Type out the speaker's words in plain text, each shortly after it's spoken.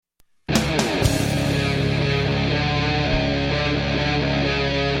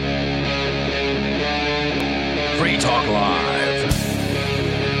Talk Live.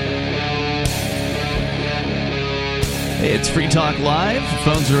 Hey, it's Free Talk Live. The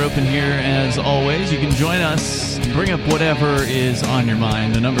phones are open here as always. You can join us, bring up whatever is on your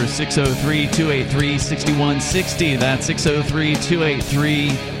mind. The number is 603-283-6160. That's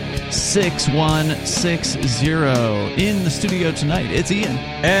 603-283-6160. In the studio tonight, it's Ian.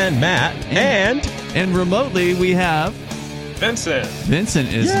 And Matt. And remotely, we have... Vincent.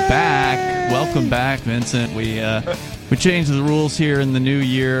 Vincent is back. Welcome back, Vincent. We changed the rules here in the new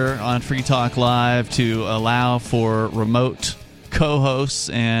year on Free Talk Live to allow for remote co-hosts,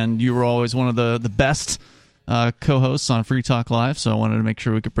 and you were always one of the best co-hosts on Free Talk Live, so I wanted to make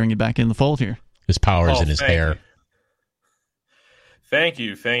sure we could bring you back in the fold here. His power is in his hair. Thank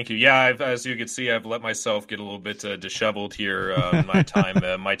you. Yeah, as you can see, I've let myself get a little bit disheveled here. My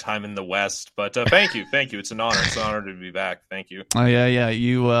time in the West, but thank you. It's an honor. It's an honor to be back. Thank you. Oh yeah.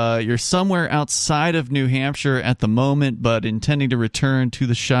 You're somewhere outside of New Hampshire at the moment, but intending to return to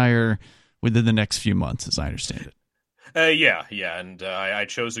the Shire within the next few months, as I understand it. Yeah, and I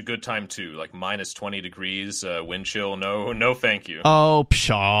chose a good time too, like minus 20 degrees, wind chill. No, thank you. Oh,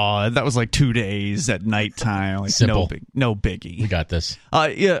 pshaw! That was like 2 days at nighttime. Like simple. No biggie. We got this.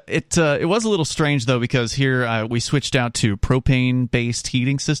 Yeah, it was a little strange though, because here we switched out to propane-based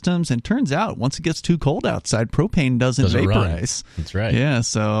heating systems, and turns out once it gets too cold outside, propane doesn't vaporize. Run. That's right. Yeah,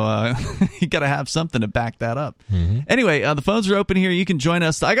 so you got to have something to back that up. Mm-hmm. Anyway, the phones are open here. You can join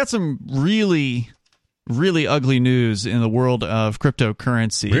us. I got some really ugly news in the world of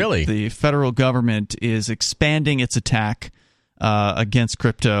cryptocurrency. Really? The federal government is expanding its attack against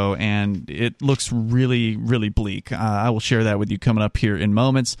crypto, and it looks really, really bleak. I will share that with you coming up here in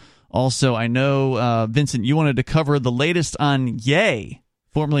moments. Also, I know, Vincent, you wanted to cover the latest on Ye,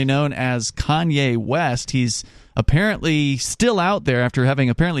 formerly known as Kanye West. He's apparently still out there after having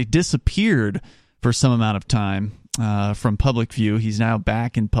apparently disappeared for some amount of time from public view. He's now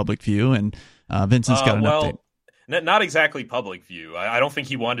back in public view, and Vincent's got an update. Not exactly public view. I don't think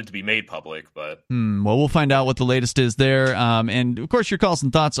he wanted to be made public, but... Well, we'll find out what the latest is there. And, of course, your calls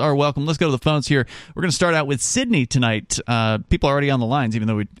and thoughts are welcome. Let's go to the phones here. We're going to start out with Sydney tonight. People are already on the lines, even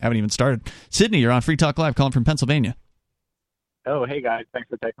though we haven't even started. Sydney, you're on Free Talk Live, calling from Pennsylvania. Oh, hey, guys. Thanks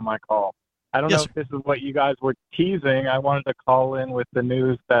for taking my call. I don't Yes, know if this is what you guys were teasing. I wanted to call in with the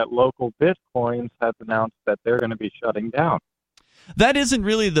news that local Bitcoins have announced that they're going to be shutting down. That isn't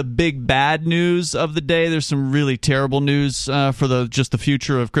really the big bad news of the day. There's some really terrible news for just the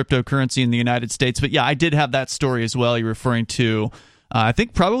future of cryptocurrency in the United States. But yeah, I did have that story as well. You're referring to, I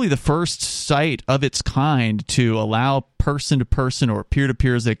think, probably the first site of its kind to allow person-to-person or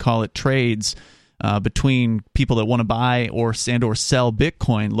peer-to-peer, as they call it, trades between people that want to buy or sell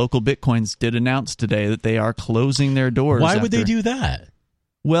Bitcoin. Local Bitcoins did announce today that they are closing their doors. Why would they do that?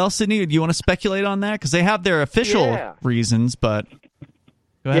 Well, Sydney, do you want to speculate on that? Because they have their official reasons, but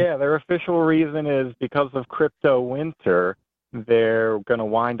go ahead. Yeah, their official reason is because of crypto winter, they're going to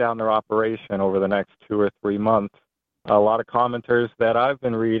wind down their operation over the next 2 or 3 months. A lot of commenters that I've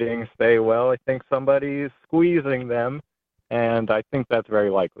been reading say, well, I think somebody's squeezing them, and I think that's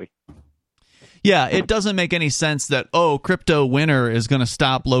very likely. Yeah, it doesn't make any sense that, crypto winter is going to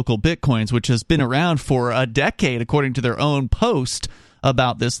stop local Bitcoins, which has been around for a decade, according to their own post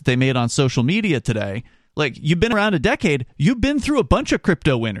about this that they made on social media today. Like, you've been around a decade. You've been through a bunch of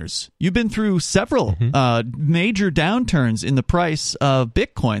crypto winters. You've been through several major downturns in the price of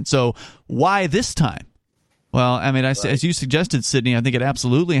Bitcoin. So why this time? Well, I mean, as you suggested, Sydney, I think it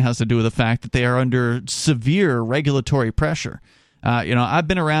absolutely has to do with the fact that they are under severe regulatory pressure. I've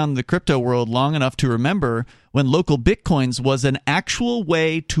been around the crypto world long enough to remember when local Bitcoins was an actual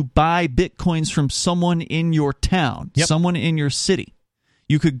way to buy Bitcoins from someone in your town, someone in your city.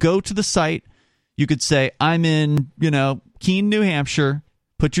 You could go to the site. You could say, I'm in, Keene, New Hampshire.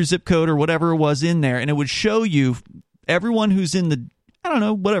 Put your zip code or whatever was in there, and it would show you everyone who's in the,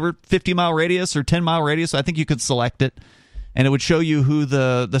 50-mile radius or 10-mile radius. I think you could select it. And it would show you who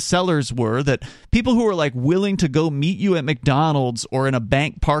the sellers were, that people who were like willing to go meet you at McDonald's or in a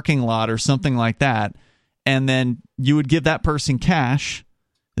bank parking lot or something like that. And then you would give that person cash.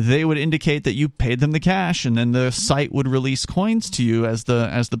 They would indicate that you paid them the cash, and then the site would release coins to you as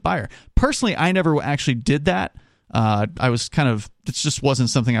the buyer. Personally, I never actually did that. I was it just wasn't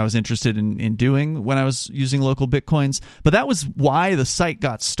something I was interested in doing when I was using local Bitcoins. But that was why the site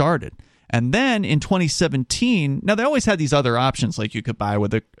got started. And then in 2017, now they always had these other options, like you could buy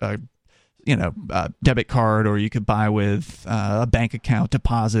with a debit card, or you could buy with a bank account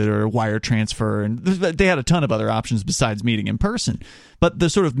deposit or wire transfer, and they had a ton of other options besides meeting in person. But the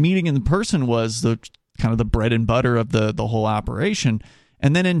sort of meeting in person was the kind of the bread and butter of the whole operation.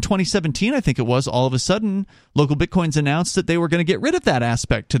 And then in 2017, I think it was, all of a sudden, Local Bitcoins announced that they were going to get rid of that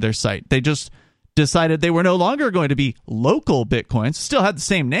aspect to their site. They just decided they were no longer going to be Local Bitcoins, still had the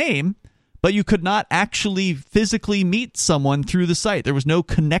same name, but you could not actually physically meet someone through the site. There was no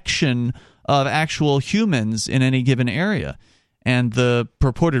connection of actual humans in any given area. And the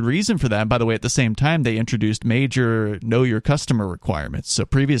purported reason for that, by the way, at the same time, they introduced major know your customer requirements. So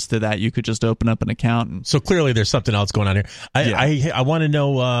previous to that, you could just open up an account. And, so clearly there's something else going on here. I want to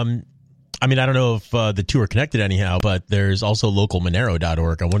know, I don't know if the two are connected anyhow, but there's also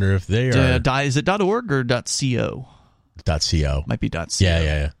localmonero.org. I wonder if they are... is it .org or .co? .co. Might be .co.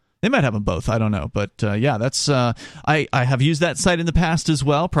 Yeah. They might have them both. I don't know. But that's I have used that site in the past as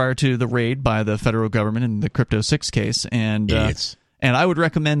well, prior to the raid by the federal government in the Crypto 6 case. And I would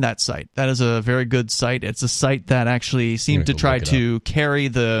recommend that site. That is a very good site. It's a site that actually seemed to try to carry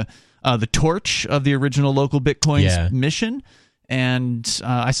the torch of the original Local Bitcoins mission. And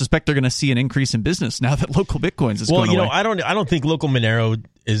I suspect they're going to see an increase in business now that Local Bitcoins is going away. I don't think Local Monero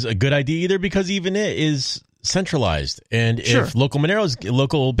is a good idea either, because even it is centralized, and if Local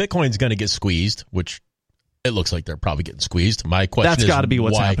Bitcoin is going to get squeezed, which it looks like they're probably getting squeezed. My question is, that's got to be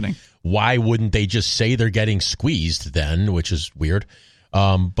what's happening. Why wouldn't they just say they're getting squeezed then? Which is weird.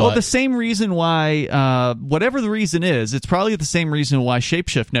 But the same reason why, whatever the reason is, it's probably the same reason why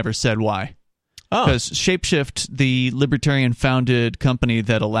Shapeshift never said why. Because Shapeshift, the libertarian-founded company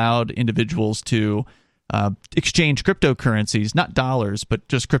that allowed individuals to exchange cryptocurrencies, not dollars, but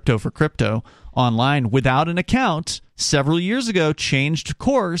just crypto for crypto, online without an account, several years ago changed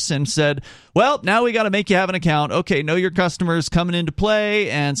course and said, well, now we got to make you have an account. Okay, know your customers coming into play,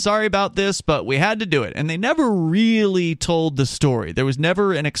 and sorry about this, but we had to do it. And they never really told the story. There was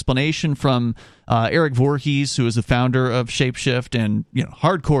never an explanation from Eric Voorhees, who is the founder of Shapeshift and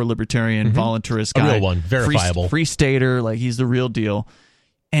hardcore libertarian voluntarist guy. A real one, verifiable. Free stater, like he's the real deal.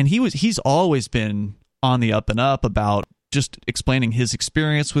 And he's always been on the up and up about just explaining his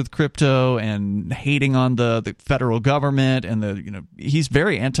experience with crypto and hating on the federal government, and he's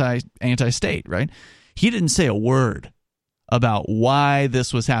very anti-state, right? He didn't say a word about why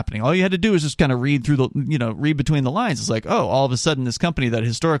this was happening. All you had to do is just kind of read between the lines. It's like, oh, all of a sudden this company that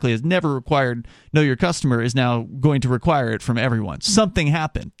historically has never required know your customer is now going to require it from everyone. Something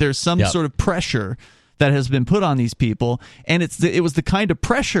happened. There's some sort of pressure that has been put on these people, and it was the kind of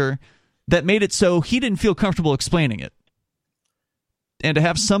pressure that made it so he didn't feel comfortable explaining it. And to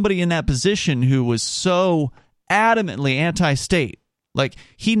have somebody in that position who was so adamantly anti-state, like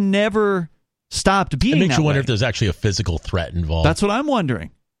he never stopped being that way. It makes you wonder if there's actually a physical threat involved. That's what I'm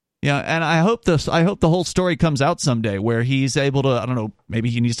wondering. Yeah, and I hope the whole story comes out someday where he's able to, I don't know, maybe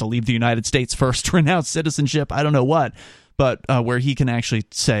he needs to leave the United States first to renounce citizenship, I don't know what, but where he can actually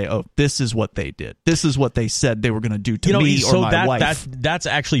say, oh, this is what they did. This is what they said they were going to do to me or my wife. That's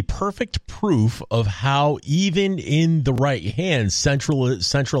actually perfect proof of how even in the right hands,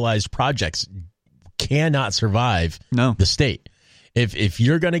 centralized projects cannot survive the state. If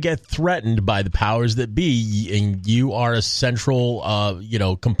you're going to get threatened by the powers that be, and you are a central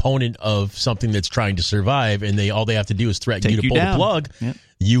component of something that's trying to survive, and all they have to do is threaten you to pull the plug,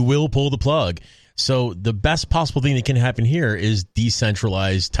 you will pull the plug. So the best possible thing that can happen here is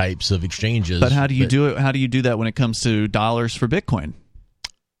decentralized types of exchanges. But how do you do it? How do you do that when it comes to dollars for Bitcoin?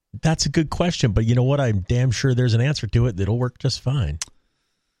 That's a good question, but you know what? I'm damn sure there's an answer to it that'll work just fine.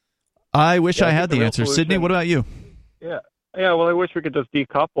 I wish I had the answer. Solution. Sydney, what about you? Yeah. Well, I wish we could just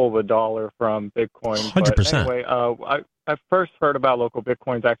decouple the dollar from Bitcoin. 100%. But anyway, I first heard about Local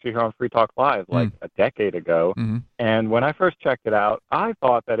Bitcoins actually here on Free Talk Live like a decade ago. Mm-hmm. And when I first checked it out, I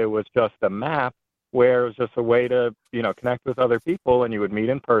thought that it was just a map where it was just a way to, connect with other people and you would meet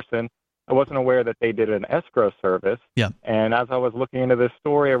in person. I wasn't aware that they did an escrow service. Yeah. And as I was looking into this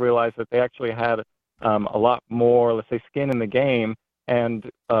story, I realized that they actually had a lot more, let's say, skin in the game. And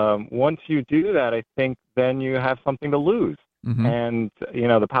once you do that, I think then you have something to lose. Mm-hmm. And,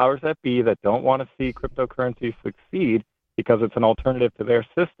 the powers that be that don't want to see cryptocurrency succeed because it's an alternative to their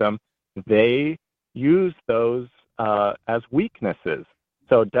system, they use those as weaknesses.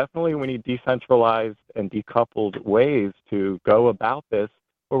 So definitely we need decentralized and decoupled ways to go about this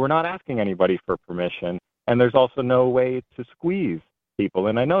where we're not asking anybody for permission. And there's also no way to squeeze people.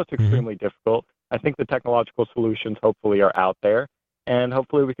 And I know it's extremely difficult. I think the technological solutions hopefully are out there, and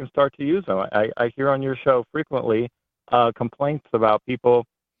hopefully we can start to use them. I hear on your show frequently complaints about people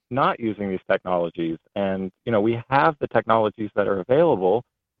not using these technologies. And, we have the technologies that are available,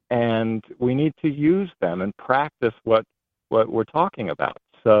 and we need to use them and practice what we're talking about.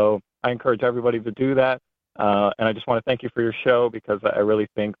 So I encourage everybody to do that. And I just want to thank you for your show, because I really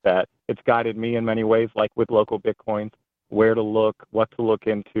think that it's guided me in many ways, like with Local Bitcoins, where to look, what to look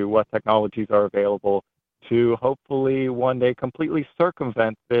into, what technologies are available to hopefully one day completely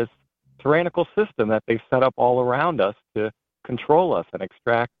circumvent this tyrannical system that they've set up all around us to control us and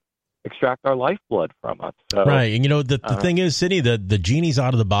extract our lifeblood from us. So, right, and the thing is, Sidney, the genie's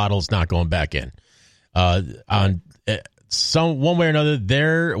out of the bottle; it's not going back in. On one way or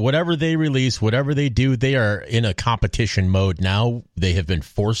another, whatever they release, whatever they do, they are in a competition mode now. They have been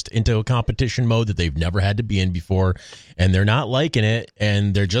forced into a competition mode that they've never had to be in before, and they're not liking it,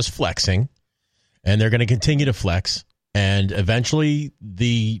 and they're just flexing, and they're going to continue to flex, and eventually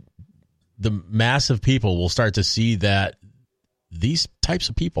the mass of people will start to see that these types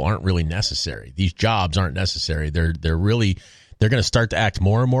of people aren't really necessary. These jobs aren't necessary. They're going to start to act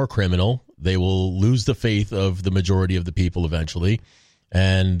more and more criminal. They will lose the faith of the majority of the people eventually,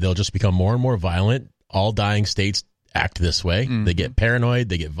 and they'll just become more and more violent. All dying states act this way. Mm-hmm. They get paranoid,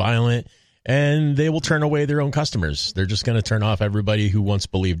 they get violent, and they will turn away their own customers. They're just going to turn off everybody who once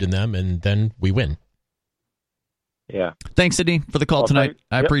believed in them, and then we win. Yeah. Thanks, Sidney, for the call tonight.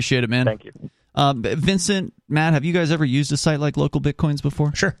 I appreciate it, man. Thank you. Vincent, Matt, have you guys ever used a site like Local Bitcoins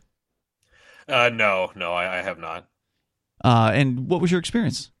before? Sure. No, I have not. And what was your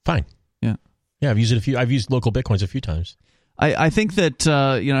experience? Fine. Yeah, I've used Local Bitcoins a few times. I think that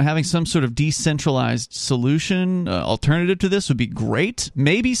having some sort of decentralized solution alternative to this would be great.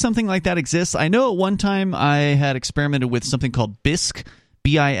 Maybe something like that exists. I know at one time I had experimented with something called Bisq,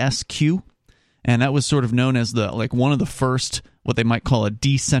 BISQ, and that was sort of known as one of the first what they might call a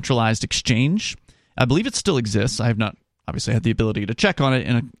decentralized exchange. I believe it still exists. I have not obviously had the ability to check on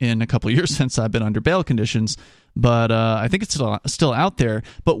it in a couple of years since I've been under bail conditions, but I think it's still out there.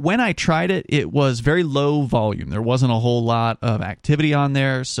 But when I tried it, it was very low volume. There wasn't a whole lot of activity on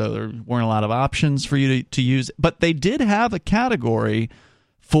there, so there weren't a lot of options for you to use. But they did have a category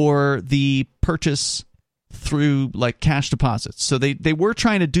for the purchase through like cash deposits. So they were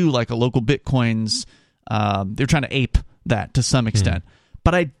trying to do like a Local Bitcoins. They're trying to ape that to some extent.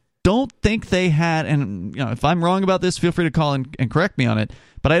 But I don't think they had, and if I'm wrong about this, feel free to call and correct me on it,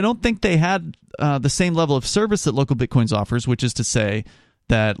 but I don't think they had the same level of service that Local Bitcoins offers, which is to say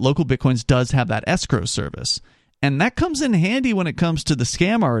that Local Bitcoins does have that escrow service. And that comes in handy when it comes to the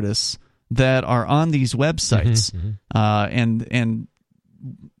scam artists that are on these websites. And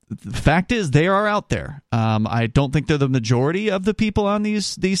the fact is, they are out there. I don't think they're the majority of the people on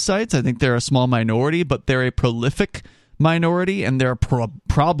these sites. I think they're a small minority, but they're a prolific minority, and they're a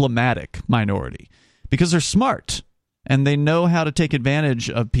problematic minority because they're smart and they know how to take advantage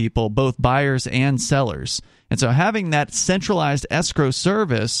of people, both buyers and sellers. And so having that centralized escrow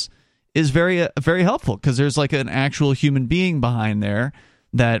service is very helpful because there's like an actual human being behind there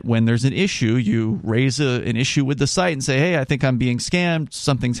that when there's an issue, you raise an issue with the site and say, hey, I think I'm being scammed,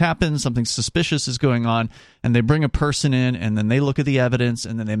 something's happened, something suspicious is going on, and they bring a person in, and then they look at the evidence,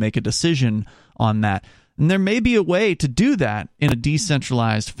 and then they make a decision on that. And there may be a way to do that in a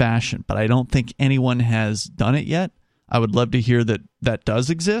decentralized fashion, but I don't think anyone has done it yet. I would love to hear that does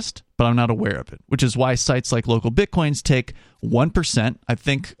exist, but I'm not aware of it, which is why sites like Local Bitcoins take 1%. I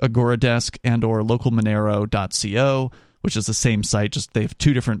think Agoradesk and or localmonero.co, which is the same site, just they have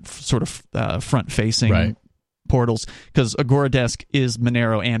two different sort of front-facing portals, because Agoradesk is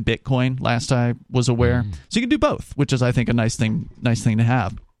Monero and Bitcoin, last I was aware. So you can do both, which is, I think, a nice thing to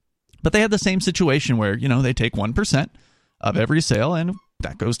have. But they had the same situation where, they take 1% of every sale, and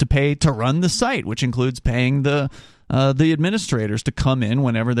that goes to pay to run the site, which includes paying the administrators to come in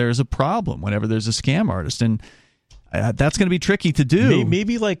whenever there's a problem, whenever there's a scam artist. And that's going to be tricky to do.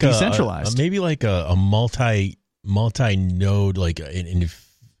 Maybe like decentralized. Maybe like a multi-node, like an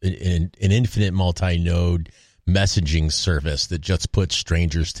infinite multi-node messaging service that just puts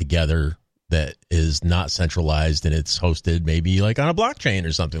strangers together, that is not centralized, and it's hosted maybe like on a blockchain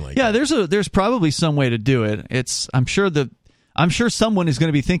or something like that. Yeah, there's probably some way to do it. I'm sure someone is going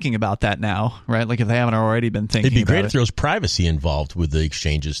to be thinking about that now, right? Like if they haven't already been thinking about it. It'd be great if there was privacy involved with the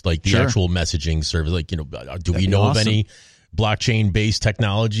exchanges, like the actual messaging service. Like, do we know of any blockchain-based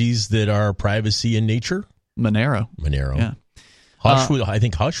technologies that are privacy in nature? Monero. Yeah. Hush, I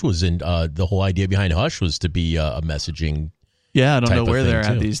think Hush was in the whole idea behind Hush was to be a messaging. Yeah, I don't know where they're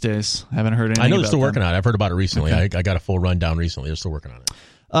at these days. I haven't heard anything. I know they're still about working on it. I've heard about it recently. Okay. I got a full rundown recently. They're still working on it.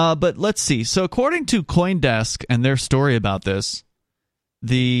 But let's see. So according to CoinDesk and their story about this,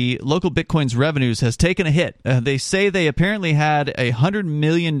 the Local Bitcoins revenues has taken a hit. They say they apparently had a $100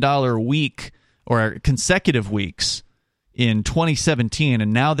 million week or consecutive weeks in 2017,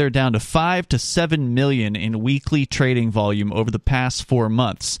 and now they're down to 5 to 7 million in weekly trading volume over the past 4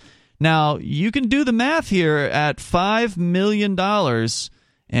 months. Now, you can do the math here at $5 million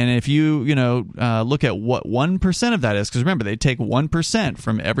And if you look at what 1% of that is, because remember, they take 1%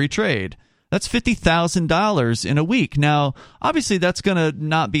 from every trade. That's $50,000 in a week. Now, obviously, that's going to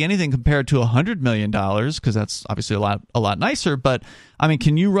not be anything compared to $100 million, because that's obviously a lot nicer. But I mean,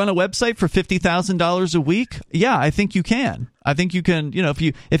 can you run a website for $50,000 a week? Yeah, I think you can. I think you can.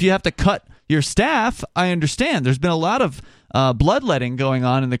 If you have to cut your staff, I understand. There's been a lot of bloodletting going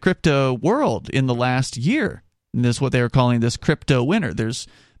on in the crypto world in the last year. And this is what they are calling this crypto winter. There's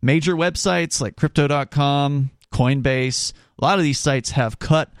major websites like Crypto.com, Coinbase. A lot of these sites have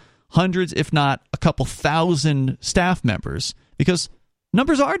cut hundreds, if not a couple thousand staff members, because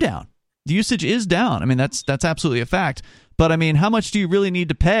numbers are down. The usage is down. I mean, that's absolutely a fact. But I mean, how much do you really need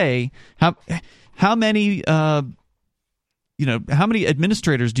to pay? How many how many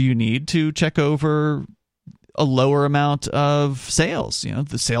administrators do you need to check over a lower amount of sales?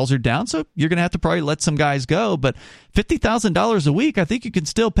 The sales are down, so you're going to have to probably let some guys go. But $50,000 a week, I think you can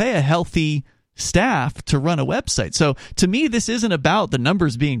still pay a healthy staff to run a website. So to me, this isn't about the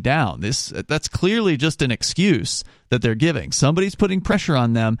numbers being down. That's clearly just an excuse that they're giving. Somebody's putting pressure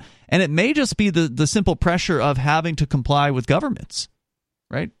on them, and it may just be the simple pressure of having to comply with governments,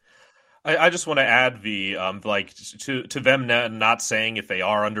 right? I just want to add to them not saying if they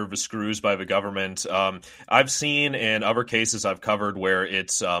are under the screws by the government. I've seen in other cases I've covered where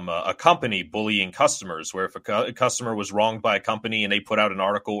it's a company bullying customers, where if a customer was wronged by a company and they put out an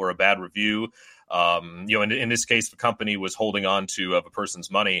article or a bad review, in this case, the company was holding on to the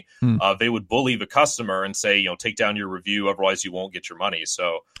person's money. They would bully the customer and say, take down your review, otherwise you won't get your money.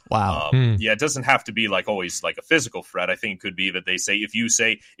 So, wow. It doesn't have to be always a physical threat. I think it could be that they say if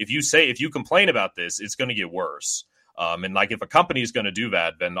you complain about this, it's going to get worse. And if a company is going to do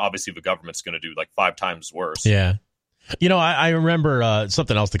that, then obviously the government's going to do 5 times worse. Yeah. I remember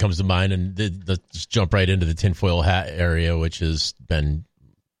something else that comes to mind, and let's jump right into the tinfoil hat area, which has been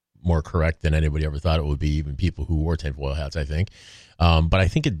more correct than anybody ever thought it would be, even people who wore tinfoil hats, I think. But I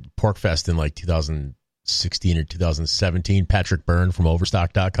think at PorcFest in 2016 or 2017, Patrick Byrne from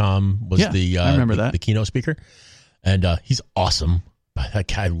Overstock.com was I remember the keynote speaker. And he's awesome. That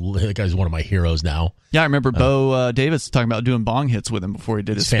guy's one of my heroes now. Yeah, I remember Bo Davis talking about doing bong hits with him before he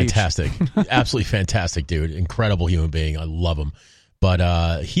did his speech. Fantastic. Absolutely fantastic, dude. Incredible human being. I love him.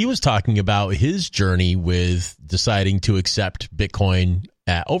 But he was talking about his journey with deciding to accept Bitcoin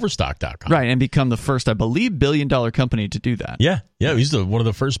at Overstock.com. Right, and become the first, I believe, billion-dollar company to do that. Yeah, he's one of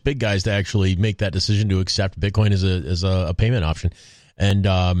the first big guys to actually make that decision to accept Bitcoin as a payment option. And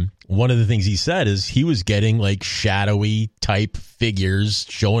one of the things he said is he was getting shadowy type figures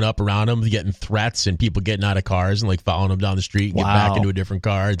showing up around him, getting threats, and people getting out of cars and following him down the street and get back into a different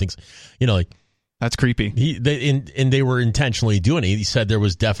car and things. That's creepy. They were intentionally doing it. He said there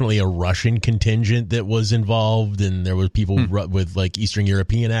was definitely a Russian contingent that was involved, and there was people with Eastern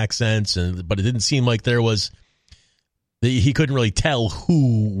European accents, but it didn't seem like there was. He couldn't really tell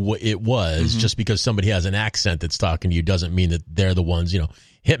who it was. Just because somebody has an accent that's talking to you doesn't mean that they're the ones.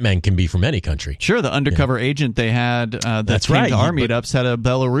 Hitmen can be from any country. Sure, the undercover agent they had that's came right. to our meetups had a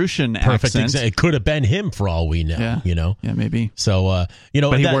Belarusian accent. It could have been him for all we know. Yeah, maybe. So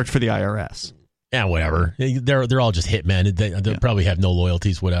but he worked for the IRS. Yeah, whatever. They're all just hitmen. They probably have no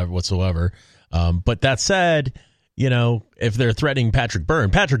loyalties, whatsoever. But that said, if they're threatening Patrick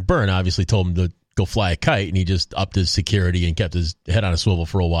Byrne obviously told him to go fly a kite, and he just upped his security and kept his head on a swivel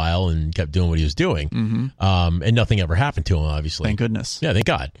for a while and kept doing what he was doing. And nothing ever happened to him, obviously. Thank goodness. Yeah, thank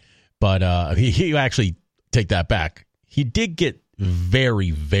God. But he actually, take that back, he did get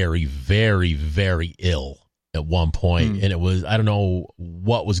very, very, very, very ill at one point, and it was, I don't know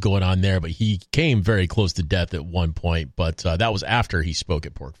what was going on there, but he came very close to death at one point, but that was after he spoke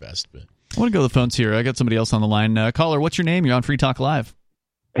at PorcFest. But I want to go to the phones here. I got somebody else on the line. Caller, what's your name? You're on Free Talk Live.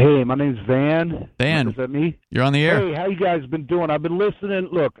 Hey, my name's Van. Van. Is that me? You're on the air. Hey, how you guys been doing? I've been listening.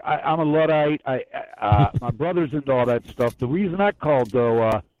 Look, I'm a Luddite. My brother's into all that stuff. The reason I called,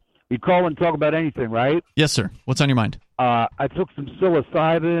 though, we call and talk about anything, right? Yes, sir. What's on your mind? I took some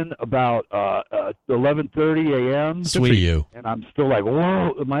psilocybin about 11:30 a.m. Sweet. Good for you. And I'm still like,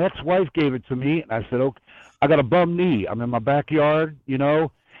 whoa. My ex-wife gave it to me, and I said, okay, I got a bum knee. I'm in my backyard,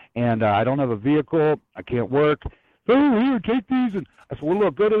 and I don't have a vehicle. I can't work. Oh, here, take these. And I said, well,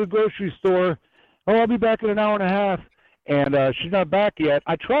 look, go to the grocery store. Oh, I'll be back in an hour and a half. And she's not back yet.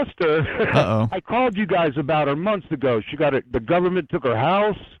 I trust her. Uh-oh. I called you guys about her months ago. She got the government took her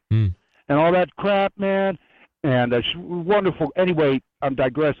house and all that crap, man. And she's wonderful. Anyway, I'm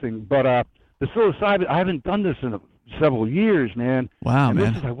digressing. But the psilocybin, I haven't done this in several years, man. Wow, and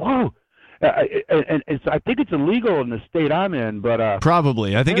man. This is like, whoa. and I think it's illegal in the state I'm in, but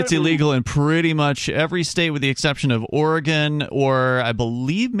probably. I think it's illegal in pretty much every state with the exception of Oregon, or I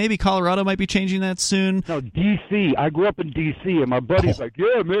believe maybe Colorado might be changing that soon. No, D.C. I grew up in D.C., and my buddy's like,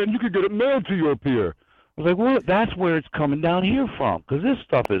 yeah, man, you could get it mailed to you up here. I was like, well, that's where it's coming down here from, because this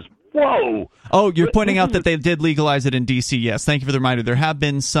stuff is, whoa. Oh, you're pointing out that they did legalize it in D.C., yes. Thank you for the reminder. There have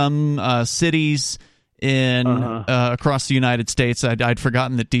been some cities in across the United States. I'd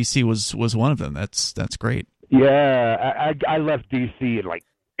forgotten that D.C. was one of them. That's great. Yeah, I left D.C. in like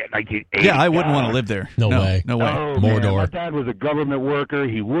 1980. Yeah, I wouldn't want to live there. No way. No way. Oh, Mordor. My dad was a government worker.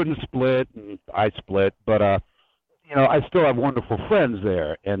 He wouldn't split, and I split. But I still have wonderful friends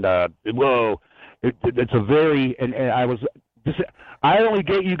there. And it's a very and I only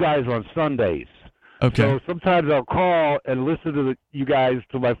get you guys on Sundays. Okay. So sometimes I'll call and listen to you guys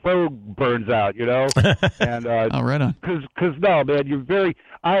till my phone burns out, And oh, right on. Because no, man,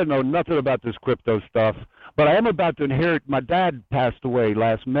 I don't know nothing about this crypto stuff, but I am about to inherit. My dad passed away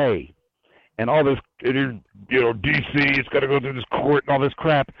last May, and all this, D.C. It's got to go through this court and all this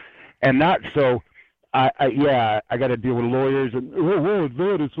crap, and not so. I got to deal with lawyers and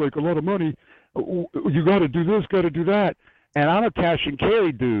it's like a lot of money. You got to do this, got to do that, and I'm a cash and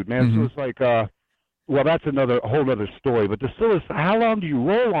carry dude, man. So it's like well, that's a whole other story. But the how long do you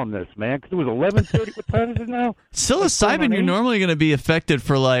roll on this, man? Because it was 11:30. What time is it now? Psilocybin, you're normally going to be affected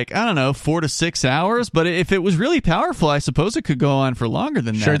for 4 to 6 hours. But if it was really powerful, I suppose it could go on for longer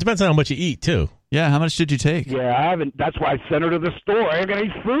than that. Sure, it depends on how much you eat, too. Yeah, how much did you take? Yeah, I haven't. That's why I sent her to the store. I ain't gonna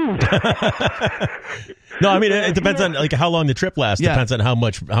eat food. No, I mean it depends on how long the trip lasts. Yeah. Depends on how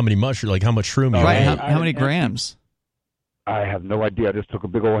many mushrooms, how much shroom you right. eat. How many grams? I have no idea. I just took a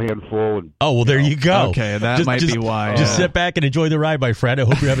big old handful. And, oh, well, there you go. Okay, that might be why. Just sit back and enjoy the ride, my friend. I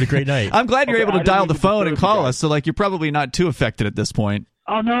hope you're having a great night. I'm glad you're able to dial the phone and call us, so you're probably not too affected at this point.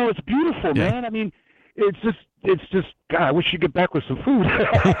 Oh, no, it's beautiful, man. I mean, it's just, God, I wish you could get back with some food.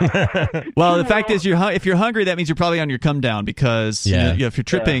 Well, the fact is, if you're hungry, that means you're probably on your come down because if you're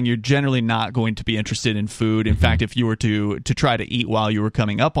tripping, you're generally not going to be interested in food. In fact, if you were to try to eat while you were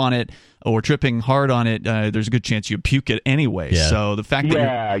coming up on it or tripping hard on it, there's a good chance you puke it anyway. Yeah. So the fact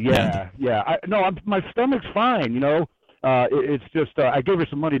that my stomach's fine. It's just I gave her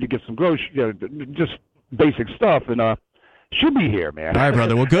some money to get some groceries, just basic stuff, and she'll be here, man. All right,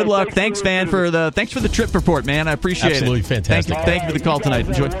 brother. Well, good luck. Thanks for the trip report, man. I appreciate Absolutely it. Fantastic. Thank you for the call tonight.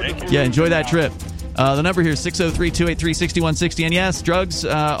 Enjoy that trip. The number here is 603-283-6160. And yes, drugs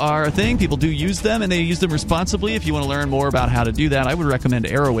are a thing. People do use them, and they use them responsibly. If you want to learn more about how to do that, I would recommend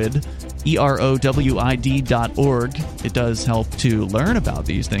Erowid, EROWID.org. It does help to learn about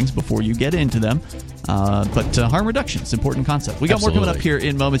these things before you get into them. But harm reduction is an important concept. We got more coming up here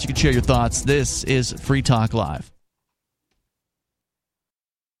in moments. You can share your thoughts. This is Free Talk Live.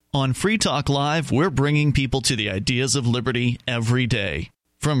 On Free Talk Live, we're bringing people to the ideas of liberty every day.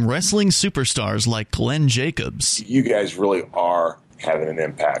 From wrestling superstars like Glenn Jacobs. You guys really are having an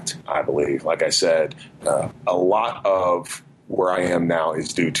impact, I believe. Like I said, a lot of where I am now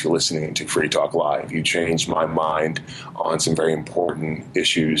is due to listening to Free Talk Live. You changed my mind on some very important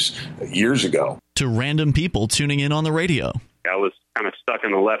issues years ago. To random people tuning in on the radio. I was kind of stuck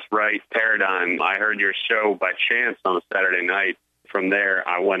in the left-right paradigm. I heard your show by chance on a Saturday night. From there,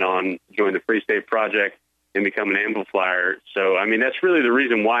 I went on, joined the Free State Project, and become an amplifier. So, I mean, that's really the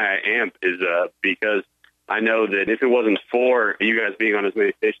reason why I amp is because I know that if it wasn't for you guys being on as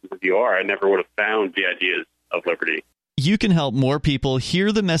many stations as you are, I never would have found the ideas of liberty. You can help more people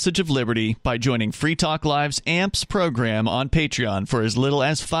hear the message of liberty by joining Free Talk Live's AMPS program on Patreon for as little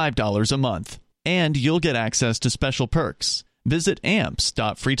as $5 a month. And you'll get access to special perks. Visit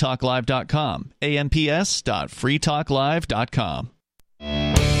amps.freetalklive.com, amps.freetalklive.com.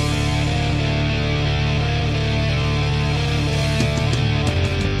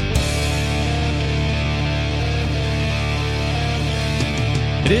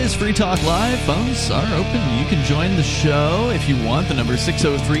 It is Free Talk Live. Phones are open. You can join the show if you want. The number is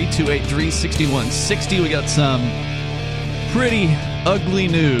 603-283-6160. We got some pretty ugly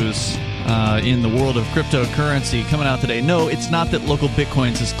news in the world of cryptocurrency coming out today. No, it's not that local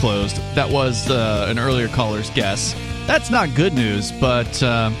Bitcoins is closed. That was an earlier caller's guess. That's not good news, but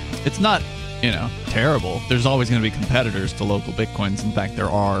it's not, terrible. There's always going to be competitors to local Bitcoins. In fact, there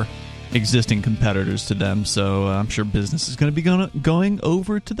are existing competitors to them, so I'm sure business is going to be going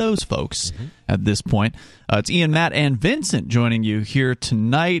over to those folks at this point. It's Ian, Matt, and Vincent joining you here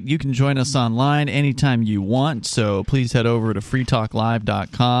tonight. You can join us online anytime you want, so please head over to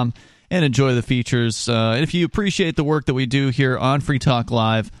freetalklive.com and enjoy the features. And if you appreciate the work that we do here on Free Talk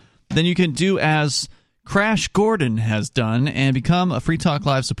Live, then you can do as Crash Gordon has done and become a Free Talk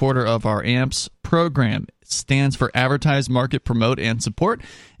Live supporter of our AMPS program. It stands for Advertise, Market, Promote, and Support.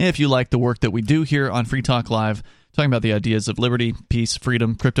 And if you like the work that we do here on Free Talk Live, talking about the ideas of liberty, peace,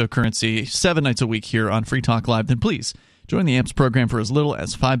 freedom, cryptocurrency, 7 nights a week here on Free Talk Live, then please join the AMPS program for as little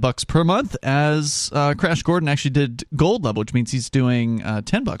as $5 per month, as Crash Gordon actually did gold level, which means he's doing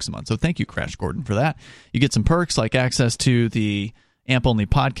 $10 a month. So thank you, Crash Gordon, for that. You get some perks like access to the AMP-only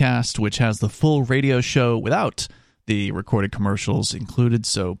podcast, which has the full radio show without the recorded commercials included.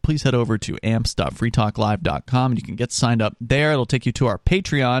 So please head over to amps.freetalklive.com and you can get signed up there. It'll take you to our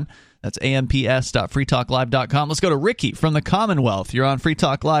Patreon. That's amps.freetalklive.com. Let's go to Ricky from the Commonwealth. You're on Free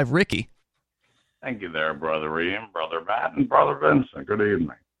Talk Live, Ricky. Thank you there, Brother Ian, Brother Matt, and Brother Vincent. Good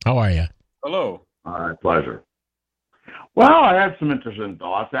evening. How are you? Hello. All right, pleasure. Well, I had some interesting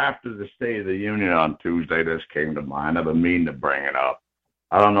thoughts. After the State of the Union on Tuesday, this came to mind. I've been meaning to bring it up.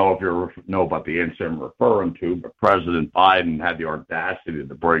 I don't know if you know about the incident I'm referring to, but President Biden had the audacity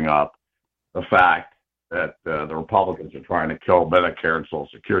to bring up the fact that the Republicans are trying to kill Medicare and Social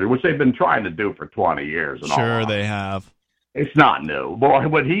Security, which they've been trying to do for 20 years. Sure, they have. It's not new. But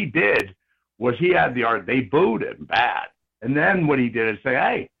what he did was they booed him bad. And then what he did is say,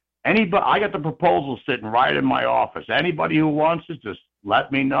 hey, anybody, I got the proposal sitting right in my office. Anybody who wants it, just let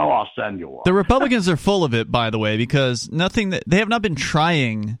me know. I'll send you one. The Republicans are full of it, by the way, because they have not been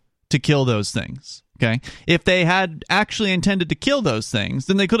trying to kill those things. Okay, if they had actually intended to kill those things,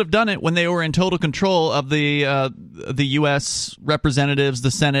 then they could have done it when they were in total control of the U.S. representatives, the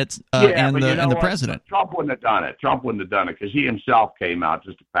Senate, and the president. Trump wouldn't have done it. Trump wouldn't have done it because he himself came out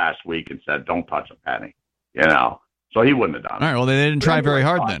just the past week and said, "Don't touch a penny." So he wouldn't have done it. All right. Well, they didn't try very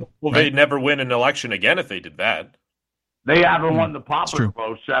hard then. Well, they'd never win an election again if they did that. They haven't won the popular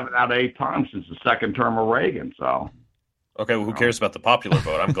vote 7 out of 8 times since the second term of Reagan. So. Okay, well, who cares about the popular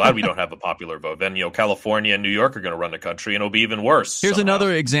vote? I'm glad we don't have a popular vote. Then, California and New York are going to run the country, and it'll be even worse. Here's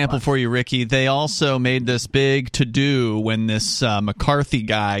another example for you, Ricky. They also made this big to-do when this McCarthy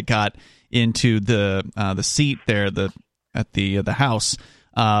guy got into the seat there at the House.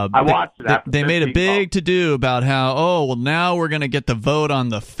 I watched it. They made a big to-do about how, now we're going to get the vote on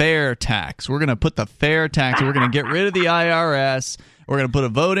the fair tax. We're going to put the fair tax. We're going to get rid of the IRS. We're going to put a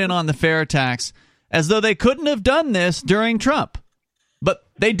vote in on the fair tax. As though they couldn't have done this during Trump. But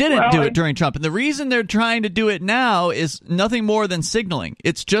they didn't do it during Trump. And the reason they're trying to do it now is nothing more than signaling.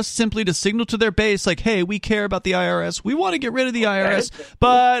 It's just simply to signal to their base, like, hey, we care about the IRS. We want to get rid of the IRS.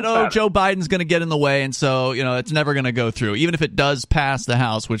 But, Joe Biden's going to get in the way. And so, it's never going to go through. Even if it does pass the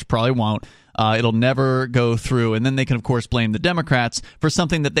House, which probably won't, it'll never go through. And then they can, of course, blame the Democrats for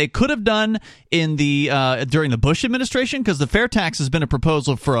something that they could have done in during the Bush administration, because the fair tax has been a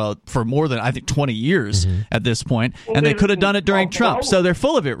proposal for more than, I think, 20 years at this point. And they could have done it during Trump. So they're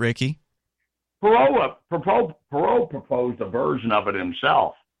full of it, Ricky. Perot proposed a version of it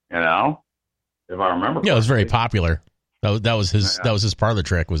himself, if I remember. Yeah, it was very popular. That was his parlor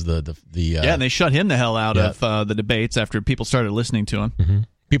trick, was the and they shut him the hell out of the debates after people started listening to him. Mm-hmm.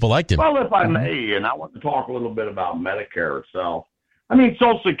 People liked him. Well, if I may, and I want to talk a little bit about Medicare itself. I mean,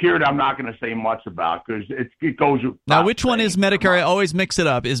 Social Security, I'm not going to say much about because it goes. Now, which one is Medicare? I always mix it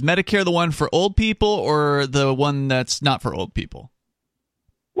up. Is Medicare the one for old people or the one that's not for old people?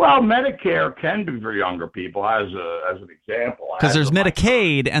 Well, Medicare can be for younger people, as an example. Because there's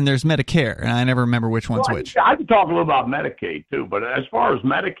Medicaid and there's Medicare, and I never remember which one's which. I can talk a little about Medicaid too, but as far as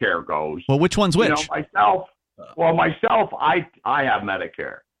Medicare goes, well, which one's which? Myself, I have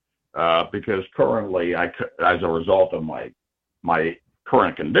Medicare because currently, as a result of my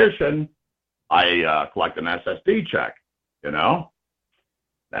current condition, I collect an SSD check.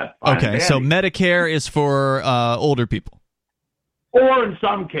 Okay, so Medicare is for older people. Or in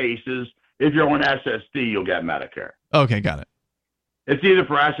some cases, if you're on SSD, you'll get Medicare. Okay, got it. It's either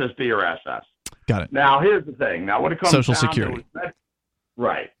for SSD or SS. Got it. Now, here's the thing. Now, when it comes Social down Security.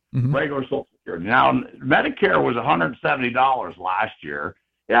 Right. Mm-hmm. Regular Social Security. Now, Medicare was $170 last year.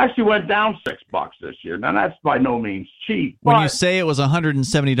 It actually went down $6 this year. Now, that's by no means cheap. When you say it was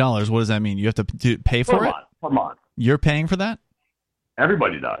 $170, what does that mean? You have to pay for it? Per month. You're paying for that?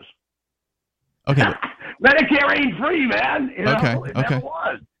 Everybody does. Okay. Medicare ain't free, man. It never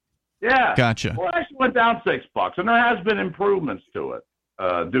was. Yeah. Gotcha. Well, it actually went down $6, and there has been improvements to it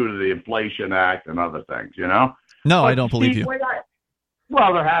due to the Inflation Act and other things, No, but I don't believe you.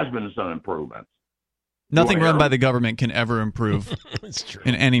 Well, there has been some improvements. Nothing run by the government can ever improve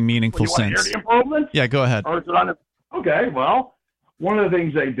in any meaningful sense. Hear the improvements? Yeah, go ahead. Okay, well, one of the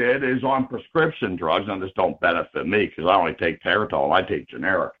things they did is on prescription drugs, and this don't benefit me because I only take Paratol, I take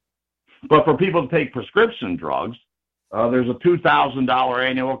generic. But for people to take prescription drugs, there's a $2,000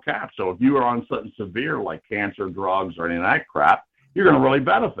 annual cap. So if you are on something severe like cancer, drugs, or any of that crap, you're going to really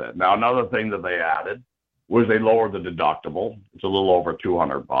benefit. Now, another thing that they added was they lowered the deductible. It's a little over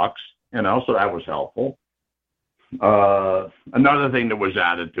 $200, you know, so that was helpful. Another thing that was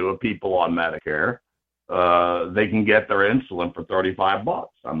added to it, people on Medicare, they can get their insulin for $35.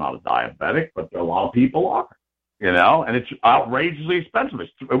 I'm not a diabetic, but a lot of people are, you know, and it's outrageously expensive.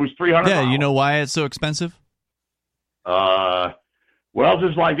 It was $300. Yeah, you know why it's so expensive? Well,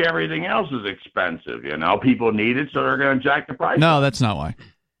 just like everything else is expensive, you know. People need it, so they're going to jack the price. No, that's not why.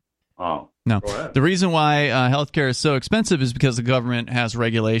 Oh. No. The reason why healthcare is so expensive is because the government has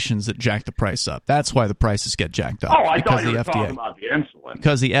regulations that jack the price up. That's why the prices get jacked up. Oh, I thought you were talking about the insulin.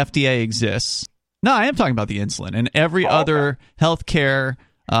 Because the FDA exists. No, I am talking about the insulin. And every other healthcare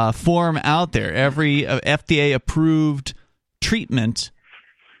form out there, every FDA-approved treatment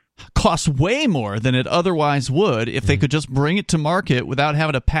costs way more than it otherwise would if they could just bring it to market without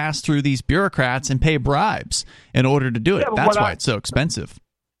having to pass through these bureaucrats and pay bribes in order to do it. That's why it's so expensive.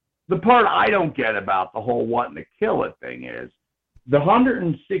 The part I don't get about the whole wanting to kill it thing is the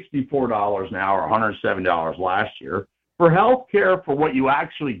 $164 an hour, $170 last year for health care for what you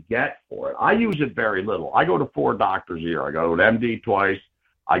actually get for it. I use it very little. I go to 4 doctors a year. I go to an MD twice.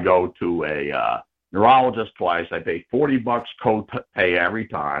 I go to a neurologist twice. I pay $40 co-pay every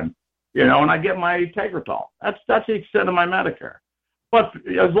time, you know, and I get my Tegretol. That's the extent of my Medicare. But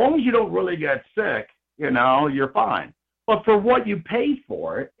as long as you don't really get sick, you know, you're fine. But for what you pay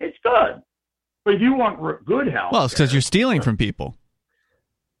for it, it's good. But if you want good health, well, it's because you're stealing from people.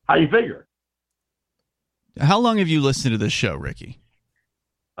 How you figure? How long have you listened to this show, Ricky?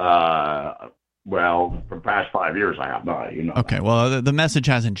 Well, for the past 5 years, I have not. You know. Okay. Well, the message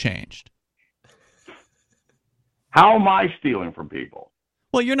hasn't changed. How am I stealing from people?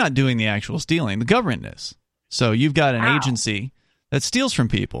 Well, you're not doing the actual stealing. The government is. So you've got an agency that steals from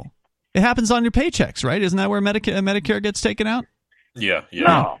people. It happens on your paychecks, right? Isn't that where Medicare gets taken out? Yeah.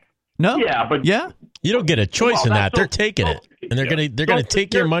 No. Yeah, but you don't get a choice in that. They're taking it, and they're gonna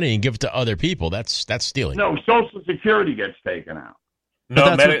take your money and give it to other people. That's stealing. No, Social Security gets taken out.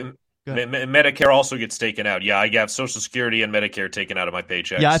 No, Medicare also gets taken out. Yeah, I got Social Security and Medicare taken out of my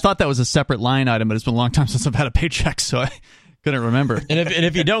paychecks. Yeah, I thought that was a separate line item, but it's been a long time since I've had a paycheck, so I couldn't remember. And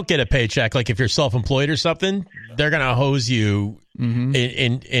if you don't get a paycheck, like if you're self-employed or something, they're gonna hose you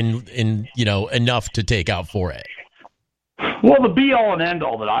in you know, enough to take out for it. Well, the be-all and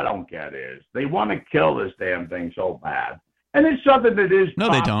end-all that I don't get is they want to kill this damn thing so bad, and it's something that is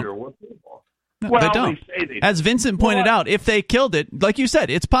popular with people. No, they don't. As Vincent pointed out, if they killed it, like you said,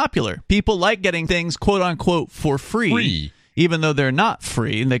 it's popular. People like getting things, quote unquote, for free, even though they're not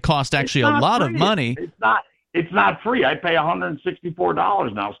free and they cost actually a lot of money. It's not free. I pay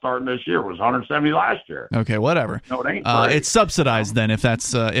 $164 now starting this year. It was $170 last year. Okay, whatever. No, it ain't free. It's subsidized then, if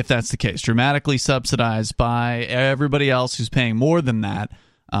that's the case. Dramatically subsidized by everybody else who's paying more than that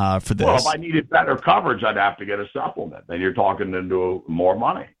for this. Well, if I needed better coverage, I'd have to get a supplement. Then you're talking into more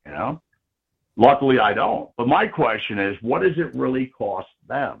money, you know? Luckily, I don't. But my question is, what does it really cost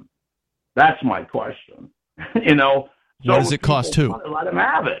them? That's my question. You know? So what does it cost who? Let them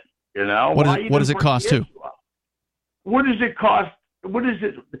have it, you know? What does it cost who? What does it cost? What is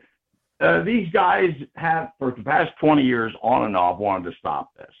it? These guys have, for the past 20 years, on and off, wanted to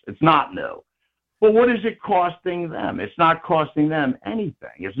stop this. It's not new. But what is it costing them? It's not costing them anything.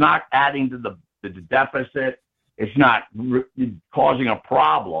 It's not adding to the deficit. It's not causing a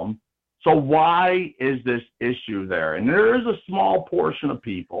problem. So why is this issue there? And there is a small portion of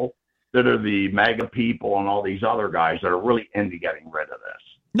people that are the mega people and all these other guys that are really into getting rid of this.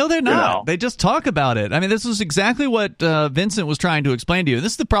 No, they're not. You know? They just talk about it. I mean, this is exactly what Vincent was trying to explain to you.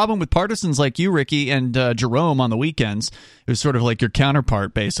 This is the problem with partisans like you, Ricky, and Jerome on the weekends, who's sort of like your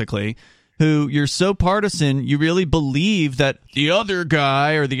counterpart, basically, who you're so partisan, you really believe that the other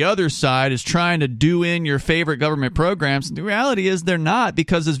guy or the other side is trying to do in your favorite government programs. And the reality is they're not,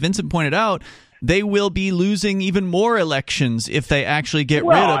 because as Vincent pointed out, they will be losing even more elections if they actually get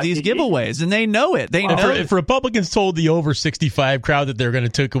rid of these giveaways, and they know it. They know if Republicans told the over 65 crowd that they're going to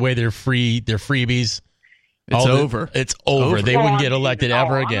take away their freebies, it's over. It's over. They wouldn't get elected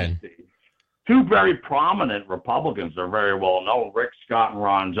ever again. Two very prominent Republicans are very well known, Rick Scott and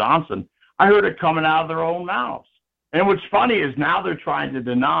Ron Johnson. I heard it coming out of their own mouths. And what's funny is now they're trying to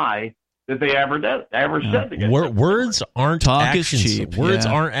deny that they ever said to words aren't talk actions. Is cheap. Words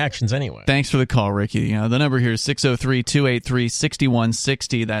aren't actions anyway. Thanks for the call, Ricky. You know, the number here is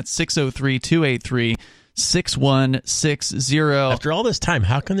 603-283-6160. That's 603-283-6160. After all this time,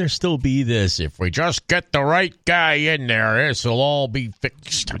 how can there still be this? If we just get the right guy in there, this will all be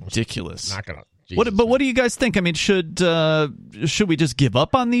fixed. Ridiculous. What do you guys think? I mean, should we just give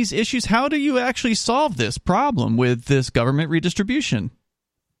up on these issues? How do you actually solve this problem with this government redistribution?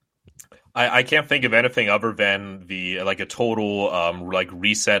 I can't think of anything other than a total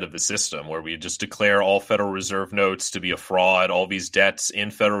reset of the system where we just declare all Federal Reserve notes to be a fraud, all these debts in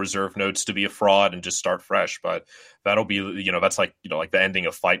Federal Reserve notes to be a fraud, and just start fresh. But that'll be that's like the ending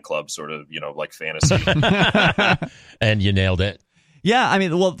of Fight Club, sort of like fantasy. And you nailed it. Yeah, I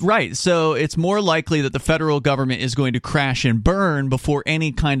mean, well, right. So it's more likely that the federal government is going to crash and burn before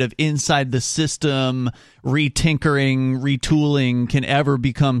any kind of inside the system retinkering, retooling can ever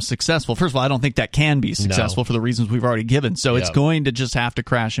become successful. First of all, I don't think that can be successful for the reasons we've already given. So it's going to just have to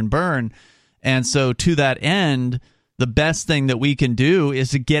crash and burn. And so to that end, the best thing that we can do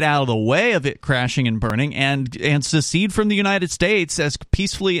is to get out of the way of it crashing and burning and secede from the United States as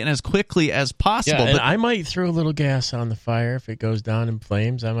peacefully and as quickly as possible. Yeah, and I might throw a little gas on the fire if it goes down in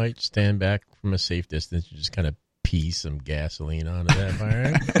flames. I might stand back from a safe distance and just kind of pee some gasoline onto that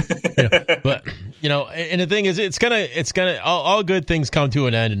fire. But and the thing is, it's gonna all good things come to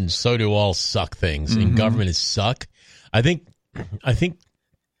an end, and so do all suck things. And government is suck. I think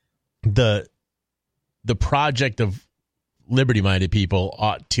the project of liberty-minded people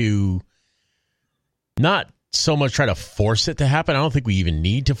ought to not so much try to force it to happen. I don't think we even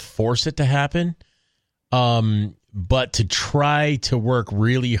need to force it to happen, but to try to work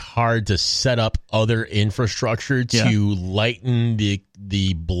really hard to set up other infrastructure to lighten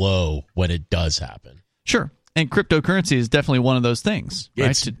the blow when it does happen. Sure. And cryptocurrency is definitely one of those things.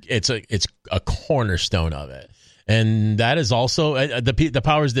 Right? It's a cornerstone of it. And that is also the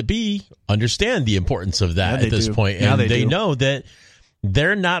powers that be understand the importance of that at this point. And they know that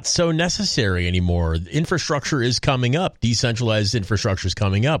they're not so necessary anymore. Infrastructure is coming up. Decentralized infrastructure is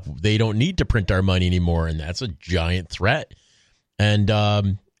coming up. They don't need to print our money anymore. And that's a giant threat. And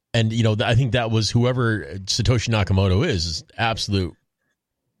I think that was whoever Satoshi Nakamoto is absolute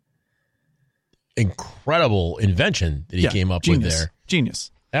incredible invention that he came up with there.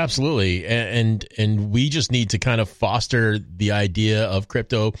 Genius. Absolutely. And we just need to kind of foster the idea of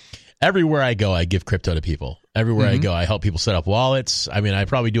crypto. Everywhere I go, I give crypto to people. Everywhere I go, I help people set up wallets. I mean, I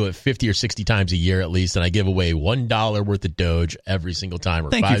probably do it 50 or 60 times a year at least, and I give away $1 worth of Doge every single time.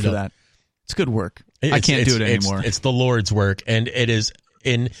 Thank you for that. It's good work. I can't do it anymore. It's the Lord's work, and it is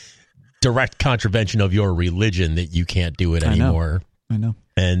in direct contravention of your religion that you can't do it anymore. I know.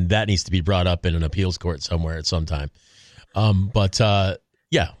 And that needs to be brought up in an appeals court somewhere at some time.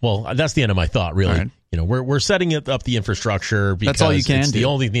 Yeah, well, that's the end of my thought, really. Right. We're setting up the infrastructure because that's all you can it's do. The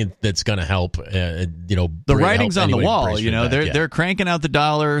only thing that's going to help. The writing's on the wall. They're cranking out the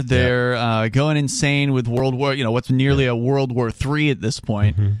dollar. They're going insane with World War. What's nearly a World War III at this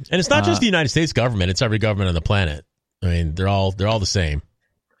point. And it's not just the United States government; it's every government on the planet. I mean, they're all the same.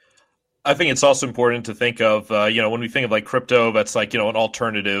 I think it's also important to think of, when we think of like crypto, that's like, an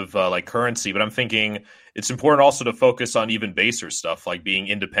alternative like currency. But I'm thinking it's important also to focus on even baser stuff, like being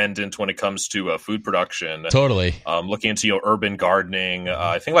independent when it comes to food production. Totally. Looking into urban gardening.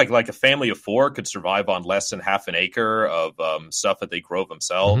 I think like a family of four could survive on less than half an acre of stuff that they grow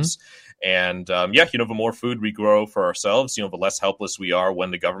themselves. And the more food we grow for ourselves, the less helpless we are when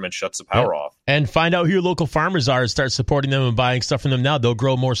the government shuts the power off. And find out who your local farmers are and start supporting them and buying stuff from them now. They'll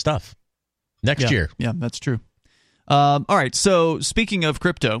grow more stuff next year. Yeah, that's true. All right. So speaking of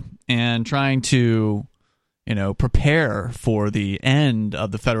crypto and trying to, prepare for the end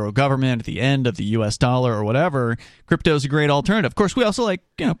of the federal government, the end of the U.S. dollar or whatever, crypto is a great alternative. Of course, we also like,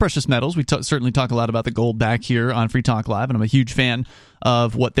 precious metals. We certainly talk a lot about the gold back here on Free Talk Live, and I'm a huge fan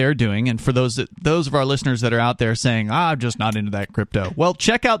of what they're doing. And for those of our listeners that are out there saying, I'm just not into that crypto, well,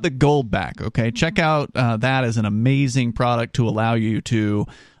 check out the gold back, okay? Check out that as an amazing product to allow you to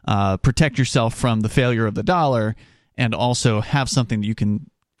protect yourself from the failure of the dollar and also have something that you can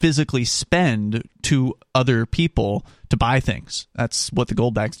physically spend to other people to buy things. That's what the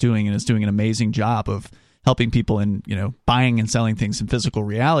Goldback's doing, and is doing an amazing job of helping people in, buying and selling things in physical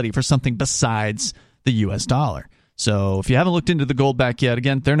reality for something besides the US dollar. So if you haven't looked into the Goldback yet,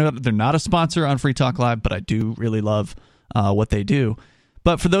 again, they're not a sponsor on Free Talk Live, but I do really love what they do.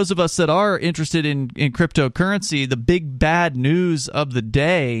 But for those of us that are interested in cryptocurrency, the big bad news of the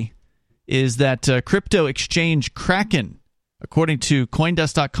day is that crypto exchange Kraken, according to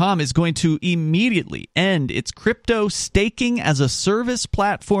Coindesk.com, is going to immediately end its crypto staking as a service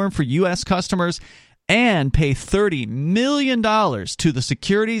platform for U.S. customers and pay $30 million to the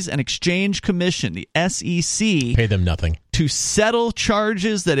Securities and Exchange Commission, the SEC. Pay them nothing. To settle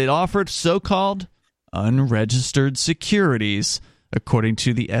charges that it offered so-called unregistered securities, according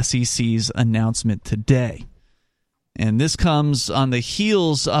to the SEC's announcement today. And this comes on the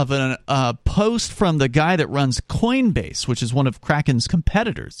heels of a post from the guy that runs Coinbase, which is one of Kraken's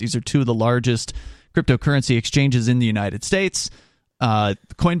competitors. These are two of the largest cryptocurrency exchanges in the United States. The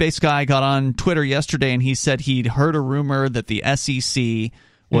Coinbase guy got on Twitter yesterday, and he said he'd heard a rumor that the SEC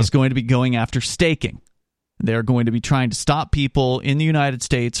was going to be going after staking. They're going to be trying to stop people in the United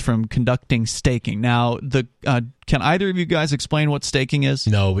States from conducting staking. Now, can either of you guys explain what staking is?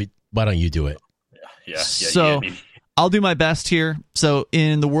 No, why don't you do it? So I'll do my best here. So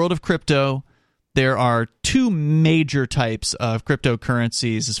in the world of crypto, there are two major types of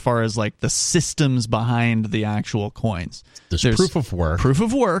cryptocurrencies as far as like the systems behind the actual coins. There's proof of work. Proof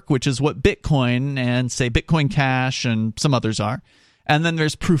of work, which is what Bitcoin and, say, Bitcoin Cash and some others are. And then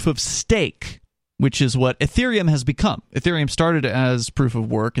there's proof of stake, which is what Ethereum has become. Ethereum started as proof of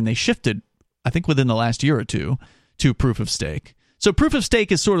work, and they shifted, I think within the last year or two, to proof of stake. So proof of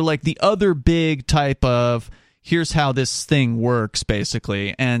stake is sort of like the other big type of, here's how this thing works,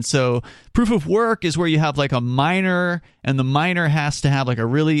 basically. And so proof of work is where you have like a miner, and the miner has to have like a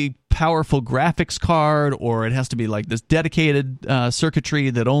really powerful graphics card, or it has to be like this dedicated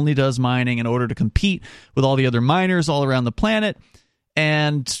circuitry that only does mining in order to compete with all the other miners all around the planet.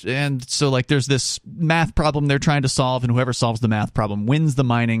 And so like there's this math problem they're trying to solve, and whoever solves the math problem wins the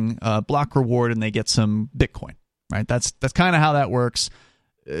mining block reward, and they get some Bitcoin, right? That's kind of how that works.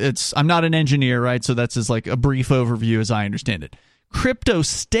 I'm not an engineer, right? So that's as like a brief overview as I understand it. Crypto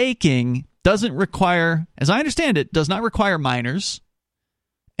staking doesn't require, as I understand it, does not require miners.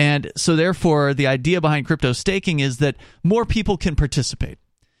 And so therefore the idea behind crypto staking is that more people can participate.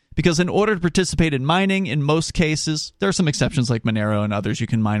 Because in order to participate in mining, in most cases, there are some exceptions like Monero and others. You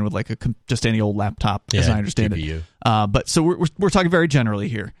can mine with like just any old laptop, as I understand it. But so we're talking very generally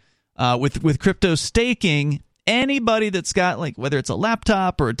here. With crypto staking, anybody that's got like whether it's a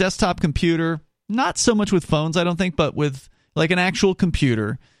laptop or a desktop computer, not so much with phones, I don't think, but with like an actual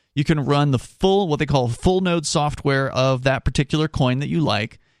computer, you can run the full, what they call full node software of that particular coin that you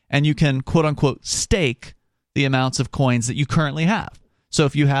like, and you can quote unquote stake the amounts of coins that you currently have. So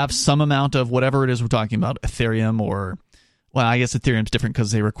if you have some amount of whatever it is we're talking about, Ethereum or, well, I guess Ethereum's different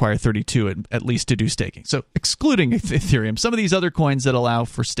because they require 32 at least to do staking. So excluding Ethereum, some of these other coins that allow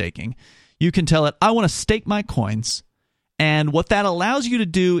for staking, you can tell it, I want to stake my coins. And what that allows you to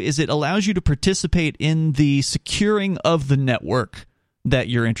do is it allows you to participate in the securing of the network that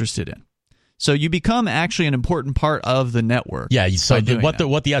you're interested in. So you become actually an important part of the network. Yeah. So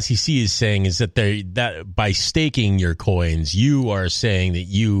what the SEC is saying is that by staking your coins, you are saying that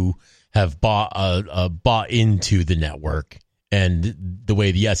you have bought into the network, and the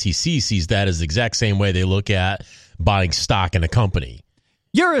way the SEC sees that is the exact same way they look at buying stock in a company.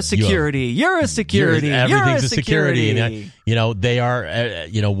 You're a security. You're a security. Everything's a security. And, they are,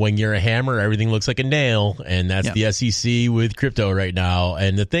 when you're a hammer, everything looks like a nail, and that's the SEC with crypto right now.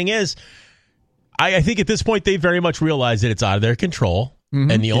 And the thing is, I think at this point they very much realize that it's out of their control,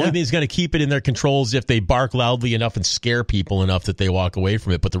 and the only thing that's going to keep it in their control is if they bark loudly enough and scare people enough that they walk away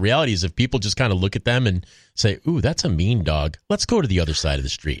from it. But the reality is if people just kind of look at them and say, ooh, that's a mean dog, let's go to the other side of the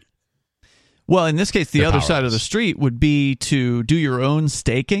street. Well, in this case, the other side of the street would be to do your own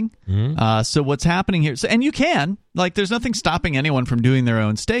staking. So what's happening here, and you can, like, there's nothing stopping anyone from doing their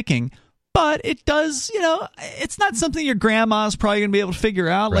own staking, but it does, it's not something your grandma's probably going to be able to figure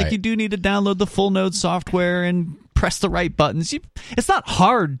out. Right. Like, you do need to download the full node software and press the right buttons. It's not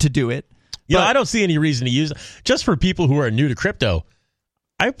hard to do it. I don't see any reason to use it. Just for people who are new to crypto,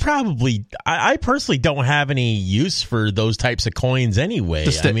 I personally don't have any use for those types of coins anyway.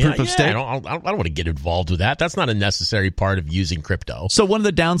 Proof of stake? I don't want to get involved with that. That's not a necessary part of using crypto. So one of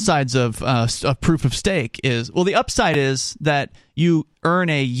the downsides of proof of stake is, well, the upside is that you earn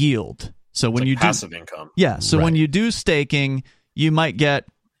a yield. So when you do passive income. Yeah. So when you do staking, you might get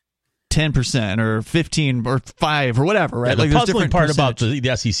 10% or 15 or 5 or whatever, right? Yeah, the puzzling part about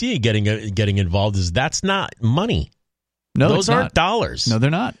the SEC getting involved is that's not money. No, those aren't dollars. No, they're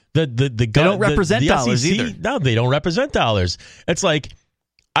not. They don't represent dollars SEC, either. No, they don't represent dollars. It's like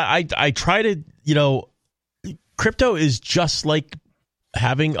I try to, crypto is just like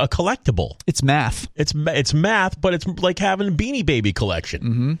having a collectible. It's math. It's math, but it's like having a Beanie Baby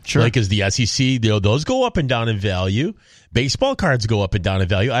collection. Sure. Like as the SEC, those go up and down in value. Baseball cards go up and down in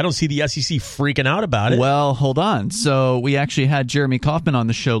value. I don't see the SEC freaking out about it. Well, hold on. So we actually had Jeremy Kaufman on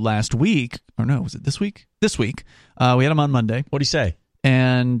the show last week. Or no, was it this week? This week. We had him on Monday. What'd he say?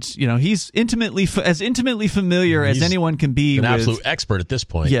 And, he's intimately familiar as anyone can be. An absolute expert at this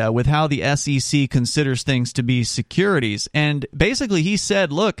point. Yeah, with how the SEC considers things to be securities. And basically he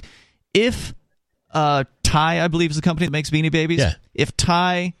said, look, if TIE, I believe is the company that makes Beanie Babies, if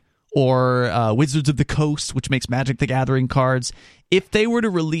TIE or Wizards of the Coast, which makes Magic the Gathering cards, if they were to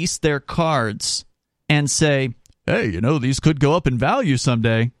release their cards and say, hey, these could go up in value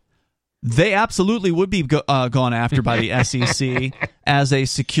someday, they absolutely would be gone after by the SEC as a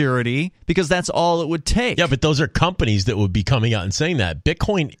security, because that's all it would take. Yeah, but those are companies that would be coming out and saying that.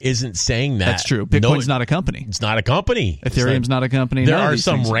 Bitcoin isn't saying that. That's true. Bitcoin's not a company. It's not a company. Ethereum's not a company. There are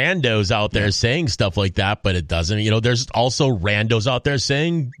some randos out there saying stuff like that, but it doesn't. There's also randos out there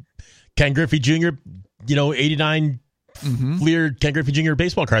saying Ken Griffey Jr., 89 Fleer Ken Griffey Jr.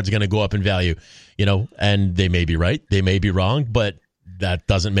 baseball cards are going to go up in value, and they may be right, they may be wrong, but that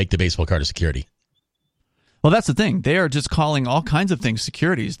doesn't make the baseball card a security. Well, that's the thing. They are just calling all kinds of things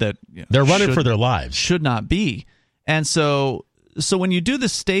securities that they're running for their lives. Should not be. And so when you do the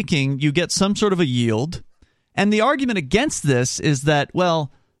staking, you get some sort of a yield. And the argument against this is that,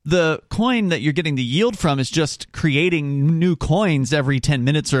 well, the coin that you're getting the yield from is just creating new coins every 10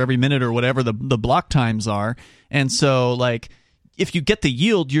 minutes or every minute or whatever the block times are. And so, if you get the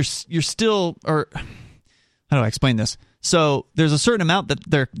yield, you're still, or how do I explain this? So there's a certain amount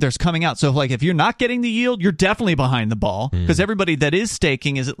that there's coming out. So if you're not getting the yield, you're definitely behind the ball, because everybody that is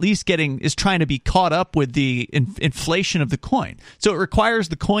staking is at least trying to be caught up with the inflation of the coin. So it requires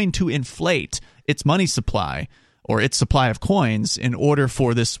the coin to inflate its money supply or its supply of coins in order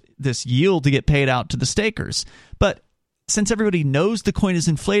for this yield to get paid out to the stakers. But since everybody knows the coin is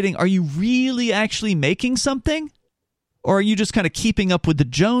inflating, are you really actually making something? Or are you just kind of keeping up with the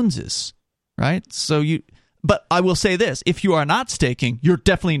Joneses, right? But I will say this, if you are not staking, you're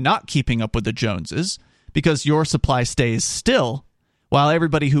definitely not keeping up with the Joneses, because your supply stays still, while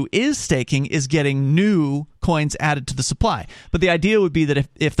everybody who is staking is getting new coins added to the supply. But the idea would be that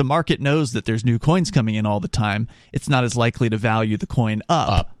if the market knows that there's new coins coming in all the time, it's not as likely to value the coin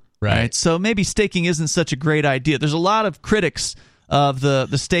up. Right? So maybe staking isn't such a great idea. There's a lot of critics of the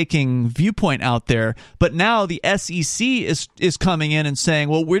staking viewpoint out there, but now the SEC is coming in and saying,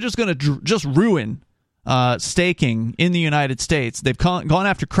 well, we're just going to just ruin staking in the United States. They've gone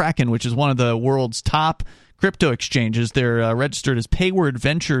after Kraken, which is one of the world's top crypto exchanges. They're registered as Payward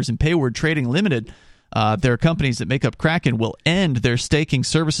Ventures and Payward Trading Limited. Their companies that make up Kraken will end their staking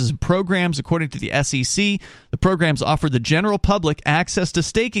services and programs. According to the SEC, the programs offer the general public access to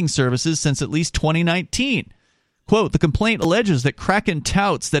staking services since at least 2019. Quote, the complaint alleges that Kraken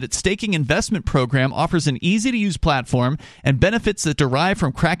touts that its staking investment program offers an easy-to-use platform and benefits that derive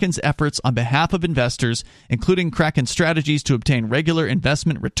from Kraken's efforts on behalf of investors, including Kraken's strategies to obtain regular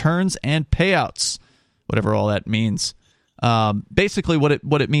investment returns and payouts, whatever all that means. Basically,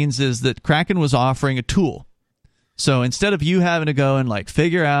 what it means is that Kraken was offering a tool. So instead of you having to go and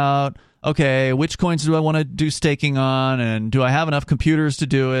figure out, okay, which coins do I want to do staking on, and do I have enough computers to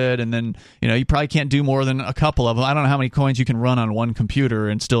do it? And then, you probably can't do more than a couple of them. I don't know how many coins you can run on one computer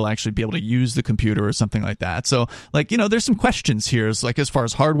and still actually be able to use the computer or something like that. So, there's some questions here, as far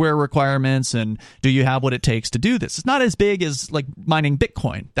as hardware requirements, and do you have what it takes to do this? It's not as big as mining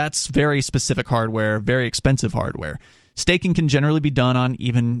Bitcoin. That's very specific hardware, very expensive hardware. Staking can generally be done on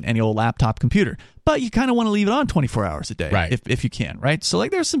even any old laptop computer, but you kind of want to leave it on 24 hours a day, right, if you can, right? So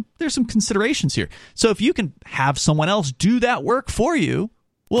there's some considerations here. So if you can have someone else do that work for you,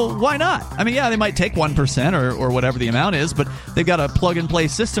 well, why not? I mean, yeah, they might take 1% or whatever the amount is, but they've got a plug-and-play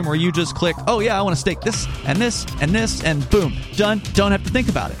system where you just click, oh yeah, I want to stake this and this and this, and boom, done. Don't have to think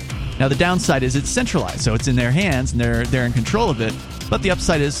about it. Now the downside is it's centralized, so it's in their hands and they're in control of it. But the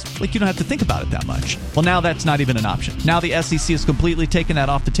upside is, you don't have to think about it that much. Well, now that's not even an option. Now the SEC has completely taken that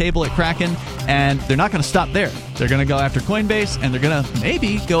off the table at Kraken, and they're not going to stop there. They're going to go after Coinbase, and they're going to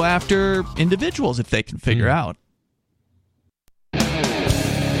maybe go after individuals if they can figure out.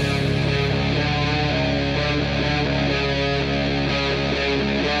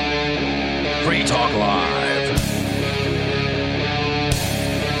 Free Talk Live.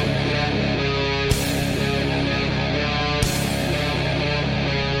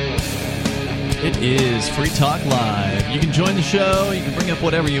 It is Free Talk Live. You can join the show. You can bring up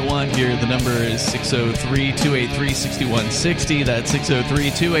whatever you want here. The number is 603-283-6160. That's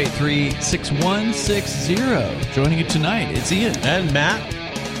 603-283-6160. Joining you tonight, it's Ian. And Matt.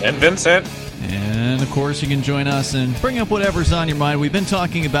 And Vincent. And, of course, you can join us and bring up whatever's on your mind. We've been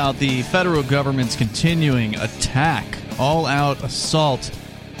talking about the federal government's continuing attack, all-out assault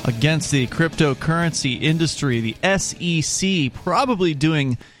against the cryptocurrency industry. The SEC probably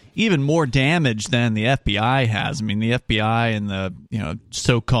doing even more damage than the FBI has. I mean, the FBI and the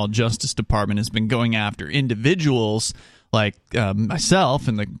so-called Justice Department has been going after individuals like myself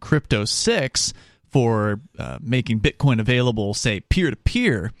and the Crypto 6 for making Bitcoin available, say,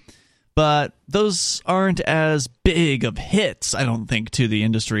 peer-to-peer. but those aren't as big of hits, I don't think, to the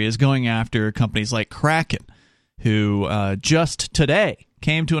industry as going after companies like Kraken, who just today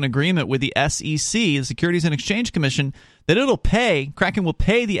came to an agreement with the SEC, the Securities and Exchange Commission, that Kraken will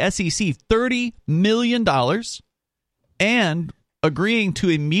pay the SEC $30 million and agreeing to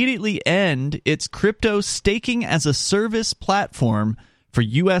immediately end its crypto staking as a service platform for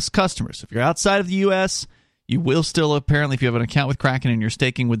U.S. customers. If you're outside of the U.S., you will still, apparently, if you have an account with Kraken and you're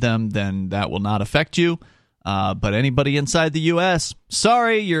staking with them, then that will not affect you. But anybody inside the U.S.,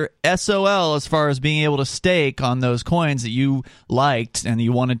 sorry, you're SOL as far as being able to stake on those coins that you liked and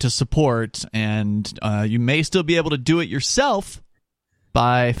you wanted to support. And you may still be able to do it yourself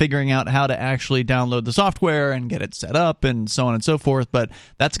by figuring out how to actually download the software and get it set up and so on and so forth. But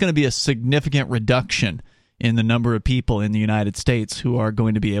that's going to be a significant reduction in the number of people in the United States who are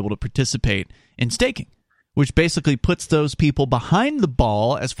going to be able to participate in staking, which basically puts those people behind the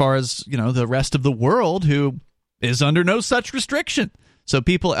ball as far as, the rest of the world who is under no such restriction. So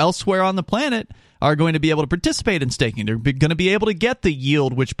people elsewhere on the planet are going to be able to participate in staking. They're going to be able to get the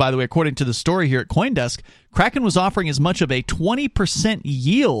yield, which, by the way, according to the story here at CoinDesk, Kraken was offering as much of a 20%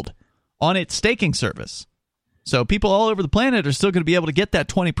 yield on its staking service. So people all over the planet are still going to be able to get that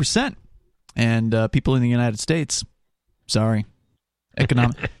 20%. And people in the United States, sorry.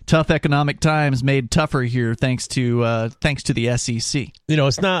 Tough economic times made tougher here thanks to the SEC.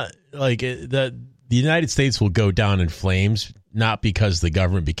 It's not like the United States will go down in flames, not because the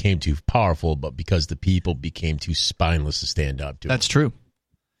government became too powerful, but because the people became too spineless to stand up to. That's true.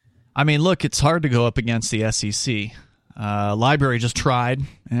 I mean, look, it's hard to go up against the SEC. LBRY just tried,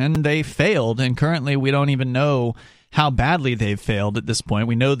 and they failed, and currently we don't even know how badly they've failed at this point.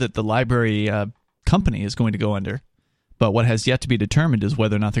 We know that the LBRY company is going to go under. But what has yet to be determined is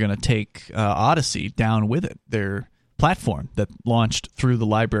whether or not they're going to take Odyssey down with it, their platform that launched through the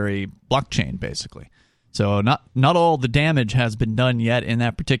LBRY blockchain, basically. So not all the damage has been done yet in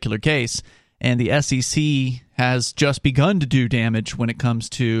that particular case, and the SEC has just begun to do damage when it comes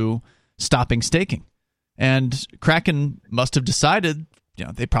to stopping staking. And Kraken must have decided,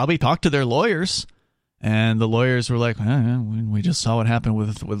 they probably talked to their lawyers, and the lawyers were like, we just saw what happened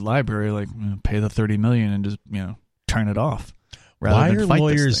with LBRY, like, pay the $30 million and just, turn it off. Why are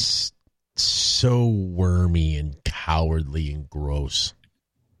lawyers so wormy and cowardly and gross?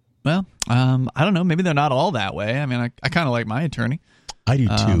 Well, I don't know. Maybe they're not all that way. I mean, I kind of like my attorney. I do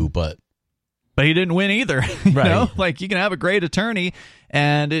too, but he didn't win either. Right. Like, you can have a great attorney,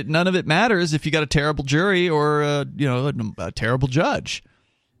 and none of it matters if you got a terrible jury or a terrible judge.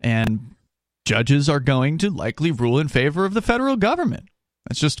 And judges are going to likely rule in favor of the federal government.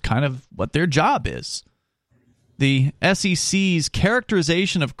 That's just kind of what their job is. The SEC's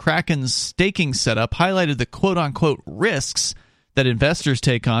characterization of Kraken's staking setup highlighted the quote-unquote risks that investors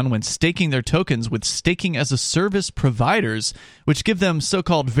take on when staking their tokens with staking-as-a-service providers, which give them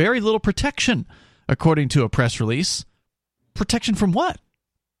so-called very little protection, according to a press release. Protection from what?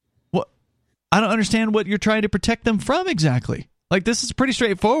 What? I don't understand what you're trying to protect them from exactly. Like, this is pretty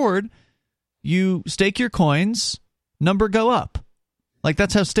straightforward. You stake your coins, number go up. Like,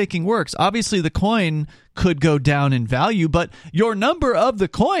 that's how staking works. Obviously, the coin could go down in value, but your number of the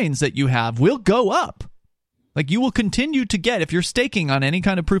coins that you have will go up. Like, you will continue to get, if you're staking on any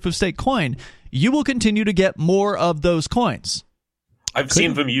kind of proof of stake coin, you will continue to get more of those coins. I've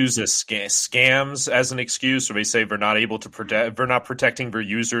seen them use as scams as an excuse, or they say they're not able to protect, they're not protecting their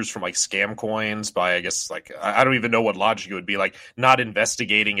users from like scam coins by, I guess, like, I don't even know what logic it would be, like not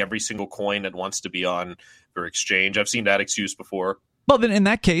investigating every single coin that wants to be on their exchange. I've seen that excuse before. Well, then in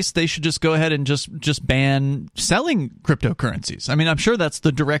that case, they should just go ahead and just ban selling cryptocurrencies. I mean, I'm sure that's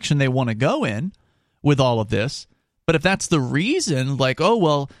the direction they want to go in with all of this. But if that's the reason, like, oh,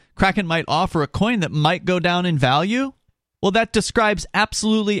 well, Kraken might offer a coin that might go down in value, well, that describes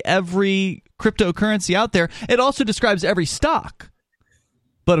absolutely every cryptocurrency out there. It also describes every stock.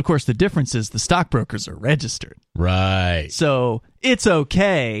 But, of course, the difference is the stockbrokers are registered. Right. So it's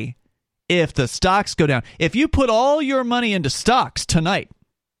okay if the stocks go down. If you put all your money into stocks tonight,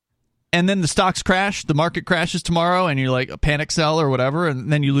 and then the stocks crash, the market crashes tomorrow, and you're like a panic sell or whatever, and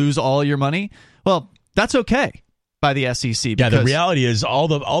then you lose all your money, well, that's okay by the SEC. Yeah, the reality is all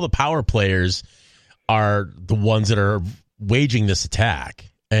the power players are the ones that are waging this attack.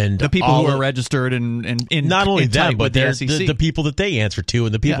 And the people who are registered and not only them, but they're the people that they answer to,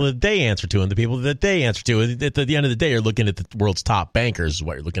 and the people that they answer to, and the people that they answer to. At the end of the day, you're looking at the world's top bankers is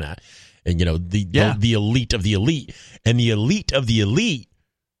what you're looking at. And, the elite of the elite. And the elite of the elite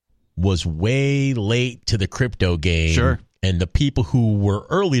was way late to the crypto game. Sure. And the people who were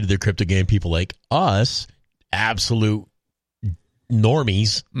early to the crypto game, people like us, absolute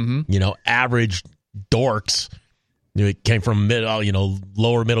normies, average dorks. It came from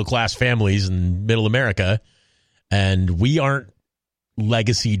lower middle class families in middle America, and we aren't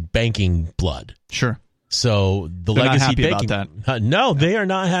legacy banking blood. Sure. So they're legacy not happy banking about that. No, they are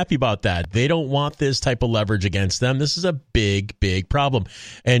not happy about that. They don't want this type of leverage against them. This is a big, big problem.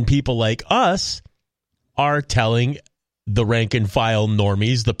 And people like us are telling the rank and file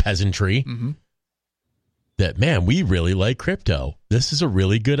normies, the peasantry, that, man, we really like crypto. This is a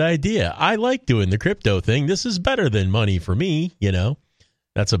really good idea. I like doing the crypto thing. This is better than money for me,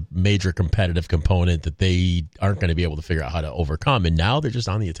 That's a major competitive component that they aren't going to be able to figure out how to overcome. And now they're just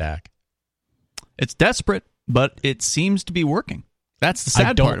on the attack. It's desperate, but it seems to be working. That's the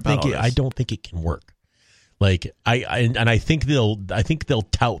sad part about all this. I don't think it can work. Like I think they'll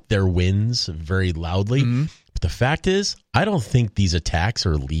tout their wins very loudly. But the fact is, I don't think these attacks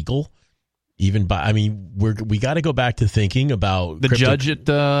are legal. We got to go back to thinking about the judge at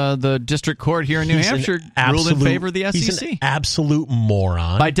the district court here in New Hampshire ruled in favor of the SEC. He's an absolute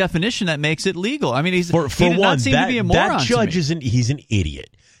moron. By definition, that makes it legal. I mean, he did one, not seem to be a moron. That judge he's an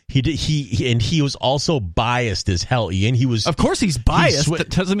idiot. He was also biased as hell, Ian. He was. Of course, he's biased. That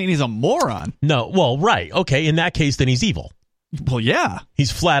doesn't mean he's a moron. No, well, right, okay. In that case, then he's evil. Well, yeah, he's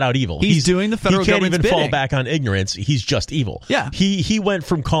flat out evil. He's doing the federal government's bidding. He can't even fall back on ignorance. He's just evil. Yeah, he went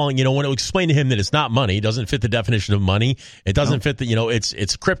from calling, when it explained to him that it's not money, it doesn't fit the definition of money, it doesn't fit the,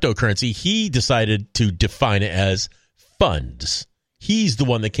 it's cryptocurrency. He decided to define it as funds. He's the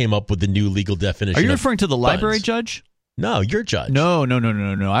one that came up with the new legal definition. Are you referring to the library judge? No, your judge. No.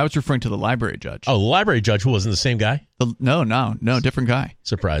 I was referring to the library judge. Oh, the library judge who wasn't the same guy? No, different guy.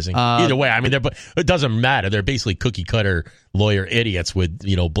 Surprising. Either way, it doesn't matter. They're basically cookie cutter lawyer idiots with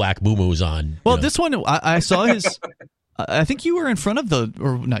black moo-moos on. Well, this one I saw his. I think you were in front of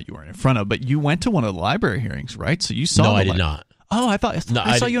not you weren't in front of, but you went to one of the library hearings, right? So you saw. No, I did not. Oh,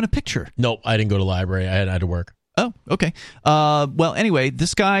 I saw you in a picture. Nope, I didn't go to the library. I had to work. Oh, okay. Well, anyway,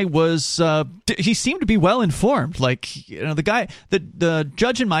 this guy was, he seemed to be well informed. Like, the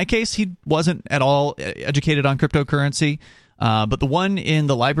judge in my case, he wasn't at all educated on cryptocurrency. But the one in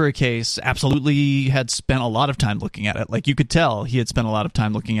the library case absolutely had spent a lot of time looking at it. Like, you could tell he had spent a lot of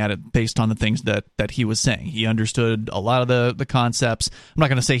time looking at it based on the things that he was saying. He understood a lot of the concepts. I'm not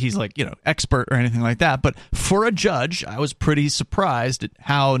going to say he's expert or anything like that, but for a judge, I was pretty surprised at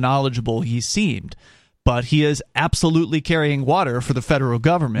how knowledgeable he seemed. But he is absolutely carrying water for the federal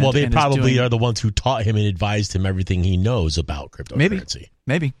government. Well, they probably are the ones who taught him and advised him everything he knows about cryptocurrency.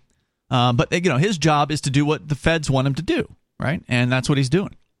 Maybe. But his job is to do what the feds want him to do, right? And that's what he's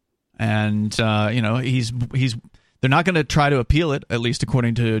doing. And he's they're not going to try to appeal it, at least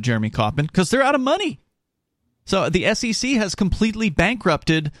according to Jeremy Kauffman, because they're out of money. So the SEC has completely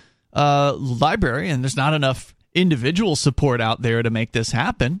bankrupted library, and there's not enough individual support out there to make this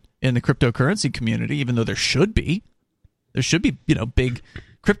happen in the cryptocurrency community, even though there should be. There should be, big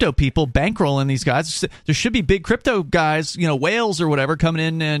crypto people bankrolling these guys. There should be big crypto guys, whales or whatever, coming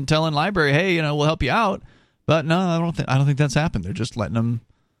in and telling library, hey, we'll help you out. But no, I don't think that's happened. They're just letting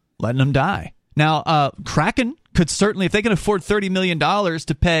them die. Now, Kraken could certainly, if they can afford $30 million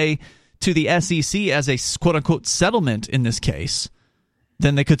to pay to the SEC as a quote unquote settlement in this case,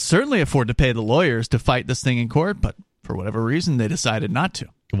 then they could certainly afford to pay the lawyers to fight this thing in court, but for whatever reason, they decided not to.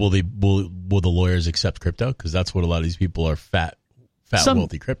 Will the lawyers accept crypto? Because that's what a lot of these people are fat,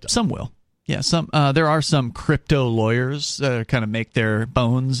 wealthy crypto. Some will. Yeah, there are some crypto lawyers that kind of make their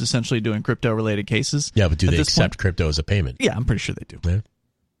bones essentially doing crypto-related cases. Yeah, but do they accept crypto as a payment? Yeah, I'm pretty sure they do.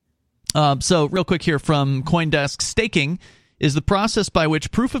 Yeah. So real quick here from CoinDesk, staking is the process by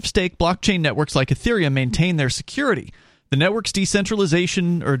which proof-of-stake blockchain networks like Ethereum maintain their security. The network's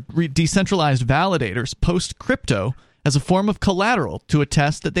decentralization or decentralized validators post crypto as a form of collateral to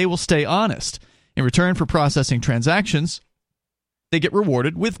attest that they will stay honest. In return for processing transactions, they get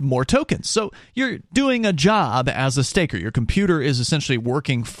rewarded with more tokens. So you're doing a job as a staker. Your computer is essentially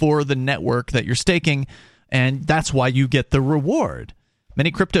working for the network that you're staking, and that's why you get the reward.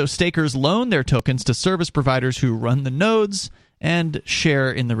 Many crypto stakers loan their tokens to service providers who run the nodes and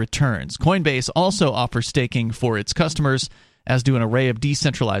share in the returns. Coinbase also offers staking for its customers, as do an array of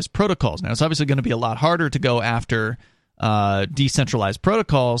decentralized protocols. Now, it's obviously going to be a lot harder to go after decentralized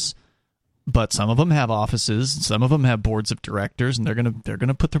protocols, but some of them have offices, some of them have boards of directors, and they're going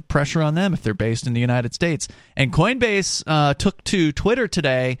to put the pressure on them if they're based in the United States. And Coinbase took to Twitter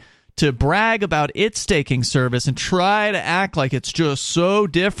today to brag about its staking service and try to act like it's just so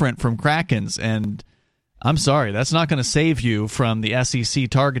different from Kraken's. And I'm sorry, that's not going to save you from the SEC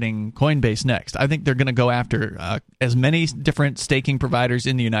targeting Coinbase next. I think they're going to go after as many different staking providers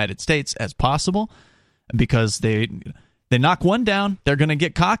in the United States as possible, because They knock one down, they're going to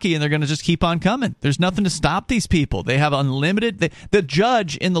get cocky, and they're going to just keep on coming. There's nothing to stop these people. They have unlimited. The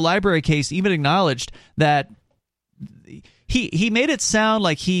judge in the LBRY case even acknowledged that he made it sound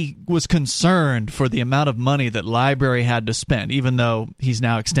like he was concerned for the amount of money that LBRY had to spend, even though he's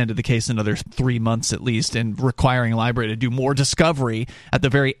now extended the case another 3 months at least and requiring LBRY to do more discovery at the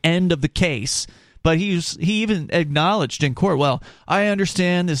very end of the case. But he even acknowledged in court, well, I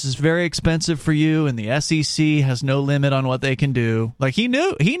understand this is very expensive for you, and the SEC has no limit on what they can do. Like he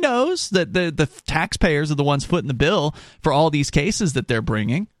knows that the taxpayers are the ones footing the bill for all these cases that they're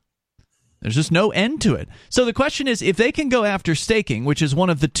bringing. There's just no end to it. So the question is, if they can go after staking, which is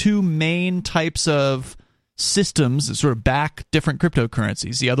one of the two main types of systems that sort of back different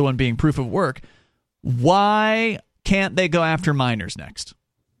cryptocurrencies, the other one being proof of work, why can't they go after miners next?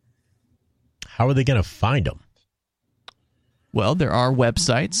 How are they going to find them? Well, there are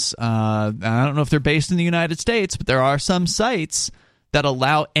websites. I don't know if they're based in the United States, but there are some sites that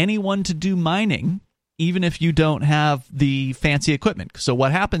allow anyone to do mining, even if you don't have the fancy equipment. So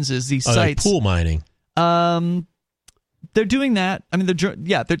what happens is these sites... like pool mining. They're doing that. I mean,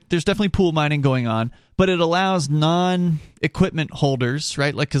 there's definitely pool mining going on, but it allows non-equipment holders,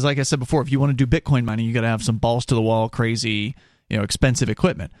 right? Because like I said before, if you want to do Bitcoin mining, you got to have some balls-to-the-wall, crazy, expensive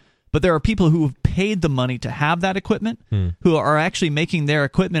equipment. But there are people who have paid the money to have that equipment who are actually making their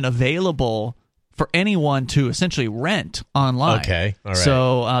equipment available for anyone to essentially rent online. Okay, all right.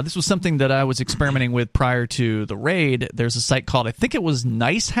 So this was something that I was experimenting with prior to the raid. There's a site called, I think it was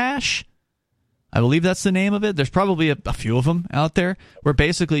NiceHash. I believe that's the name of it. There's probably a few of them out there where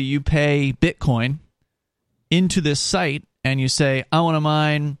basically you pay Bitcoin into this site and you say, I want to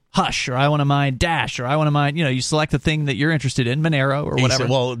mine Hush, or I want to mine Dash, or I want to mine, you select the thing that you're interested in, Monero or whatever.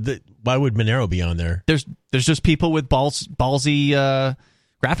 Why would Monero be on there? There's just people with ballsy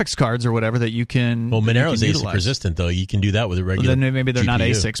graphics cards or whatever that you can. Well, Monero's ASIC resistant, though. You can do that with a regular. Then maybe they're GPU. Not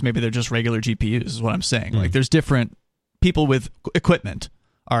ASICs. Maybe they're just regular GPUs. Is what I'm saying. Like there's different people with equipment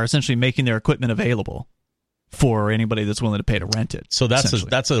are essentially making their equipment available for anybody that's willing to pay to rent it. So the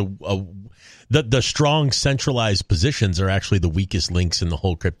strong centralized positions are actually the weakest links in the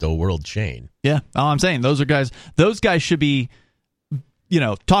whole crypto world chain. Yeah, all I'm saying, those guys should be,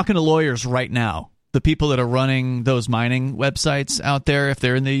 talking to lawyers right now. The people that are running those mining websites out there, if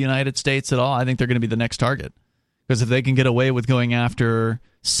they're in the United States at all, I think they're going to be the next target. Because if they can get away with going after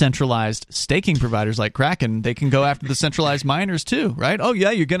centralized staking providers like Kraken, they can go after the centralized miners too, right? Oh yeah,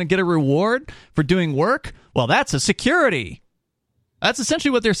 you're going to get a reward for doing work? Well, that's a security. That's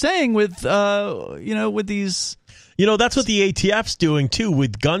essentially what they're saying with, with these. That's what the ATF's doing too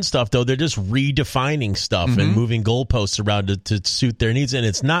with gun stuff, though. They're just redefining stuff and moving goalposts around to suit their needs, and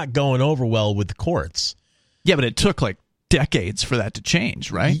it's not going over well with the courts. Yeah, but it took like decades for that to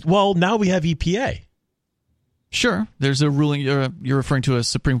change, right? Well, now we have EPA. Sure. There's a ruling. You're referring to a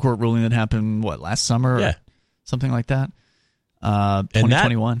Supreme Court ruling that happened, last summer? Yeah. Or something like that?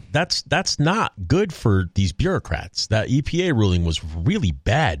 2021. That's not good for these bureaucrats. That EPA ruling was really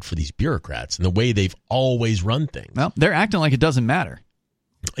bad for these bureaucrats and the way they've always run things. Well, they're acting like it doesn't matter.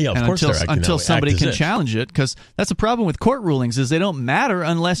 Yeah, of course they're acting until that way. somebody can challenge it, because that's the problem with court rulings is they don't matter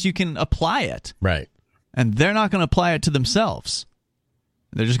unless you can apply it. Right. And they're not going to apply it to themselves.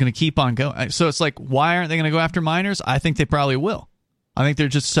 They're just going to keep on going. So it's like, why aren't they going to go after miners? I think they probably will. I think they're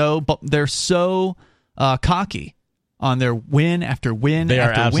just so cocky on their win after win after win. They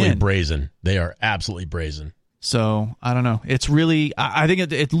are absolutely brazen. They are absolutely brazen. So, I don't know. It's really, I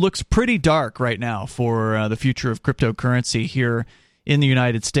think it looks pretty dark right now for the future of cryptocurrency here in the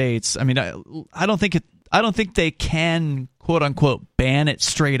United States. I mean, I don't think they can, quote unquote, ban it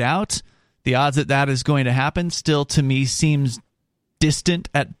straight out. The odds that is going to happen still, to me, seems distant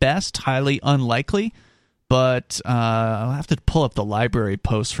at best, highly unlikely. But I'll have to pull up the LBRY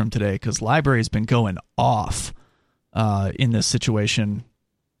post from today, because LBRY's been going off in this situation.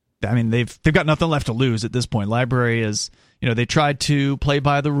 I mean, they've got nothing left to lose at this point. LBRY is, they tried to play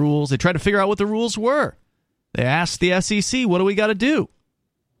by the rules. They tried to figure out what the rules were. They asked the SEC, what do we got to do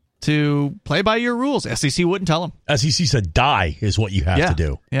to play by your rules? SEC wouldn't tell them. SEC said die is what you have to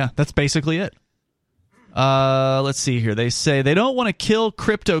do. Yeah, that's basically it. Let's see here. They say they don't want to kill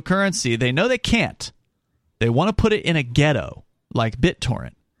cryptocurrency. They know they can't. They want to put it in a ghetto like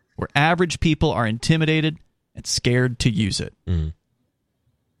BitTorrent, where average people are intimidated and scared to use it. Mm.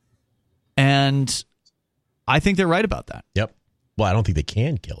 And I think they're right about that. Yep. Well, I don't think they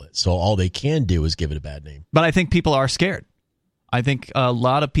can kill it. So all they can do is give it a bad name. But I think people are scared. I think a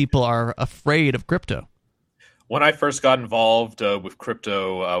lot of people are afraid of crypto. When I first got involved with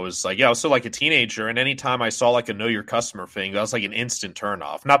crypto, I was still like a teenager, and anytime I saw like a know your customer thing, that was like an instant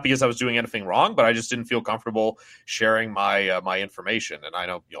turnoff. Not because I was doing anything wrong, but I just didn't feel comfortable sharing my my information. And I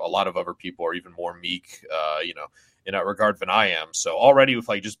know, a lot of other people are even more meek, in that regard than I am. So already with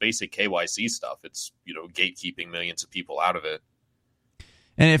like just basic KYC stuff, it's gatekeeping millions of people out of it.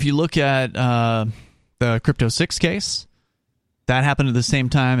 And if you look at the Crypto 6 case, that happened at the same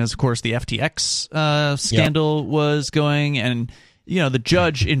time as, of course, the FTX scandal was going. And, the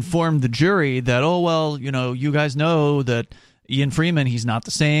judge informed the jury that, you guys know that Ian Freeman, he's not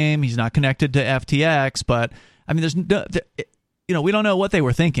the same. He's not connected to FTX. But, I mean, we don't know what they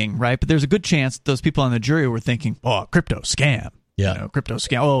were thinking, right? But there's a good chance those people on the jury were thinking, oh, crypto scam. Yeah. Crypto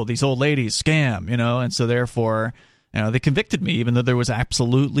scam. Oh, these old ladies scam, And so therefore, they convicted me, even though there was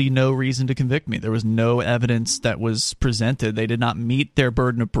absolutely no reason to convict me. There was no evidence that was presented. They did not meet their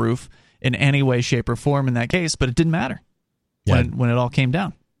burden of proof in any way, shape, or form in that case, but it didn't matter when it all came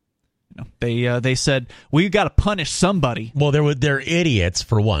down. They said, we got to punish somebody. Well, they're idiots,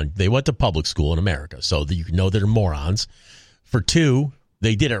 for one. They went to public school in America, so you know they're morons. For two,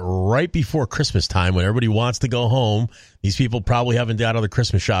 they did it right before Christmas time when everybody wants to go home. These people probably haven't got all the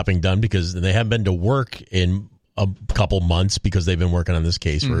Christmas shopping done because they haven't been to work in a couple months because they've been working on this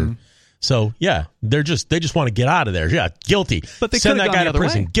case so they just want to get out of there. Guilty. But they send that guy to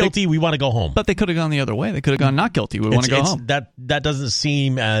prison. Guilty. We want to go home. But they could have gone the other way. They could have gone not guilty. We want to go home. That doesn't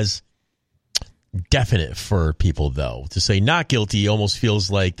seem as definite for people, though. To say not guilty almost feels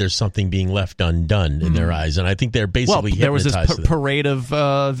like there's something being left undone in their eyes, and I think they're basically there was hypnotized. This parade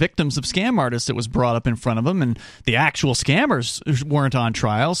of victims of scam artists that was brought up in front of them, and the actual scammers weren't on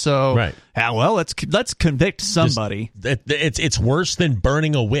trial. So, right. Let's convict somebody. It's worse than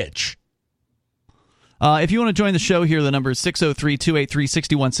burning a witch. If you want to join the show here, the number is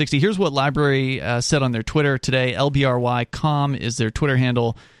 603-283-6160. Here's what LBRY said on their Twitter today. LBRY.com is their Twitter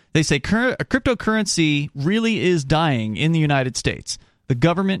handle. They say cryptocurrency really is dying in the United States. The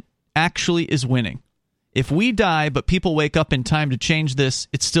government actually is winning. If we die but people wake up in time to change this,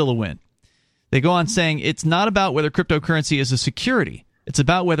 it's still a win. They go on saying it's not about whether cryptocurrency is a security. It's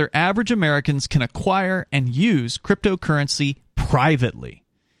about whether average Americans can acquire and use cryptocurrency privately.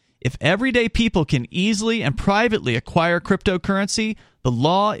 If everyday people can easily and privately acquire cryptocurrency, the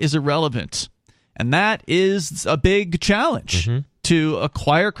law is irrelevant. And that is a big challenge. To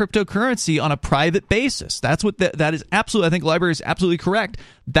acquire cryptocurrency on a private basis. That's what that is absolutely. I think LBRY is absolutely correct.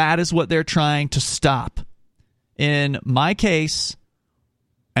 That is what they're trying to stop. In my case,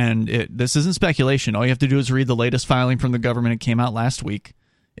 and this isn't speculation. All you have to do is read the latest filing from the government. It came out last week.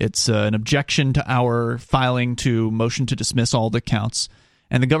 It's an objection to our filing to motion to dismiss all the counts,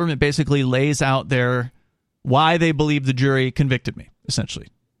 and the government basically lays out why they believe the jury convicted me, essentially,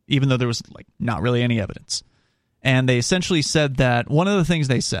 even though there was not really any evidence. And they essentially said that one of the things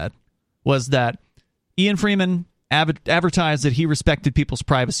they said was that Ian Freeman advertised that he respected people's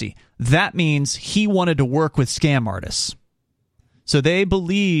privacy. That means he wanted to work with scam artists. So they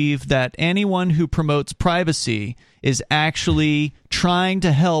believe that anyone who promotes privacy is actually trying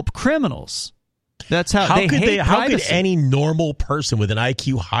to help criminals. That's how they hate privacy. How could any normal person with an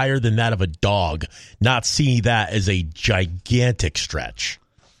IQ higher than that of a dog not see that as a gigantic stretch?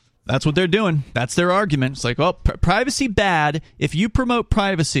 That's what they're doing. That's their argument. It's like, well, privacy bad. If you promote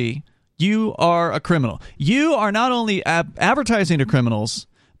privacy, you are a criminal. You are not only advertising to criminals,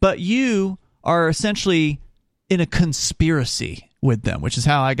 but you are essentially in a conspiracy with them, which is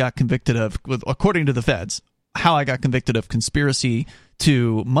how I got convicted of, according to the feds, how I got convicted of conspiracy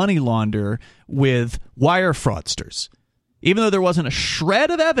to money launder with wire fraudsters. Even though there wasn't a shred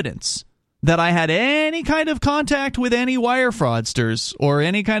of evidence that I had any kind of contact with any wire fraudsters or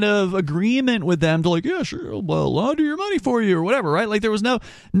any kind of agreement with them to yeah, sure, well, launder your money for you or whatever, right? There was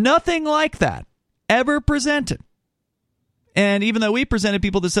nothing like that ever presented. And even though we presented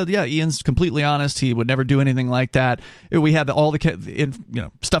people that said, yeah, Ian's completely honest, he would never do anything like that, we had all the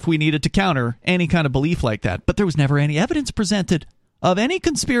stuff we needed to counter any kind of belief like that. But there was never any evidence presented of any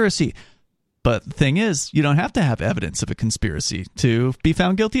conspiracy. But the thing is, you don't have to have evidence of a conspiracy to be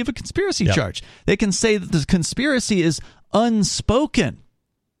found guilty of a conspiracy charge. They can say that the conspiracy is unspoken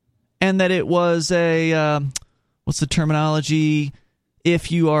and that it was what's the terminology?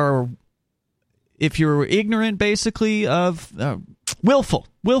 If you're ignorant, basically, of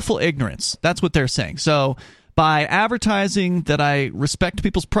willful ignorance. That's what they're saying. So by advertising that I respect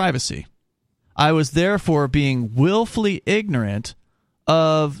people's privacy, I was therefore being willfully ignorant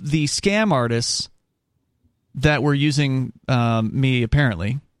of the scam artists that were using me,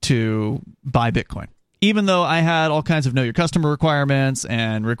 apparently, to buy Bitcoin. even though I had all kinds of know your customer requirements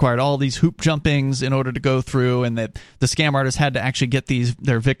and required all these hoop jumpings in order to go through, and that the scam artists had to actually get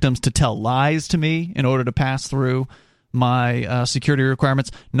their victims to tell lies to me in order to pass through my security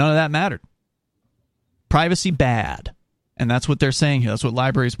requirements, none of that mattered. Privacy bad. And that's what they're saying here. That's what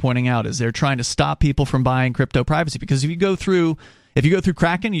LBRY is pointing out, is they're trying to stop people from buying crypto privacy. Because if you go through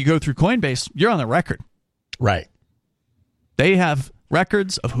Kraken, you go through Coinbase, you're on the record. Right. They have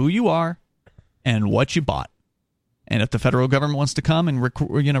records of who you are and what you bought. And if the federal government wants to come and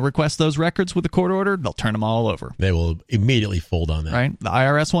request those records with a court order, they'll turn them all over. They will immediately fold on that. Right? The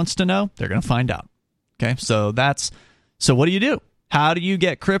IRS wants to know. They're going to find out. Okay? So what do you do? How do you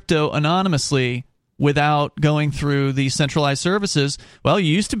get crypto anonymously without going through these centralized services? Well,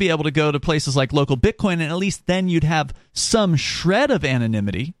 you used to be able to go to places like Local Bitcoin, and at least then you'd have some shred of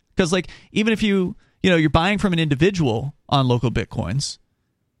anonymity. Because even if you're buying from an individual on Local Bitcoins,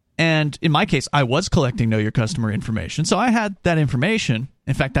 and in my case, I was collecting know your customer information, so I had that information.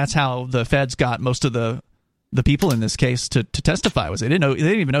 In fact, that's how the feds got most of the people in this case to testify. Was they didn't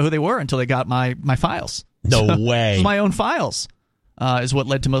even know who they were until they got my files. No way. My own files is what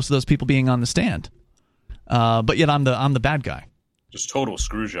led to most of those people being on the stand. But yet I'm the bad guy. Just total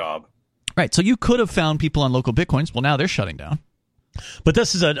screw job. Right. So you could have found people on Local Bitcoins. Well, now they're shutting down. But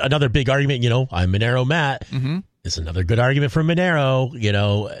this is another big argument. I'm Monero Matt. Mm-hmm. It's another good argument for Monero.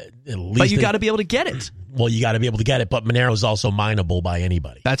 At least. But you got to be able to get it. Well, you got to be able to get it. But Monero is also mineable by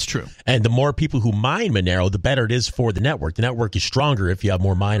anybody. That's true. And the more people who mine Monero, the better it is for the network. The network is stronger if you have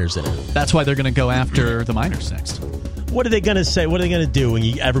more miners in it. That's why they're going to go after the miners next. What are they going to say? What are they going to do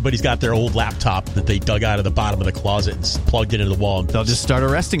when everybody's got their old laptop that they dug out of the bottom of the closet and plugged it into the wall? They'll just start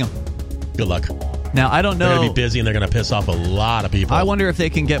arresting them. Good luck. Now, I don't know. They're going to be busy, and they're going to piss off a lot of people. I wonder if they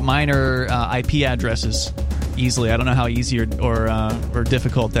can get miner IP addresses easily. I don't know how easy or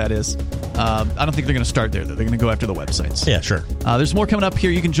difficult that is. I don't think they're going to start there, though. They're going to go after the websites. Yeah, sure. There's more coming up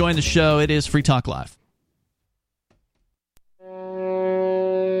here. You can join the show. It is Free Talk Live.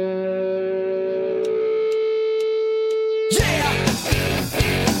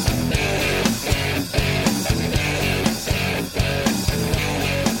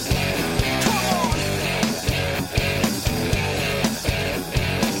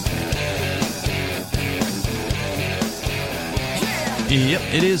 Yep,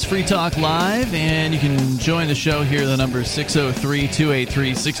 it is Free Talk Live, and you can join the show here. The number is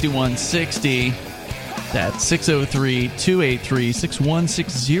 603-283-6160. That's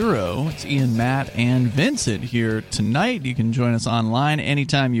 603-283-6160. It's Ian, Matt, and Vincent here tonight. You can join us online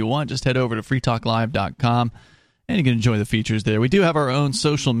anytime you want. Just head over to freetalklive.com, and you can enjoy the features there. We do have our own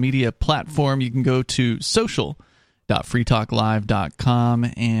social media platform. You can go to social.freetalklive.com,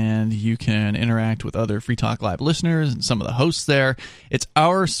 and you can interact with other Free Talk Live listeners and some of the hosts there. It's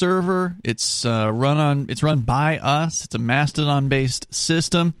our server. It's run by us. It's a Mastodon-based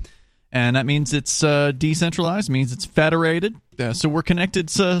system, and that means it's decentralized. It means it's federated. So we're connected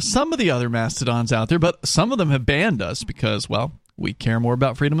to some of the other Mastodons out there, but some of them have banned us because, well, we care more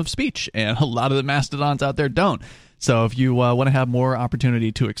about freedom of speech, and a lot of the Mastodons out there don't. So if you want to have more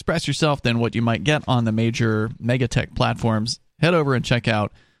opportunity to express yourself than what you might get on the major megatech platforms, head over and check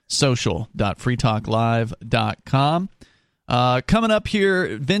out social.freetalklive.com. Coming up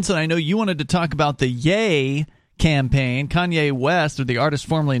here, Vincent, I know you wanted to talk about the Ye campaign, Kanye West, or the artist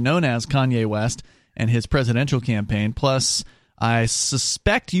formerly known as Kanye West, and his presidential campaign. Plus, I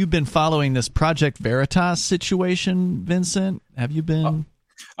suspect you've been following this Project Veritas situation, Vincent. Have you been...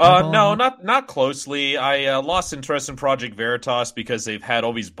 No, not closely. I lost interest in Project Veritas because they've had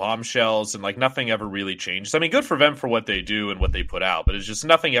all these bombshells and nothing ever really changes. I mean, good for them for what they do and what they put out, but it's just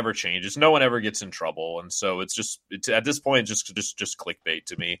nothing ever changes. No one ever gets in trouble, and so it's at this point just clickbait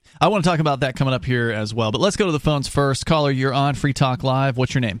to me. I want to talk about that coming up here as well, but let's go to the phones first. Caller, you're on Free Talk Live.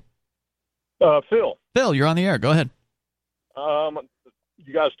 What's your name? Phil. Phil, you're on the air. Go ahead.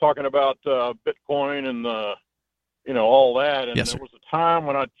 You guys talking about Bitcoin and all that, and yes, there was a time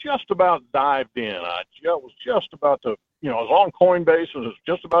when I just about dived in. I was just about to, I was on Coinbase and was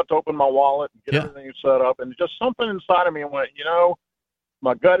just about to open my wallet and get everything set up, and just something inside of me went,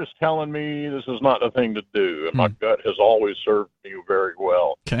 my gut is telling me this is not the thing to do, and my gut has always served me very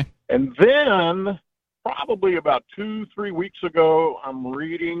well. Okay. And then, probably about 2-3 weeks ago, I'm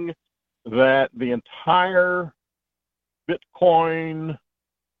reading that the entire Bitcoin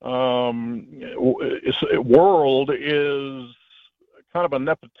world is kind of a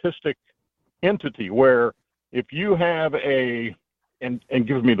nepotistic entity where if you have and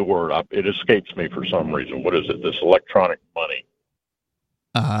give me the word, it escapes me for some reason. What is it? This electronic money?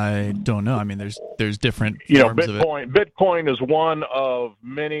 I don't know. I mean, there's different forms of it. Bitcoin is one of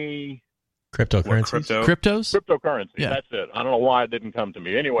many Cryptocurrencies? Cryptos? Yeah. That's it. I don't know why it didn't come to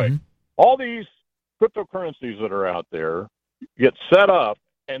me. Anyway, all these cryptocurrencies that are out there get set up,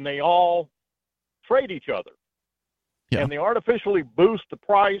 and they all trade each other. Yeah. And they artificially boost the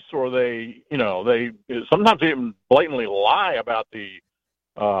price, or they sometimes even blatantly lie about the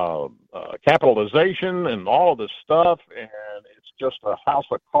capitalization and all of this stuff, and it's just a house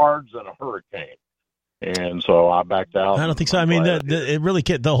of cards and a hurricane. And so I backed out. I don't think so. I mean, it really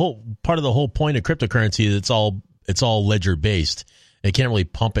can't. The whole point of cryptocurrency is it's all ledger based. It can't really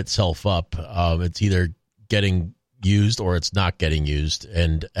pump itself up. It's either getting used or it's not getting used,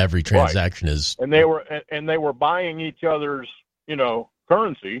 and every transaction is. And they were buying each other's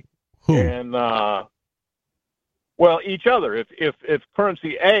currency. Who? And each other. If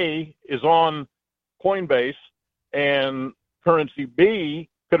currency A is on Coinbase and currency B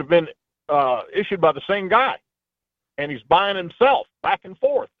could have been issued by the same guy, and he's buying himself back and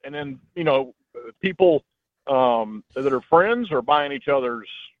forth, and then people that are friends are buying each other's.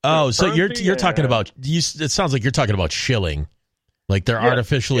 Oh, so you're talking about it sounds like you're talking about shilling, like they're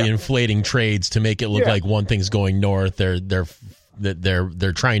artificially inflating trades to make it look like one thing's going north. They're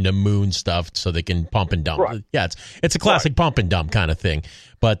trying to moon stuff so they can pump and dump. Right. Yeah, it's a classic pump and dump kind of thing.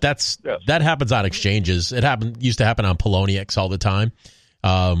 But that happens on exchanges. Used to happen on Poloniex all the time.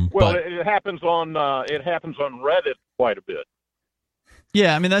 It happens on Reddit quite a bit.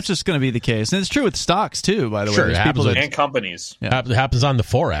 Yeah, I mean that's just going to be the case, and it's true with stocks too. By the way, there's people and companies. Yeah. It happens on the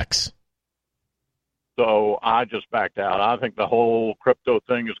Forex. So I just backed out. I think the whole crypto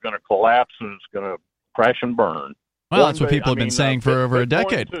thing is going to collapse, and it's going to crash and burn. Well, that's what people have been saying for over a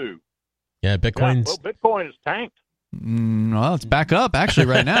decade. Too. Yeah, Bitcoin is tanked. Well, it's back up actually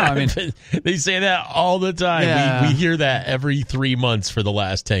right now. I mean, they say that all the time. Yeah. We hear that every 3 months for the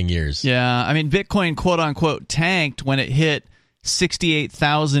last 10 years. Yeah, I mean, Bitcoin quote unquote tanked when it hit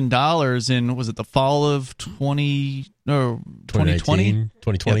 $68,000 in was it the fall of 2020? 2020? Yeah,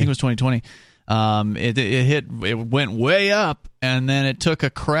 I think it was 2020. It went way up, and then it took a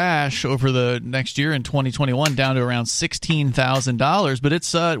crash over the next year in 2021 down to around $16,000. But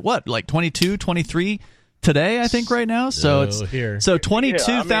it's like 22, 23 today, I think, right now. So it's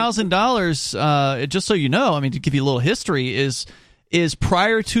 $22,000. Just so you know, I mean, to give you a little history, is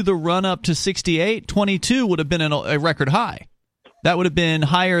prior to the run up to 68, 22 would have been a record high. That would have been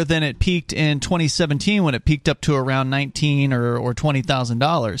higher than it peaked in 2017 when it peaked up to around $19,000 or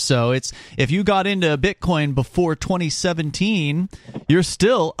 $20,000. So if you got into Bitcoin before 2017, you're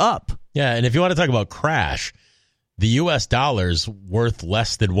still up. Yeah, and if you want to talk about crash, the U.S. dollar's worth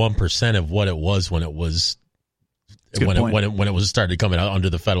less than 1% of what it was when it was started coming out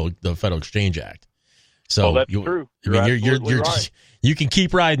under the Federal Exchange Act. So that's true. You're right. You can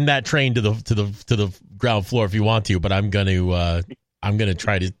keep riding that train to the ground floor if you want to, but I'm going to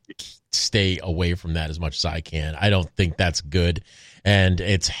try to stay away from that as much as I can. I don't think that's good, and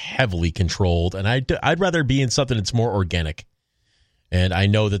it's heavily controlled. And I'd rather be in something that's more organic. And I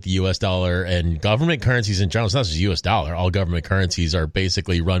know that the U.S. dollar and government currencies in general, it's not just U.S. dollar. All government currencies are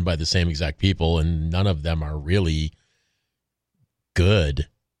basically run by the same exact people, and none of them are really good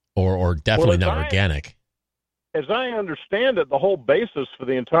or definitely not organic. As I understand it, the whole basis for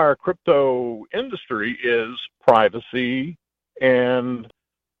the entire crypto industry is privacy and,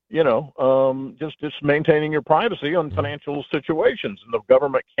 just maintaining your privacy on financial situations. And the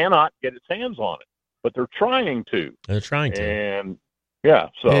government cannot get its hands on it, but they're trying to. And,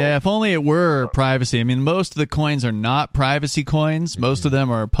 if only it were privacy. I mean, most of the coins are not privacy coins. Most of them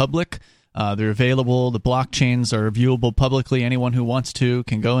are public. They're available. The blockchains are viewable publicly. Anyone who wants to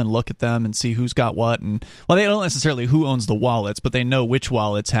can go and look at them and see who's got what. And they don't necessarily who owns the wallets, but they know which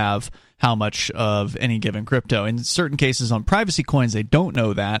wallets have how much of any given crypto. In certain cases on privacy coins, they don't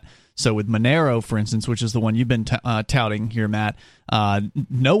know that. So with Monero, for instance, which is the one you've been touting here, Matt,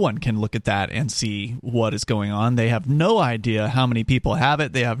 no one can look at that and see what is going on. They have no idea how many people have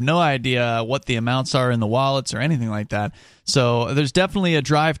it. They have no idea what the amounts are in the wallets or anything like that. So there's definitely a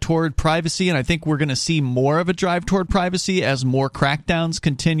drive toward privacy, and I think we're going to see more of a drive toward privacy as more crackdowns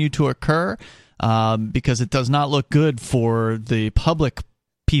continue to occur, because it does not look good for the public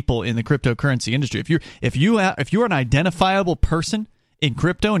people in the cryptocurrency industry. If you're an identifiable person in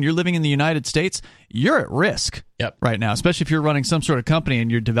crypto and you're living in the United States, you're at risk right now, especially if you're running some sort of company and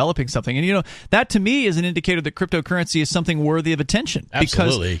you're developing something. And, that to me is an indicator that cryptocurrency is something worthy of attention.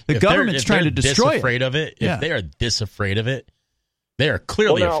 Absolutely. Because the government's trying to destroy it. If they are this afraid of it, they are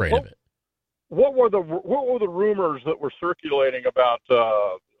clearly afraid of it. What were the rumors that were circulating about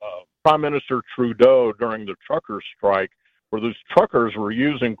Prime Minister Trudeau during the trucker strike, where those truckers were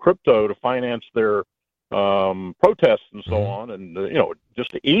using crypto to finance their protests and so on, and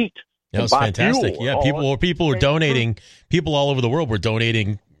just to eat That was fantastic. Yeah, people were donating. People all over the world were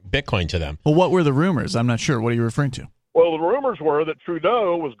donating Bitcoin to them. Well, what were the rumors? I'm not sure. What are you referring to? Well, the rumors were that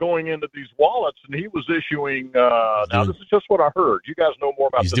Trudeau was going into these wallets and he was issuing. Now, this is just what I heard. You guys know more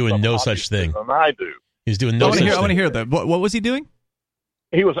about this. He's doing no such thing than I do. He's doing no such thing. I want to hear that. What was he doing?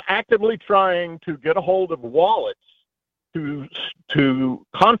 He was actively trying to get a hold of wallets to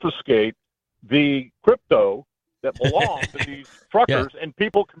confiscate the crypto that belonged to these truckers and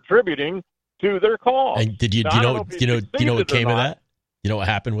people contributing to their cause. And do you know what came of that? You know what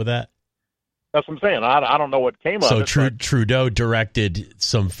happened with that? That's what I'm saying. I don't know what came of it. So Trudeau directed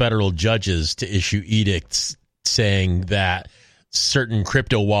some federal judges to issue edicts saying that certain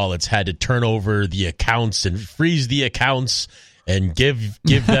crypto wallets had to turn over the accounts and freeze the accounts and give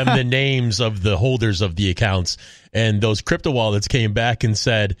them the names of the holders of the accounts. And those crypto wallets came back and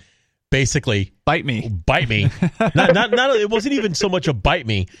said, basically, bite me. Not it wasn't even so much a bite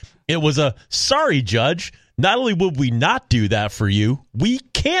me. It was a sorry, judge. Not only would we not do that for you, we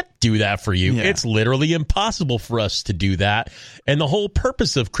can't do that for you. Yeah. It's literally impossible for us to do that. And the whole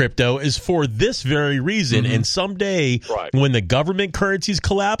purpose of crypto is for this very reason. Mm-hmm. And someday when the government currencies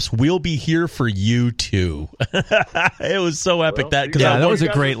collapse, we'll be here for you too. It was so epic. That was a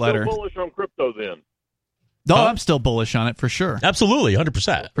great letter. Still bullish on crypto then? No, I'm still bullish on it for sure. Absolutely,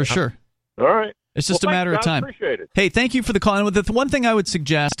 100%. For sure. All right. It's just a matter of time. Appreciate it. Hey, thank you for the call. And the one thing I would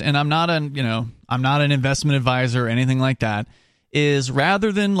suggest, and I'm not an investment advisor or anything like that, is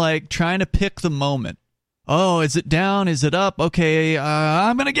rather than like trying to pick the moment. Oh, is it down? Is it up? Okay,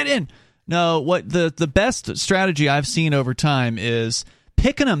 I'm going to get in. No, what the best strategy I've seen over time is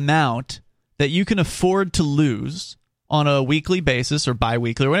pick an amount that you can afford to lose on a weekly basis or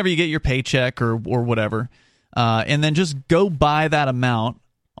biweekly or whenever you get your paycheck or whatever, and then just go buy that amount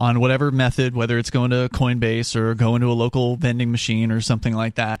on whatever method, whether it's going to Coinbase or going to a local vending machine or something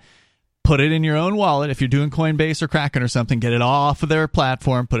like that. Put it in your own wallet. If you're doing Coinbase or Kraken or something, get it off of their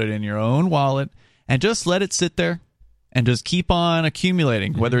platform, put it in your own wallet, and just let it sit there and just keep on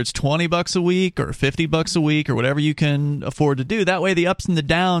accumulating, whether it's $20 a week or $50 a week or whatever you can afford to do. That way the ups and the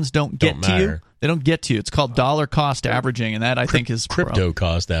downs don't get to you. They don't get to you. It's called dollar cost averaging, and that I think is crypto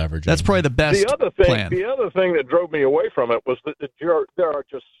cost averaging. That's probably the best plan. The other thing that drove me away from it was that there are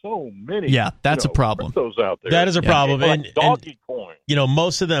just so many. Yeah, that's a problem. Cryptos out there. That is a problem. Like doggy coin.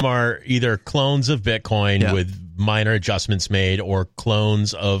 Most of them are either clones of Bitcoin with minor adjustments made, or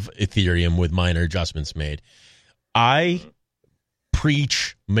clones of Ethereum with minor adjustments made. I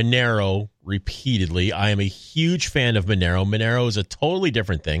preach Monero repeatedly. I am a huge fan of Monero. Monero is a totally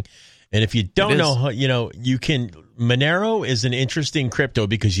different thing. And if you don't know, Monero is an interesting crypto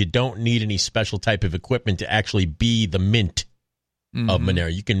because you don't need any special type of equipment to actually be the mint of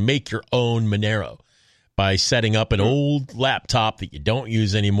Monero. You can make your own Monero by setting up an old laptop that you don't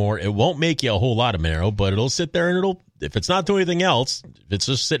use anymore. It won't make you a whole lot of Monero, but it'll sit there and if it's not doing anything else, if it's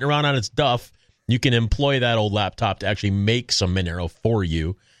just sitting around on its duff, you can employ that old laptop to actually make some Monero for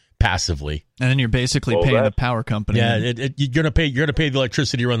you passively, and then you're basically paying the power company. Yeah, you're gonna pay the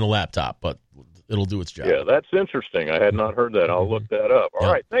electricity to run the laptop, but it'll do its job. Yeah, that's interesting. I had not heard that. I'll look that up.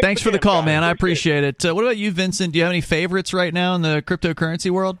 All right, thanks for the call, man. I appreciate it. What about you, Vincent? Do you have any favorites right now in the cryptocurrency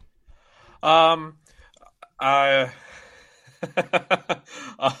world? Well,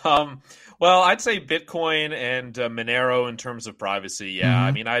 I'd say Bitcoin and Monero in terms of privacy. Yeah,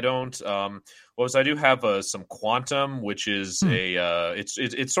 I mean, I don't. I do have some Quantum, which is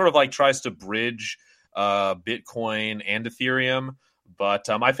it's sort of like tries to bridge Bitcoin and Ethereum, but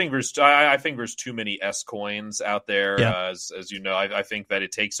I think there's too many S coins out there. As you know, I think that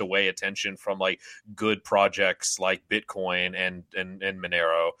it takes away attention from like good projects like Bitcoin and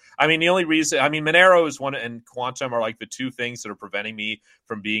Monero. I mean, the only reason Monero is one, and Quantum are like the two things that are preventing me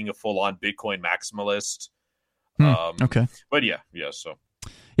from being a full on Bitcoin maximalist. Okay, but so.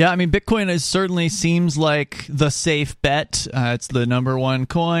 Yeah, I mean, Bitcoin certainly seems like the safe bet. It's the number one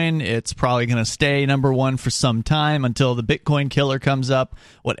coin. It's probably going to stay number one for some time until the Bitcoin killer comes up,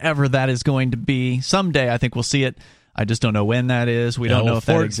 whatever that is going to be. Someday, I think we'll see it. I just don't know when that is. We don't know if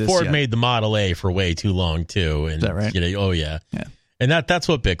that exists Ford yet. made the Model A for way too long, too. And, is that right? Yeah. And that's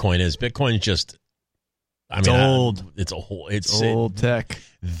what Bitcoin is. Bitcoin is just... It's old. It's old tech.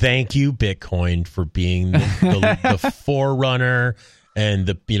 Thank you, Bitcoin, for being the forerunner.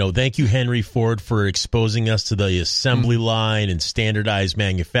 And thank you, Henry Ford, for exposing us to the assembly line and standardized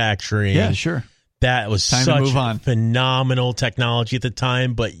manufacturing. Yeah, sure. That was such phenomenal technology at the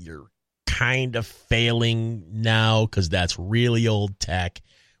time, but you're kind of failing now because that's really old tech.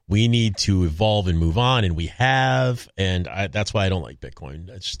 We need to evolve and move on, and we have. And that's why I don't like Bitcoin.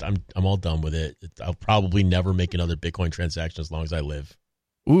 It's just I'm all done with it. I'll probably never make another Bitcoin transaction as long as I live.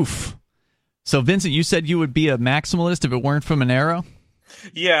 Oof. So, Vincent, you said you would be a maximalist if it weren't for Monero?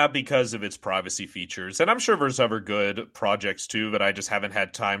 Yeah, because of its privacy features. And I'm sure there's other good projects, too, that I just haven't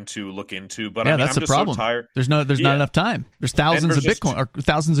had time to look into. But yeah, I mean, that's I'm the just problem. So tired. There's not enough time. There's thousands of Bitcoin or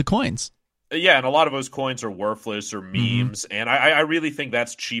thousands of coins. Yeah, and a lot of those coins are worthless or memes, and I really think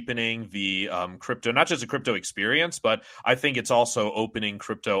that's cheapening the crypto, not just the crypto experience, but I think it's also opening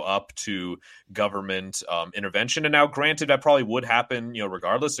crypto up to government intervention. And now, granted, that probably would happen,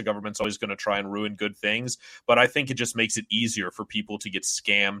 regardless. The government's always going to try and ruin good things, but I think it just makes it easier for people to get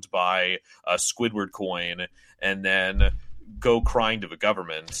scammed by a Squidward coin and then go crying to the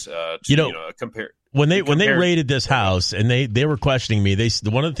government compare. When they raided this house and they were questioning me,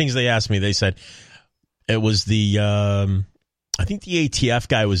 one of the things they asked me, they said it was the I think the ATF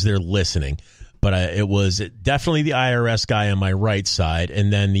guy was there listening, but it was definitely the IRS guy on my right side,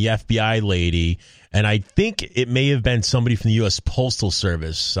 and then the FBI lady, and I think it may have been somebody from the U.S. Postal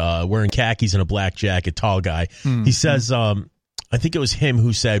Service wearing khakis and a black jacket, tall guy. Mm-hmm. He says, I think it was him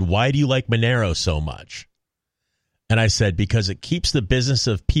who said, "Why do you like Monero so much?" And I said, because it keeps the business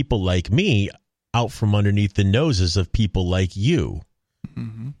of people like me out from underneath the noses of people like you.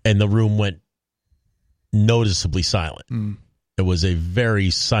 Mm-hmm. And the room went noticeably silent. Mm. It was a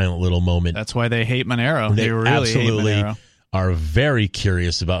very silent little moment. That's why they hate Monero. They really absolutely hate Monero. Are very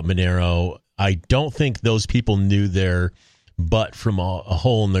curious about Monero. I don't think those people knew their butt from a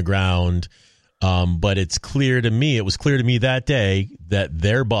hole in the ground. But it was clear to me that day that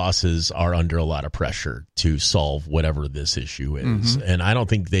their bosses are under a lot of pressure to solve whatever this issue is. Mm-hmm. And I don't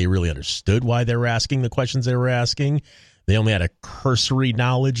think they really understood why they were asking the questions they were asking. They only had a cursory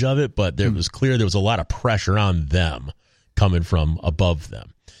knowledge of it, but it was clear there was a lot of pressure on them coming from above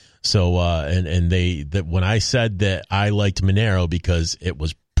them. So, when I said that I liked Monero because it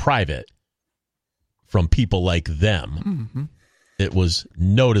was private from people like them, mm-hmm. It was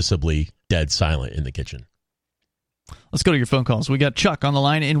noticeably dead silent in the kitchen. Let's go to your phone calls. We got Chuck on the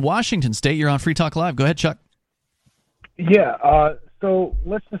line in Washington State. You're on Free Talk Live. Go ahead, Chuck. Yeah. So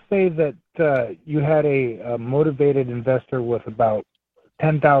let's just say that you had a motivated investor with about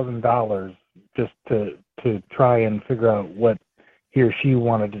 $10,000 just to try and figure out what he or she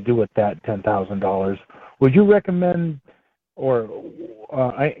wanted to do with that $10,000. Would you recommend,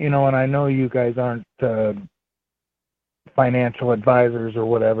 and I know you guys aren't financial advisors or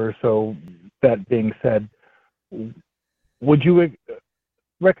whatever, so that being said, would you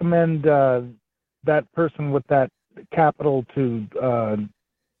recommend that person with that capital to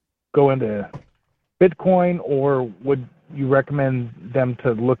go into Bitcoin, or would you recommend them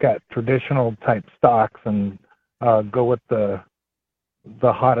to look at traditional type stocks and go with the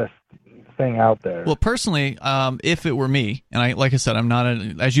hottest thing out there? Well, personally, if it were me, and like I said, I'm not,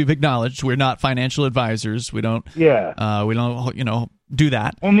 as you've acknowledged, we're not financial advisors. We don't. Yeah. We don't, do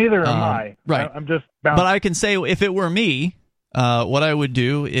that. Well, neither am I. Right. I'm just. But I can say, if it were me, what I would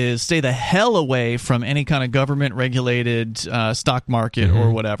do is stay the hell away from any kind of government-regulated stock market mm-hmm.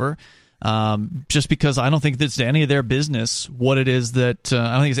 or whatever. Just because I don't think it's any of their business what it is that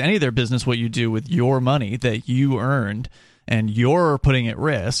I don't think it's any of their business what you do with your money that you earned and you're putting at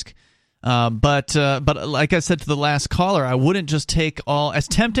risk. But like I said to the last caller, I wouldn't just take all, as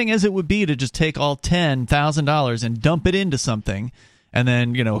tempting as it would be to just take all $10,000 and dump it into something and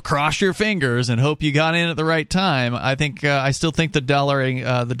then, cross your fingers and hope you got in at the right time. I think I still think the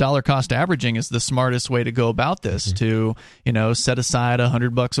dollar cost averaging is the smartest way to go about this, mm-hmm. to, set aside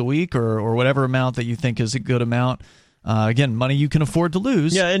 $100 a week or whatever amount that you think is a good amount. Again, money you can afford to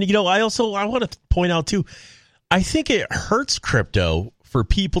lose. Yeah. And, I want to point out too, I think it hurts crypto for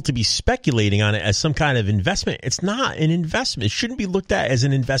people to be speculating on it as some kind of investment. It's not an investment. It shouldn't be looked at as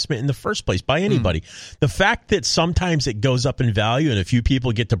an investment in the first place by anybody. The fact that sometimes it goes up in value and a few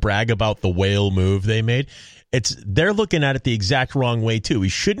people get to brag about the whale move they made, they're looking at it the exact wrong way too. We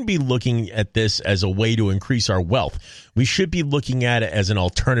shouldn't be looking at this as a way to increase our wealth. We should be looking at it as an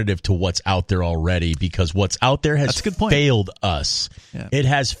alternative to what's out there already, because what's out there has failed us. Yeah. It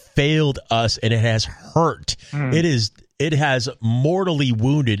has failed us and it has hurt. It has mortally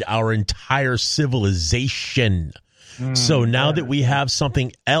wounded our entire civilization. So now that we have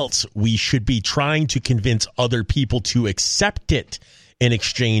something else, we should be trying to convince other people to accept it in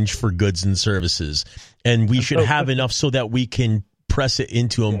exchange for goods and services. And we should have enough so that we can press it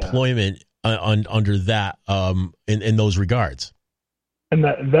into employment under that, in those regards. And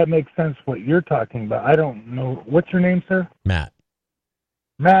that makes sense what you're talking about. I don't know. What's your name, sir? Matt.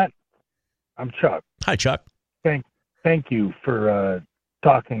 Matt, I'm Chuck. Hi, Chuck. Thank you for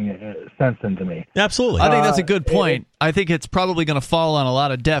talking sense into me. Absolutely. I think that's a good point. I think it's probably going to fall on a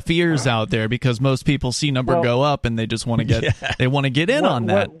lot of deaf ears out there because most people see number go up and they just want to get they want to get in on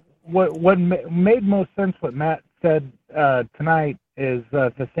that. what made most sense, what Matt said tonight, is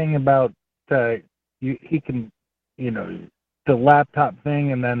the thing about he can, the laptop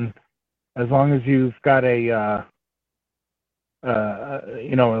thing, and then as long as you've got a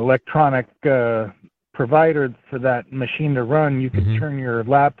electronic provider for that machine to run, you can turn your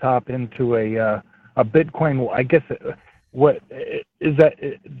laptop into a Bitcoin. I guess what is that?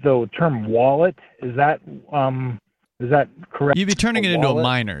 The term wallet, is that correct? You'd be turning it into a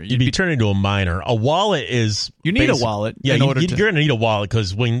miner. You'd be turning it into a miner. A wallet is you need a wallet. Yeah, you're going to need a wallet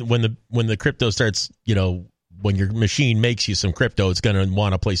because when the crypto starts, when your machine makes you some crypto, it's going to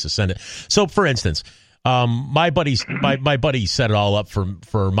want a place to send it. So, for instance, my buddy set it all up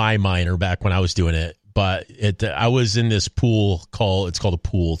for my miner back when I was doing it. But I was in this pool it's called a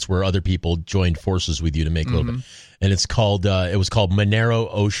pool. It's where other people joined forces with you to make a little bit, and it was called Monero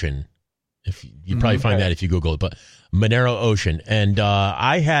Ocean. If you probably find that if you Google it, but Monero Ocean, and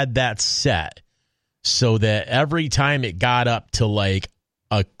I had that set so that every time it got up to like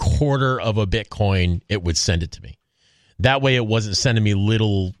a quarter of a Bitcoin, it would send it to me. That way, it wasn't sending me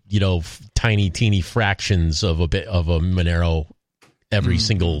little, tiny, teeny fractions of a Monero every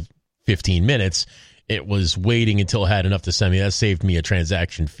single 15 minutes. It was waiting until it had enough to send me. That saved me a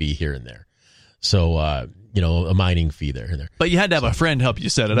transaction fee here and there. So, a mining fee there and there. But you had to have a friend help you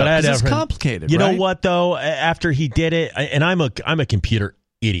set it up. It's complicated. You know what, though? After he did it, and I'm a computer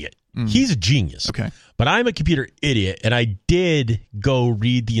idiot. He's a genius. Okay. But I'm a computer idiot, and I did go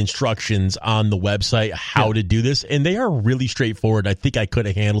read the instructions on the website how to do this, and they are really straightforward. I think I could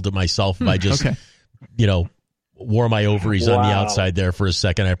have handled it myself if I just, wore my ovaries on the outside there for a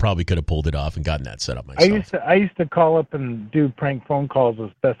second. I probably could have pulled it off and gotten that set up myself. I used to call up and do prank phone calls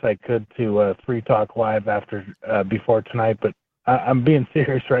as best I could to Free Talk Live before tonight, but I'm being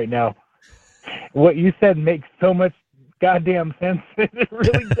serious right now. What you said makes so much goddamn sense. It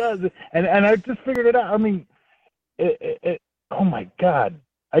really does. And I just figured it out. I mean, oh my God.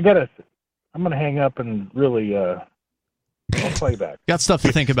 I'm going to hang up and really, I'll play back. Got stuff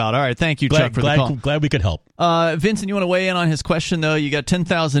to think about. All right. Thank you, Chuck, for the call. Glad we could help. Vincent, you want to weigh in on his question, though? You got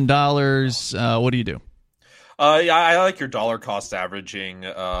 $10,000. What do you do? I like your dollar cost averaging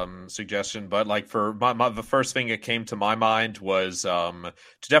suggestion, but like for the first thing that came to my mind was to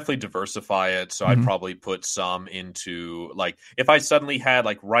definitely diversify it. So I'd probably put some into, like, if I suddenly had,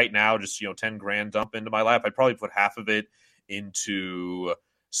 like, right now just 10 grand dump into my lap, I'd probably put half of it into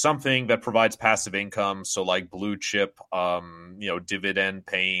something that provides passive income. So like blue chip, dividend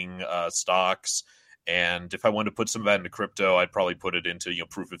paying stocks. And if I wanted to put some of that into crypto, I'd probably put it into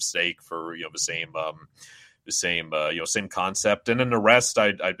proof of stake for the same concept. And then the rest,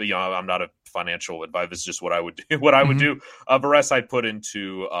 I'm not a financial advisor. It's just what I would do. The rest I'd put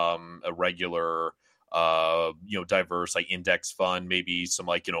into a regular, diverse like index fund, maybe some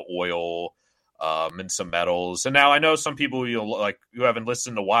oil, and some metals. And now I know some people who haven't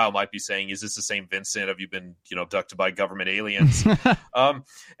listened in a while might be saying, "Is this the same Vincent? Have you been abducted by government aliens?" And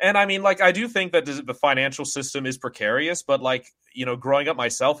I mean, I do think that the financial system is precarious, but growing up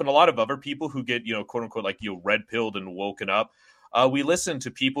myself and a lot of other people who get quote unquote red pilled and woken up, we listen to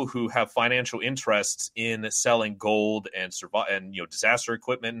people who have financial interests in selling gold and disaster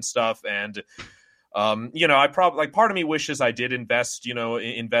equipment and stuff. And I probably part of me wishes I did invest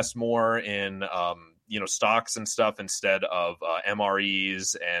more in stocks and stuff instead of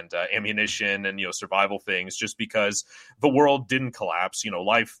MREs and ammunition and survival things, just because the world didn't collapse.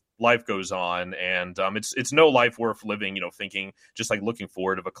 Life goes on, and it's no life worth living. Thinking just looking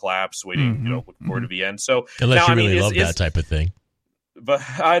forward to a collapse, waiting looking forward to the end. So unless you really love that type of thing. But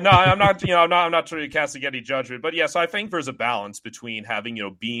I'm not I'm not trying to cast any judgment. But so I think there's a balance between having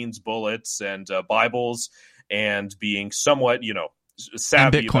beans, bullets, and Bibles, and being somewhat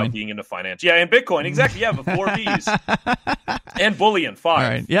savvy about being into finance. Yeah, and Bitcoin, exactly. Yeah, the 4 Bs and bullion 5. All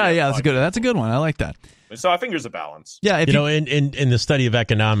right. Yeah, that's a good one. I like that. So I think there's a balance. Yeah, in the study of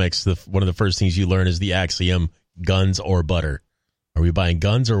economics, one of the first things you learn is the axiom: guns or butter. Are we buying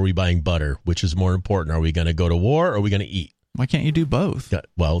guns or are we buying butter? Which is more important? Are we going to go to war or are we going to eat? Why can't you do both? Yeah,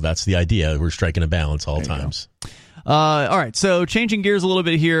 well, that's the idea. We're striking a balance all times. All right, so changing gears a little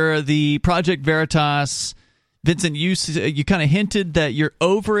bit here. The Project Veritas, Vincent, you kind of hinted that you're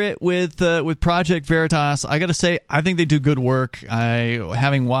over it with Project Veritas. I got to say, I think they do good work.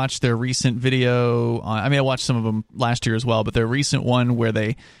 Having watched their recent video, I watched some of them last year as well, but their recent one where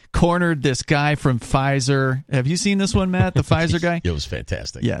they cornered this guy from Pfizer. Have you seen this one, Matt? The Pfizer guy? It was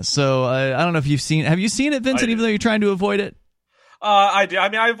fantastic. Yeah. So I don't know if have you seen it, Vincent? Even though you're trying to avoid it. I did. I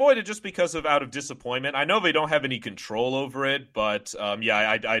mean, I avoided just because of out of disappointment. I know they don't have any control over it, but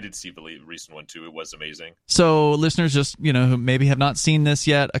I did see the recent one too. It was amazing. So, listeners, just who maybe have not seen this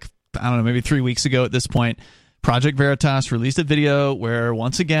yet, I don't know, maybe 3 weeks ago at this point, Project Veritas released a video where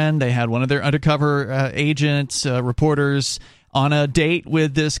once again they had one of their undercover agents, reporters, on a date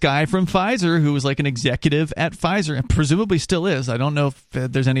with this guy from Pfizer who was like an executive at Pfizer and presumably still is. I don't know if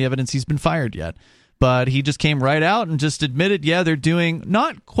there's any evidence he's been fired yet. But he just came right out and just admitted, they're doing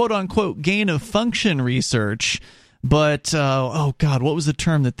not quote-unquote gain-of-function research, but, what was the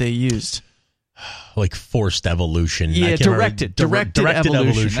term that they used? Like forced evolution. Yeah, directed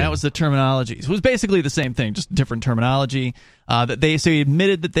evolution. That was the terminology. It was basically the same thing, just different terminology. So he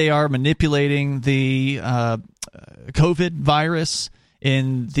admitted that they are manipulating the COVID virus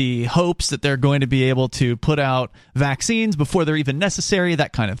in the hopes that they're going to be able to put out vaccines before they're even necessary,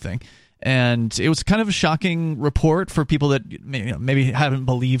 that kind of thing. And it was kind of a shocking report for people that maybe haven't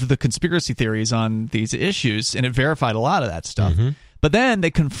believed the conspiracy theories on these issues, and it verified a lot of that stuff. Mm-hmm. But then they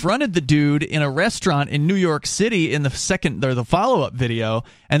confronted the dude in a restaurant in New York City in the follow-up video,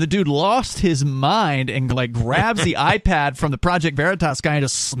 and the dude lost his mind and grabs the iPad from the Project Veritas guy and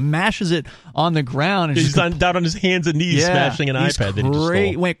just smashes it on the ground. And he's down on his hands and knees smashing an iPad that he just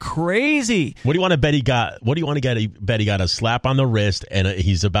stole. Went crazy. What do you want to bet he got? What do you want to bet he got? A slap on the wrist, and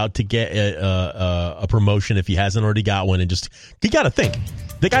he's about to get a promotion if he hasn't already got one. And you got to think.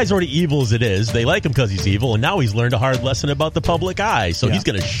 The guy's already evil as it is. They like him because he's evil, and now he's learned a hard lesson about the public eye. So he's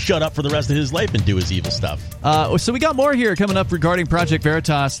going to shut up for the rest of his life and do his evil stuff. So we got more here coming up regarding Project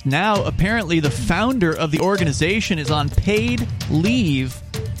Veritas. Now, apparently, the founder of the organization is on paid leave,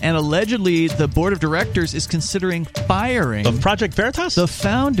 and allegedly the board of directors is considering firing of Project Veritas? The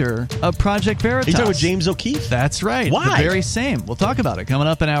founder of Project Veritas. Are you talking about James O'Keefe? That's right. Why? The very same. We'll talk about it coming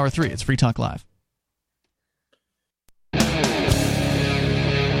up in Hour 3. It's Free Talk Live.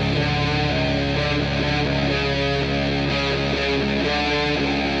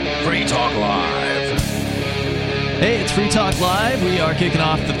 Free Talk Live. Hey, it's Free Talk Live. We are kicking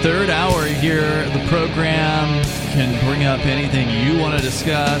off the third hour here. The program can bring up anything you want to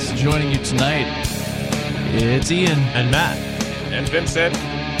discuss. Joining you tonight, it's Ian. And Matt. And Vincent.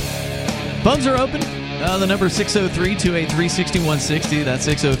 Phones are open. The number is 603-283-6160. That's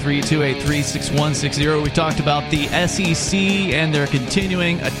 603-283-6160. We talked about the SEC and their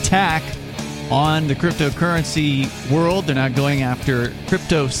continuing attack on the cryptocurrency world. They're not going after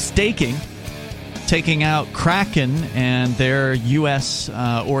crypto staking, taking out Kraken and their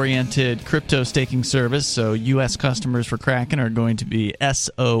U.S.-oriented crypto staking service. So U.S. customers for Kraken are going to be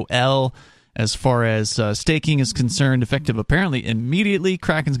SOL as far as staking is concerned, effective apparently immediately.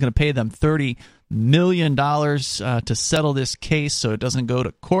 Kraken's going to pay them $30 million to settle this case so it doesn't go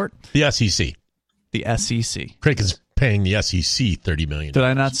to court. The SEC. The SEC. Kraken's paying the SEC $30 million. Did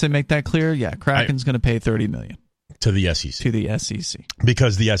I not make that clear? Yeah, Kraken's going to pay $30 million. To the SEC. To the SEC.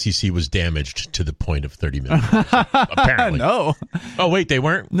 Because the SEC was damaged to the point of $30 million. Apparently. No. Oh, wait, they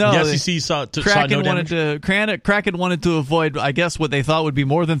weren't? No. The SEC saw no damage? Kraken wanted to avoid, I guess, what they thought would be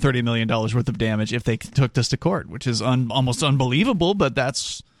more than $30 million worth of damage if they took this to court, which is almost unbelievable, but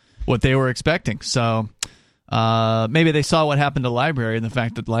that's what they were expecting. So maybe they saw what happened to LBRY and the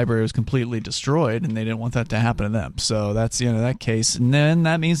fact that LBRY was completely destroyed, and they didn't want that to happen to them. So that's the end of that case. And then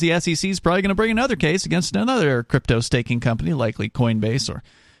that means the SEC is probably going to bring another case against another crypto staking company, likely Coinbase or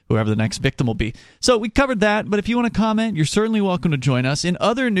whoever the next victim will be. So we covered that, but if you want to comment, you're certainly welcome to join us. In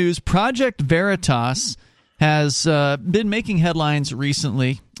other news, Project Veritas has been making headlines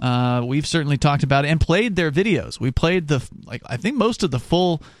recently. We've certainly talked about it and played their videos. We played I think most of the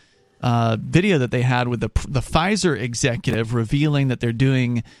full video that they had with the Pfizer executive revealing that they're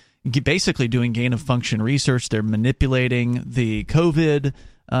basically doing gain-of-function research. They're manipulating the COVID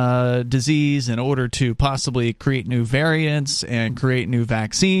disease in order to possibly create new variants and create new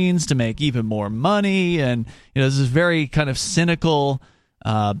vaccines to make even more money. And this is very kind of cynical,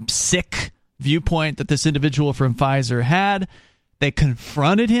 sick viewpoint that this individual from Pfizer had. They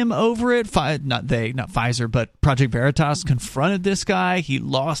confronted him over it. Not Pfizer, but Project Veritas confronted this guy. He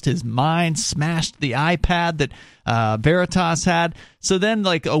lost his mind, smashed the iPad that Veritas had. So then,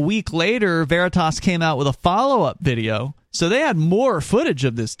 a week later, Veritas came out with a follow-up video. So they had more footage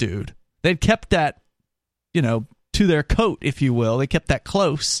of this dude. They'd kept that, to their coat, if you will. They kept that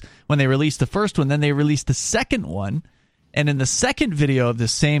close when they released the first one. Then they released the second one. And in the second video of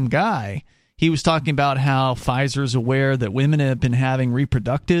this same guy, he was talking about how Pfizer's aware that women have been having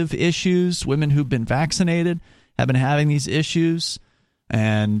reproductive issues. Women who've been vaccinated have been having these issues.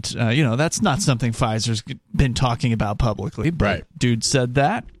 And, that's not something Pfizer's been talking about publicly. But right. Dude said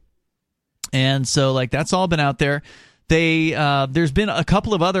that. And so, that's all been out there. There's been a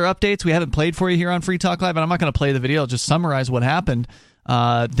couple of other updates we haven't played for you here on Free Talk Live, and I'm not going to play the video. I'll just summarize what happened.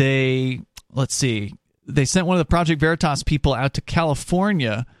 Let's see. They sent one of the Project Veritas people out to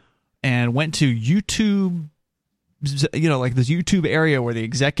California and went to YouTube, like this YouTube area where the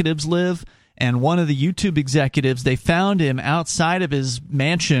executives live. And one of the YouTube executives, they found him outside of his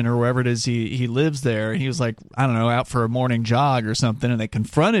mansion or wherever it is he lives there. He was like, I don't know, out for a morning jog or something, and they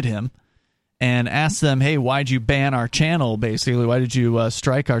confronted him and asked them, hey, why'd you ban our channel, basically? Why did you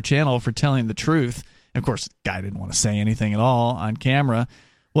strike our channel for telling the truth? And of course, the guy didn't want to say anything at all on camera.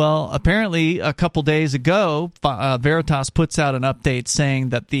 Well, apparently a couple days ago, Veritas puts out an update saying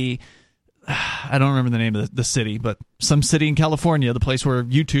that I don't remember the name of the city, but some city in California, the place where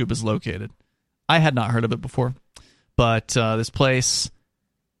YouTube is located. I had not heard of it before, but this place,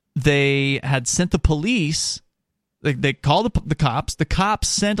 they had sent the police. They called the cops. The cops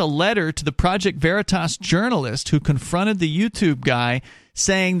sent a letter to the Project Veritas journalist who confronted the YouTube guy,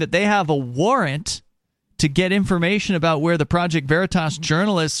 saying that they have a warrant to get information about where the Project Veritas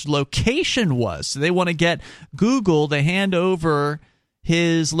journalist's location was. So they want to get Google to hand over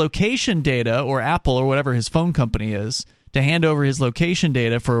his location data, or Apple, or whatever his phone company is, to hand over his location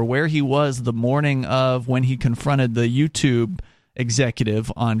data for where he was the morning of when he confronted the YouTube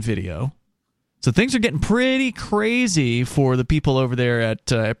executive on video. So things are getting pretty crazy for the people over there at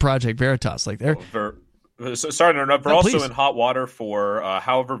Project Veritas. Like they're sorry to interrupt. We're also please. in hot water for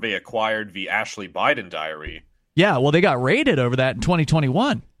however they acquired the Ashley Biden diary. Yeah, well, they got raided over that in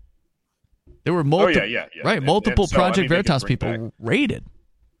 2021. There were multiple, multiple Project Veritas people raided.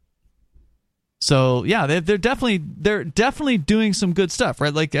 So yeah, they're definitely doing some good stuff,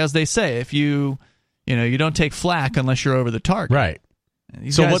 right? Like as they say, if you don't take flack unless you're over the target, right?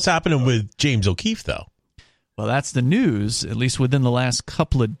 So what's happening with James O'Keefe though? Well, that's the news, at least within the last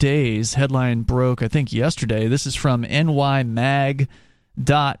couple of days. Headline broke, I think, yesterday. This is from nymag.com,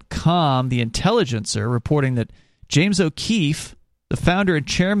 The Intelligencer, reporting that James O'Keefe, the founder and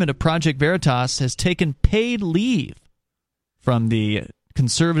chairman of Project Veritas, has taken paid leave from the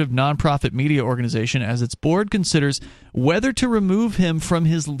conservative nonprofit media organization as its board considers whether to remove him from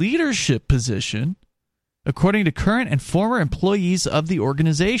his leadership position, according to current and former employees of the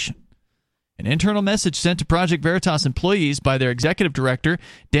organization. An internal message sent to Project Veritas employees by their executive director,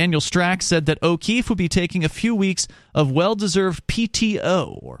 Daniel Strack, said that O'Keefe would be taking a few weeks of well-deserved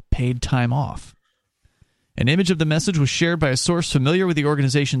PTO, or paid time off. An image of the message was shared by a source familiar with the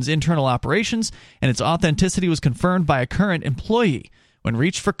organization's internal operations, and its authenticity was confirmed by a current employee. When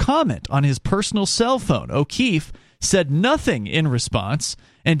reached for comment on his personal cell phone, O'Keefe said nothing in response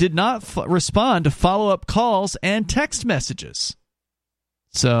and did not respond to follow-up calls and text messages.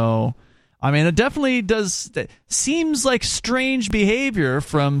 So, I mean, it definitely seems like strange behavior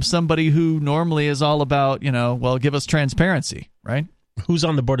from somebody who normally is all about, give us transparency, right? Who's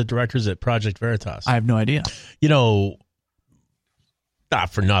on the board of directors at Project Veritas? I have no idea. Not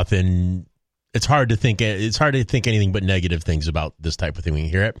for nothing. It's hard to think anything but negative things about this type of thing when you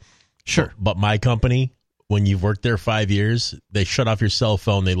hear it. Sure. But my company, when you've worked there 5 years, they shut off your cell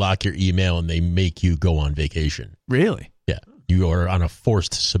phone, they lock your email, and they make you go on vacation. Really? Yeah. You are on a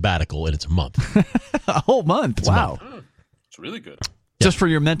forced sabbatical, and it's a month. A whole month? Wow. It's really good. Just for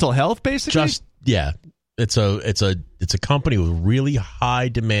your mental health, basically? It's a company with really high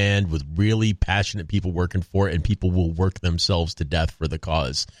demand, with really passionate people working for it, and people will work themselves to death for the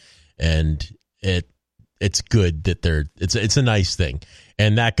cause. And it's good that it's a nice thing.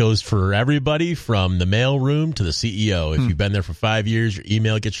 And that goes for everybody from the mailroom to the CEO. If you've been there for 5 years, your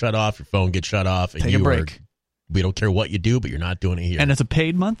email gets shut off, your phone gets shut off, and take a break. We don't care what you do, but you're not doing it here. And it's a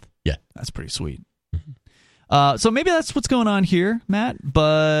paid month? Yeah. That's pretty sweet. So maybe that's what's going on here, Matt,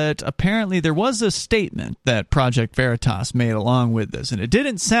 but apparently there was a statement that Project Veritas made along with this, and it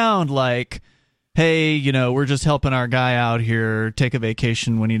didn't sound like, hey, we're just helping our guy out here take a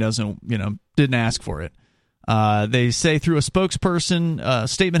vacation when he doesn't, didn't ask for it. They say through a spokesperson, a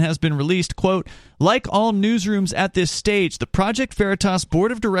statement has been released, quote, like all newsrooms at this stage, the Project Veritas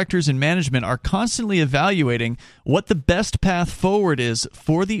board of directors and management are constantly evaluating what the best path forward is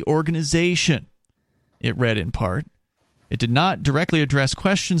for the organization. It read in part. It did not directly address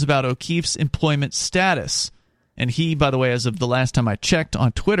questions about O'Keefe's employment status. And he, by the way, as of the last time I checked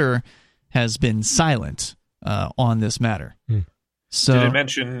on Twitter, has been silent on this matter. So, did it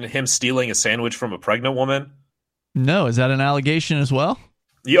mention him stealing a sandwich from a pregnant woman? No. Is that an allegation as well?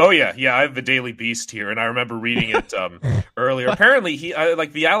 Yeah, oh, yeah. I have the Daily Beast here, and I remember reading it earlier. Apparently,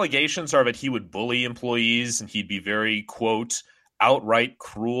 the allegations are that he would bully employees, and he'd be very, quote, outright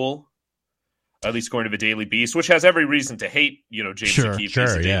cruel. at least according to the Daily Beast, which has every reason to hate, James O'Keefe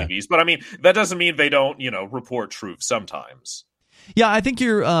as the Daily Beast. But I mean, that doesn't mean they don't, report truth sometimes. Yeah, I think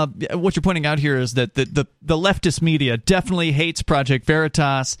what you're pointing out here is that the leftist media definitely hates Project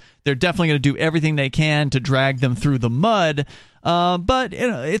Veritas. They're definitely going to do everything they can to drag them through the mud. But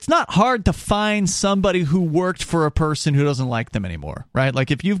it's not hard to find somebody who worked for a person who doesn't like them anymore, right? Like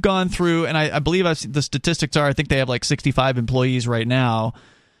if you've gone through, and I believe the statistics are, I think they have like 65 employees right now.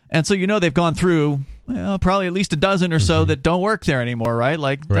 And so they've gone through probably at least a dozen or so that don't work there anymore, right?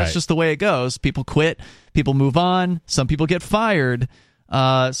 Like that's just the way it goes. People quit, people move on, some people get fired.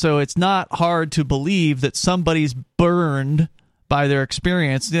 So it's not hard to believe that somebody's burned by their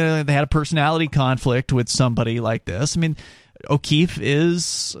experience. They had a personality conflict with somebody like this. I mean, O'Keefe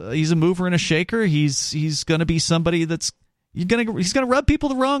he's a mover and a shaker. He's going to be somebody he's going to rub people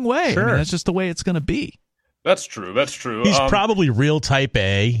the wrong way. Sure. I mean, that's just the way it's going to be. That's true. He's probably real type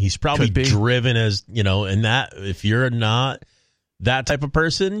A. He's probably driven as, and that if you're not that type of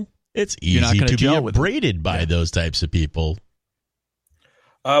person, it's easy to be upbraided by those types of people.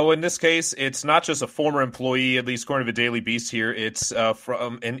 Well, in this case, it's not just a former employee, at least according to the Daily Beast here. It's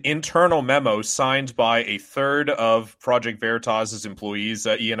from an internal memo signed by a third of Project Veritas' employees.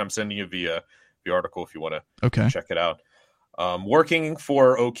 Ian, I'm sending you the article if you want to check it out. Working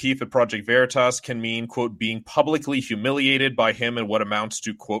for O'Keefe at Project Veritas can mean, quote, being publicly humiliated by him in what amounts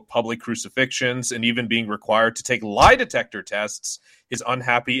to, quote, public crucifixions, and even being required to take lie detector tests, his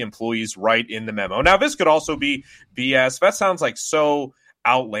unhappy employees write in the memo. Now, this could also be BS. That sounds like so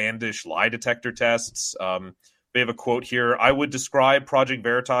outlandish, lie detector tests. They have a quote here. I would describe Project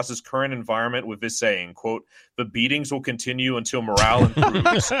Veritas' current environment with this saying, quote, the beatings will continue until morale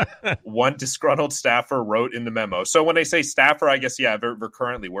improves. One disgruntled staffer wrote in the memo. So when they say staffer, I guess, they're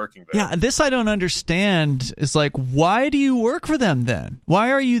currently working there. Yeah, this I don't understand. It's like, why do you work for them then?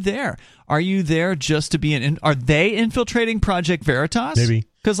 Why are you there? Are you there just to be are they infiltrating Project Veritas? Maybe.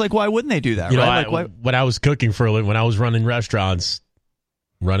 Because, why wouldn't they do that, right? When I was cooking when I was running restaurants,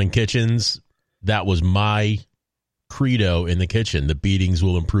 running kitchens, that was my credo in the kitchen. The beatings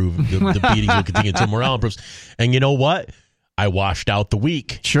will improve. The beatings will continue until morale improves. And you know what? I washed out the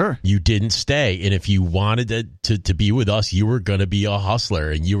week. Sure. You didn't stay. And if you wanted to be with us, you were going to be a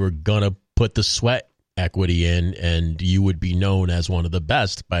hustler and you were going to put the sweat equity in, and you would be known as one of the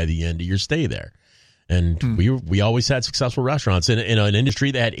best by the end of your stay there. And we always had successful restaurants. In an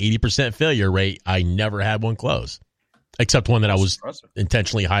industry that had 80% failure rate, I never had one close. Except one that I was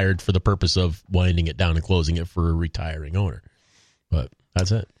intentionally hired for the purpose of winding it down and closing it for a retiring owner. But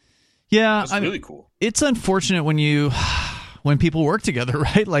that's it. Yeah, that's really cool. It's unfortunate when people work together,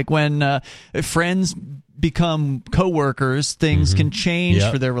 right? Like when friends become coworkers, things can change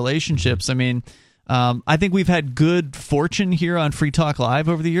for their relationships. I mean, I think we've had good fortune here on Free Talk Live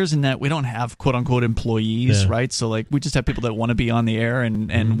over the years in that we don't have quote unquote employees, right? So we just have people that want to be on the air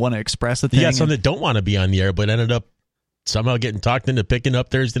and want to express a thing. Yeah, some that don't want to be on the air but ended up somehow getting talked into picking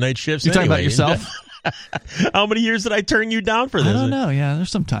up Thursday night shifts. You're talking about yourself? How many years did I turn you down for this? I don't know. Yeah, there's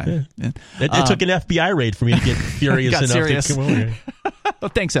some time. Yeah. It took an FBI raid for me to get furious enough serious. to come over here. Well,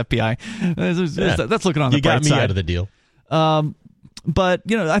 thanks, FBI. That's looking on the You bright side. got me out of the deal. But,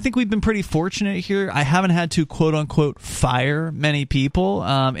 I think we've been pretty fortunate here. I haven't had to, quote unquote, fire many people.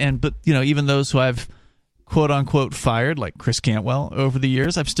 But even those who I've quote unquote fired, like Chris Cantwell, over the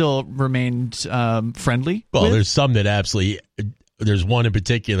years, I've still remained friendly. Well, with. There's some that absolutely. There's one in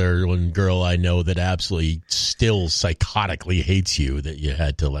particular, one girl I know that absolutely still psychotically hates you that you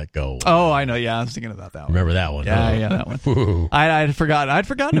had to let go. Oh, I know. Yeah, I was thinking about that one. Remember that one? Yeah, that one. I'd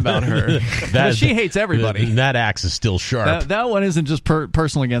forgotten about her. But she hates everybody. That axe is still sharp. That one isn't just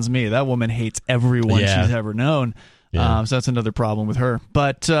personal against me. That woman hates everyone she's ever known. Yeah. So that's another problem with her.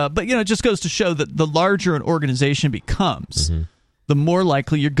 But it just goes to show that the larger an organization becomes, the more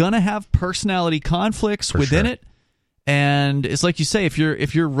likely you're going to have personality conflicts within it. And it's like you say, if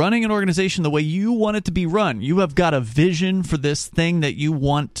you're running an organization the way you want it to be run, you have got a vision for this thing that you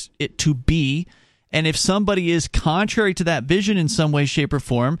want it to be. And if somebody is contrary to that vision in some way, shape, or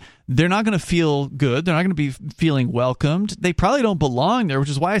form, they're not going to feel good. They're not going to be feeling welcomed. They probably don't belong there, which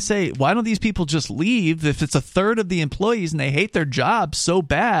is why I say, why don't these people just leave? If it's a third of the employees and they hate their job so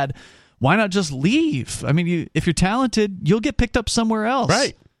bad, why not just leave? I mean, if you're talented, you'll get picked up somewhere else.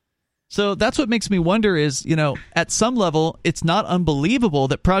 Right. So that's what makes me wonder is, at some level, it's not unbelievable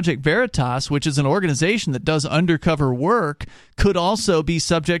that Project Veritas, which is an organization that does undercover work, could also be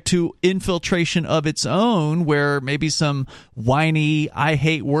subject to infiltration of its own, where maybe some whiny, I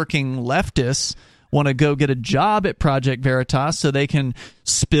hate working leftists want to go get a job at Project Veritas so they can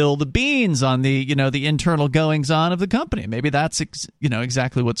spill the beans on the, the internal goings-on of the company. Maybe that's,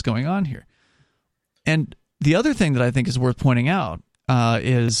 exactly what's going on here. And the other thing that I think is worth pointing out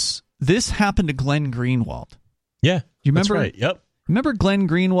is this happened to Glenn Greenwald. Yeah, you remember? That's right. Yep. Remember Glenn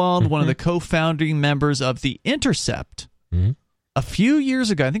Greenwald, one of the co-founding members of The Intercept? A few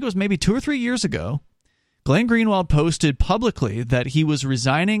years ago, I think it was maybe 2 or 3 years ago, Glenn Greenwald posted publicly that he was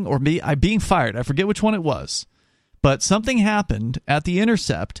resigning or being fired. I forget which one it was. But something happened at The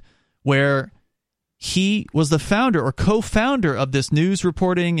Intercept where he was the founder or co-founder of this news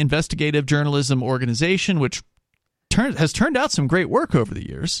reporting investigative journalism organization, which has turned out some great work over the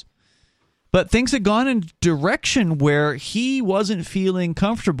years. But things had gone in a direction where he wasn't feeling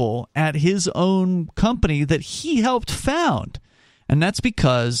comfortable at his own company that he helped found. And that's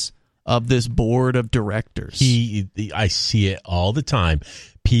because of this board of directors. I see it all the time.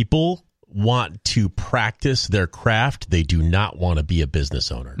 People want to practice their craft. They do not want to be a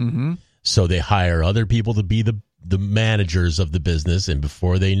business owner. So they hire other people to be the managers of the business, and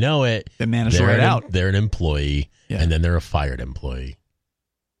before they know it, they manage right out. They're an employee, and then they're a fired employee.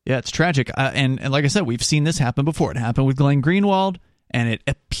 Yeah, it's tragic. And like I said, we've seen this happen before. It happened with Glenn Greenwald, and it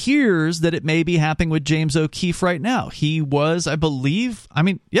appears that it may be happening with James O'Keefe right now. He was, I believe,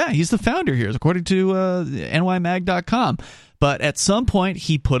 he's the founder here, according to nymag.com. But at some point,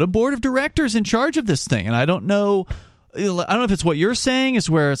 he put a board of directors in charge of this thing. And I don't know if it's what you're saying, is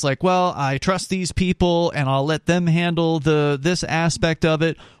where it's like, well, I trust these people and I'll let them handle this aspect of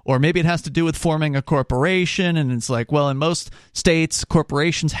it, or maybe it has to do with forming a corporation, and it's like, well, in most states,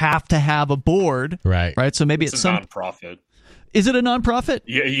 corporations have to have a board, right? So maybe it's a nonprofit. Is it a nonprofit?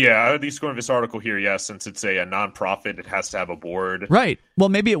 Yeah. At least according to this article here, yes. Since it's a nonprofit, it has to have a board. Right. Well,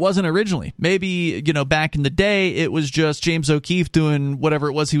 maybe it wasn't originally. Maybe back in the day, it was just James O'Keefe doing whatever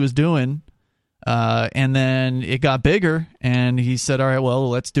it was he was doing. And then it got bigger, and he said, all right, well,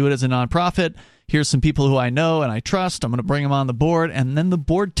 let's do it as a nonprofit. Here's some people who I know and I trust. I'm going to bring them on the board. And then the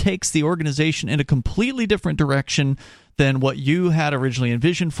board takes the organization in a completely different direction than what you had originally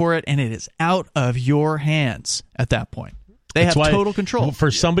envisioned for it, and it is out of your hands at that point. They have total control.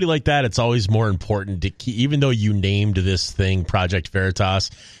 For somebody like that, it's always more important to keep, even though you named this thing Project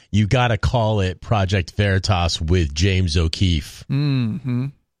Veritas, you got to call it Project Veritas with James O'Keefe.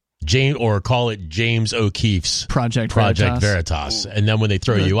 Or call it James O'Keefe's Project Veritas. And then when they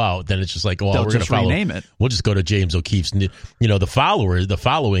throw you out, then it's just like, well, we're going to rename it. We'll just go to James O'Keefe's. The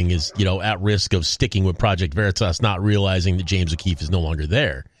following is, at risk of sticking with Project Veritas, not realizing that James O'Keefe is no longer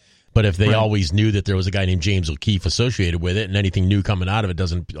there. But if they always knew that there was a guy named James O'Keefe associated with it, and anything new coming out of it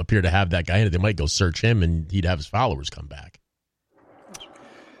doesn't appear to have that guy in it, they might go search him, and he'd have his followers come back.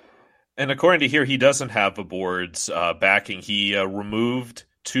 And according to here, he doesn't have a board's backing. He removed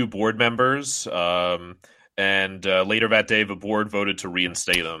 2 board members, and later that day, the board voted to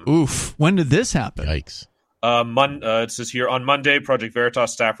reinstate them. Oof. When did this happen? Yikes. It says here, on Monday, Project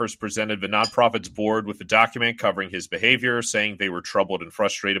Veritas staffers presented the nonprofit's board with a document covering his behavior, saying they were troubled and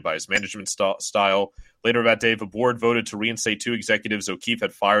frustrated by his management style. Later that day, the board voted to reinstate 2 executives O'Keefe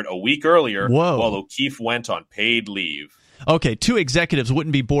had fired a week earlier, while O'Keefe went on paid leave. Okay, 2 executives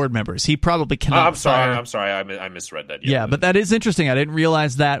wouldn't be board members. He probably cannot. I'm sorry. I misread that. Yeah, but that is interesting. I didn't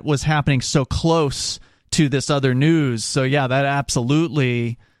realize that was happening so close to this other news. So yeah, that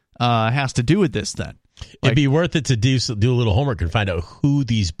absolutely has to do with this then. It'd be worth it to do a little homework and find out who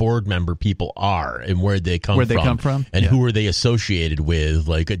these board member people are and where they come from, and who are they associated with.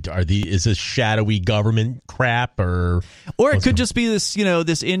 Like, is this shadowy government crap, or it could just be this,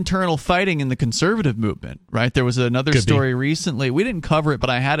 this internal fighting in the conservative movement, right? There was another story recently. We didn't cover it,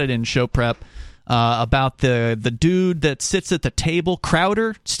 but I had it in show prep about the dude that sits at the table,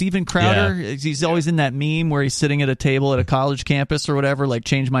 Crowder, Steven Crowder. Yeah. He's always in that meme where he's sitting at a table at a college campus or whatever, like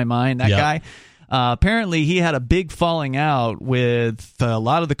Change My Mind, that guy. Apparently, he had a big falling out with a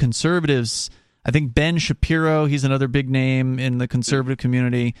lot of the conservatives. I think Ben Shapiro, he's another big name in the conservative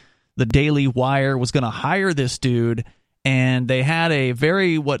community. The Daily Wire was going to hire this dude, and they had a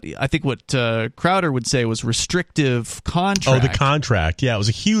very, what Crowder would say was restrictive contract. Oh, the contract. Yeah, it was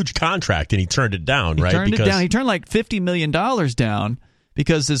a huge contract, and he turned it down, right? He turned like $50 million down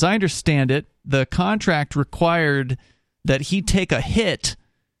because, as I understand it, the contract required that he take a hit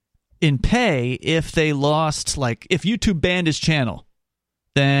in pay if they lost, like, if YouTube banned his channel,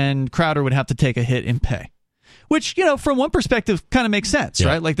 then Crowder would have to take a hit in pay. Which, from one perspective, kind of makes sense,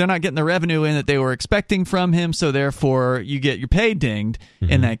 right? Like, they're not getting the revenue in that they were expecting from him, so therefore you get your pay dinged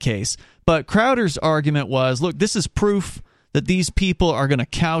in that case. But Crowder's argument was, look, this is proof that these people are going to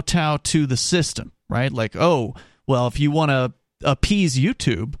kowtow to the system, right? Like, oh, well, if you want to appease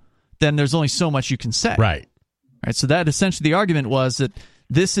YouTube, then there's only so much you can say. Right. So that essentially the argument was that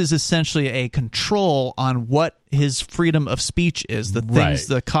this is essentially a control on what his freedom of speech is, the things,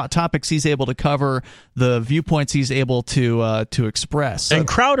 the topics he's able to cover, the viewpoints he's able to express. And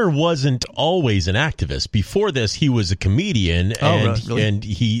Crowder wasn't always an activist. Before this, he was a comedian, and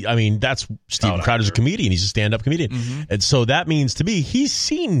he, I mean, that's Steven Crowder's a comedian. He's a stand-up comedian, and so that means to me he's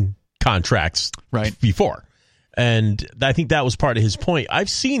seen contracts before. And I think that was part of his point. I've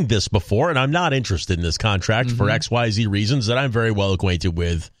seen this before, and I'm not interested in this contract for XYZ reasons that I'm very well acquainted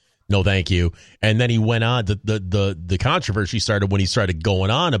with. No, thank you. And then he went on. The controversy started when he started going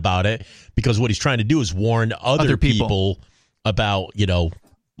on about it, because what he's trying to do is warn other people about,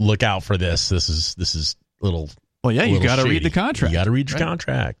 look out for this. This is little. Well, yeah, you got to read the contract. You got to read your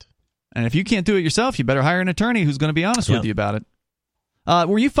contract. And if you can't do it yourself, you better hire an attorney who's going to be honest with you about it.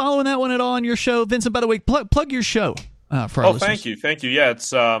 Were you following that one at all on your show, Vincent? By the way, plug your show for our listeners. Thank you. Yeah,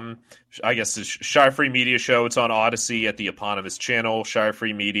 it's I guess it's Shire Free Media Show. It's on Odyssey at the eponymous channel, Shire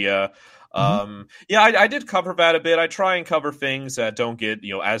Free Media. I did cover that a bit. I try and cover things that don't get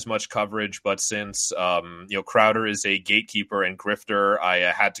as much coverage, but since Crowder is a gatekeeper and grifter, I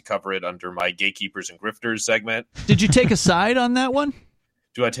had to cover it under my Gatekeepers and Grifters segment. Did you take a side on that one?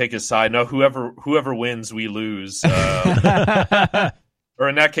 Do I take a side? No, whoever wins, we lose. Or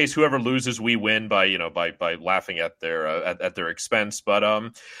in that case, whoever loses, we win by laughing at their expense. But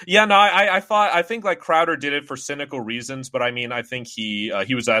I think like Crowder did it for cynical reasons. But I mean, I think he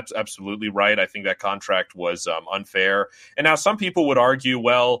was absolutely right. I think that contract was unfair. And now some people would argue,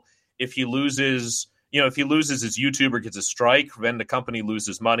 well, if he loses his YouTube or gets a strike, then the company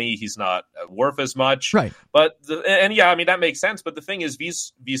loses money. He's not worth as much, right? But that makes sense. But the thing is,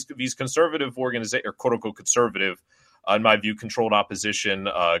 these conservative organizations, or quote unquote conservative, in my view, controlled opposition,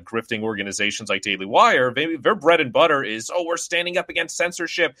 grifting organizations like Daily Wire, their bread and butter is, we're standing up against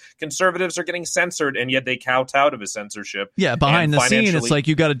censorship. Conservatives are getting censored, and yet they kowtow to the censorship. Yeah, behind the scene, it's like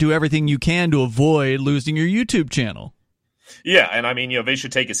you got to do everything you can to avoid losing your YouTube channel. Yeah, and I mean, they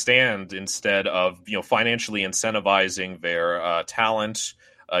should take a stand instead of financially incentivizing their talent.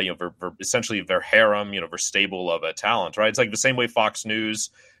 For essentially their harem, their stable of talent, right? It's like the same way Fox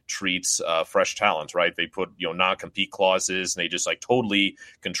News treats fresh talent, right? They put non-compete clauses, and they just like totally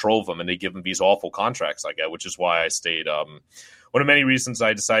control them, and they give them these awful contracts like that, which is why I stayed. One of many reasons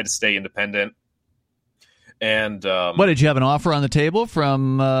I decided to stay independent. And what, did you have an offer on the table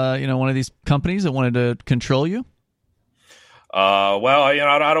from one of these companies that wanted to control you? Well,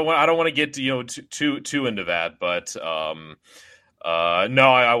 I don't want to get too into that, but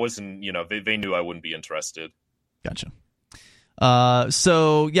no, I wasn't. They knew I wouldn't be interested. Gotcha.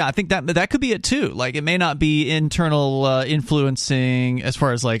 So yeah, I think that could be it too. Like, it may not be internal influencing as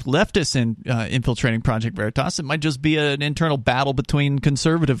far as like leftists infiltrating Project Veritas. It might just be an internal battle between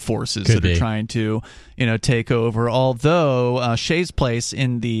conservative forces that are trying to take over. Although Shay's Place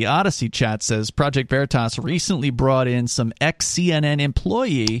in the Odyssey chat says Project Veritas recently brought in some ex-CNN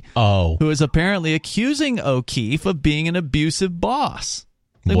employee who is apparently accusing O'Keefe of being an abusive boss.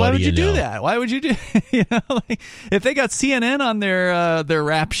 Like, why would you do that? Why would you do? If they got CNN on their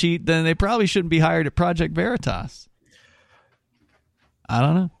rap sheet, then they probably shouldn't be hired at Project Veritas. I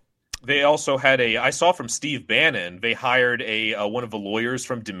don't know. They also had I saw from Steve Bannon, they hired one of the lawyers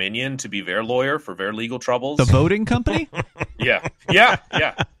from Dominion to be their lawyer for their legal troubles. The voting company? Yeah.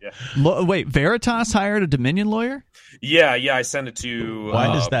 Wait, Veritas hired a Dominion lawyer? Yeah, I sent it to. Why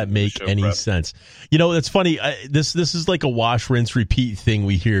does that make any sense? It's funny. This is like a wash, rinse, repeat thing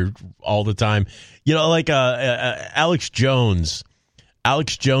we hear all the time. Like Alex Jones.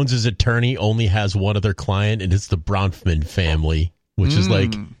 Alex Jones's attorney only has one other client, and it's the Bronfman family, which is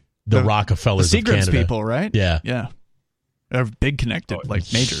like the Rockefellers of Canada. People, right? Yeah. They're big connected,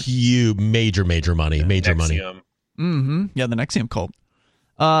 like major. Huge, major money, major money. Mm-hmm. Yeah, the NXIVM cult.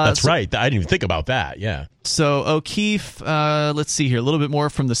 That's right. I didn't even think about that. Yeah. So O'Keefe, let's see here. A little bit more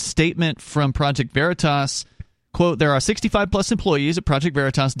from the statement from Project Veritas. Quote, there are 65-plus employees at Project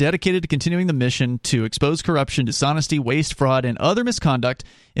Veritas dedicated to continuing the mission to expose corruption, dishonesty, waste, fraud, and other misconduct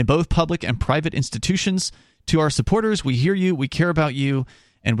in both public and private institutions. To our supporters, we hear you, we care about you,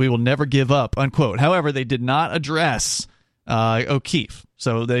 and we will never give up, unquote. However, they did not address O'Keefe.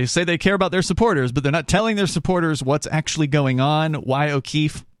 So they say they care about their supporters, but they're not telling their supporters what's actually going on, why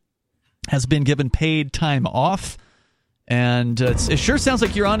O'Keefe has been given paid time off. And it sure sounds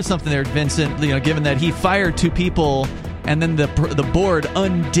like you're onto something there, Vincent, given that he fired two people and then the board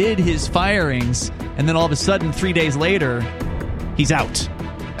undid his firings, and then all of a sudden 3 days later he's out.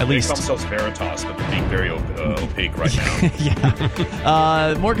 At least. They call themselves Veritas, but they're being very opaque right now.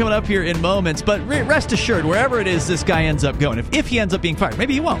 Yeah. More coming up here in moments, but rest assured, wherever it is this guy ends up going, if he ends up being fired,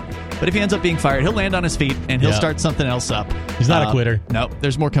 maybe he won't, but if he ends up being fired, he'll land on his feet and he'll start something else up. He's not a quitter. No,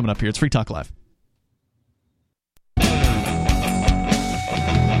 there's more coming up here. It's Free Talk Live.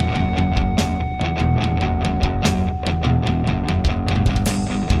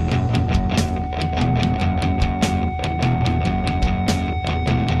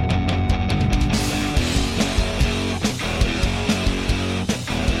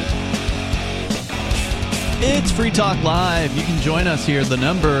 It's Free Talk Live. You can join us here. The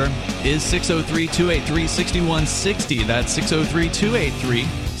number is 603-283-6160. That's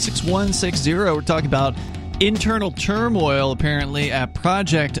 603-283-6160. We're talking about internal turmoil, apparently, at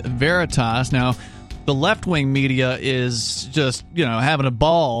Project Veritas. Now, the left-wing media is just, having a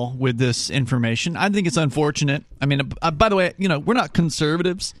ball with this information. I think it's unfortunate. I mean, by the way, we're not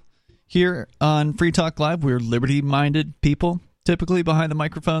conservatives here on Free Talk Live. We're liberty-minded people, typically, behind the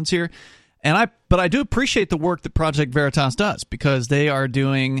microphones here. But I do appreciate the work that Project Veritas does, because they are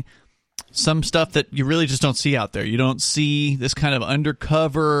doing some stuff that you really just don't see out there. You don't see this kind of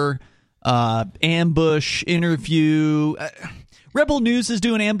undercover ambush interview. Rebel News is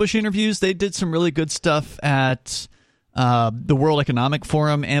doing ambush interviews. They did some really good stuff at the World Economic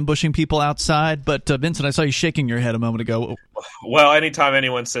Forum, ambushing people outside. But Vincent, I saw you shaking your head a moment ago. Well, anytime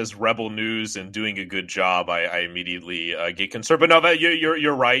anyone says Rebel News and doing a good job, I immediately get concerned. But no, that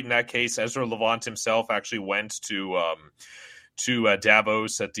you're right in that case. Ezra Levant himself actually went to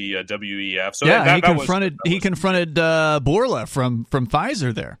Davos at the WEF. So yeah, he confronted Bourla from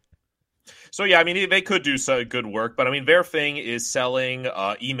Pfizer there. So, yeah, I mean, they could do some good work, but, I mean, their thing is selling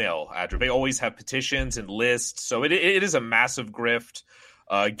email address. They always have petitions and lists, so it is a massive grift.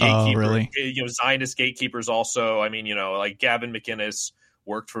 Gatekeeper, really? Zionist gatekeepers also. I mean, like Gavin McInnes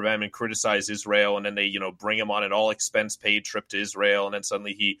worked for them and criticized Israel, and then they, bring him on an all-expense-paid trip to Israel, and then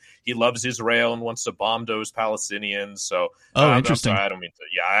suddenly he loves Israel and wants to bomb those Palestinians. So, interesting. I didn't mean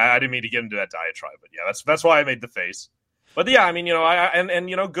to get into that diatribe, but yeah, that's why I made the face. But yeah, I mean,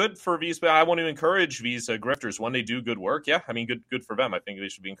 good for these. I want to encourage these grifters when they do good work. Yeah, I mean, good for them. I think they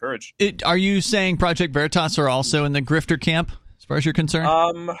should be encouraged. Are you saying Project Veritas are also in the grifter camp, as far as you're concerned?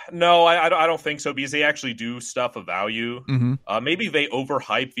 No, I don't think so, because they actually do stuff of value. Mm-hmm. Maybe they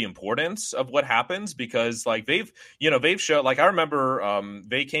overhype the importance of what happens, because like they've shown. Like I remember,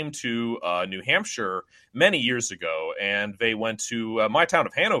 they came to New Hampshire many years ago, and they went to my town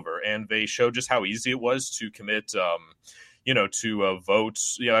of Hanover, and they showed just how easy it was to commit, to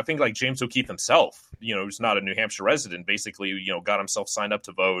votes. I think like James O'Keefe himself, who's not a New Hampshire resident, basically, got himself signed up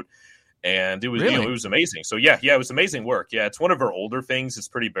to vote, and it was, really? It was amazing. So yeah, it was amazing work. Yeah, it's one of her older things. It's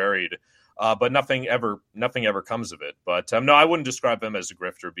pretty buried, but nothing ever comes of it. But no, I wouldn't describe him as a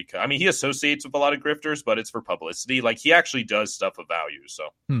grifter, because I mean he associates with a lot of grifters, but it's for publicity. Like he actually does stuff of value.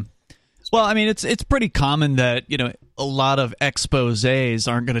 So. Well, I mean, it's pretty common that, a lot of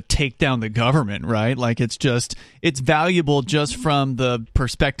exposés aren't going to take down the government, right? Like it's valuable just from the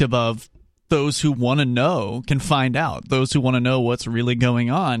perspective of those who want to know can find out. Those who want to know what's really going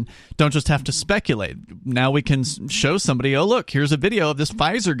on don't just have to speculate. Now we can show somebody, oh, look, here's a video of this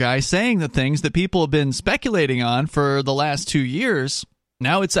Pfizer guy saying the things that people have been speculating on for the last 2 years.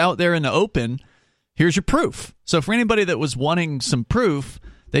 Now it's out there in the open. Here's your proof. So for anybody that was wanting some proof,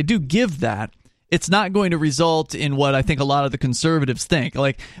 they do give that. It's not going to result in what I think a lot of the conservatives think.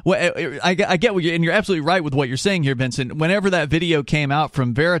 Like, I get what and you're absolutely right with what you're saying here, Vincent. Whenever that video came out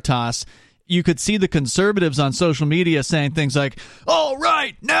from Veritas, you could see the conservatives on social media saying things like, all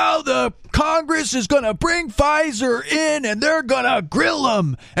right, now the Congress is going to bring Pfizer in and they're going to grill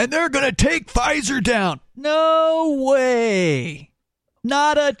them and they're going to take Pfizer down. No way.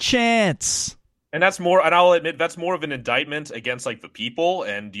 Not a chance. And that's more, and I'll admit, that's more of an indictment against like the people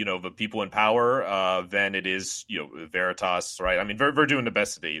and, the people in power than it is, Veritas, right? I mean, they're doing the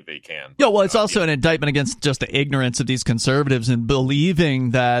best they can. Yeah, well, it's also an indictment against just the ignorance of these conservatives and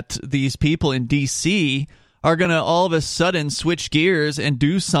believing that these people in D.C. are going to all of a sudden switch gears and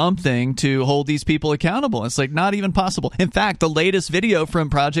do something to hold these people accountable. It's like not even possible. In fact, the latest video from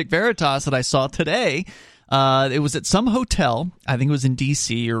Project Veritas that I saw today, it was at some hotel. I think it was in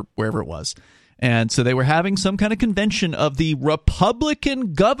D.C. or wherever it was. And so they were having some kind of convention of the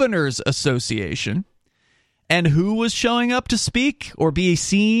Republican Governors Association. And who was showing up to speak or be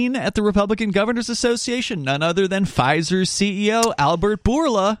seen at the Republican Governors Association? None other than Pfizer's CEO, Albert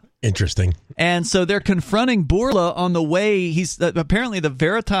Bourla. Interesting. And so they're confronting Bourla on the way. Apparently the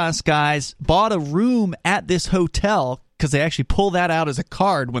Veritas guys bought a room at this hotel because they actually pull that out as a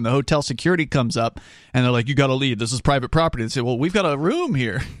card when the hotel security comes up, and they're like, you got to leave. This is private property. They say, well, we've got a room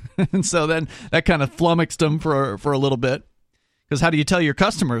here. And so then that kind of flummoxed them for a little bit. Because how do you tell your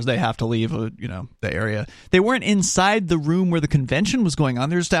customers they have to leave, the area? They weren't inside the room where the convention was going on.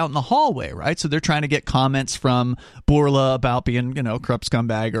 They're just out in the hallway, right? So they're trying to get comments from Bourla about being, corrupt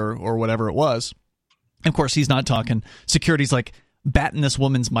scumbag or whatever it was. Of course, he's not talking. Security's like batting this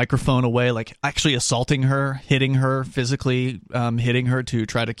woman's microphone away, like actually assaulting her, hitting her, physically hitting her to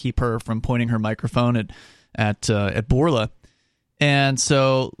try to keep her from pointing her microphone at Bourla. And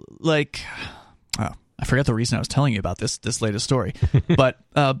so, I forgot the reason I was telling you about this latest story, but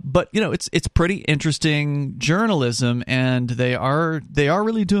it's pretty interesting journalism, and they are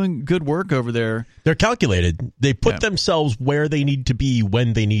really doing good work over there. They're calculated. They put themselves where they need to be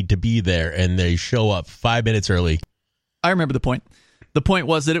when they need to be there, and they show up 5 minutes early. I remember the point. The point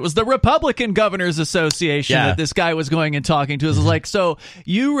was that it was the Republican Governors Association that this guy was going and talking to. It was like, so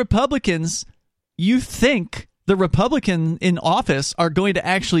you Republicans, you think the Republican in office are going to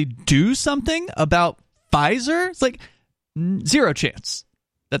actually do something about Pfizer? It's like zero chance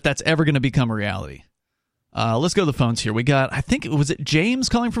that that's ever going to become a reality. Let's go to the phones here. We got, I think, was it James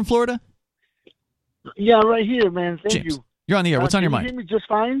calling from Florida? Yeah, right here, man. Thank James, you. You're on the air. What's on your mind? Can you hear me just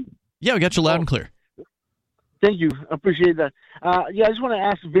fine? Yeah, we got you loud and clear. Thank you. I appreciate that. I just want to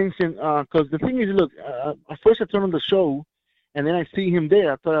ask Vincent, because the thing is, look, at first I turned on the show, and then I see him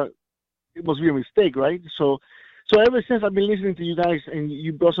there. I thought it must be a mistake, right? So ever since I've been listening to you guys, and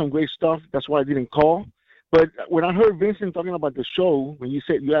you brought some great stuff, that's why I didn't call. But when I heard Vincent talking about the show, when you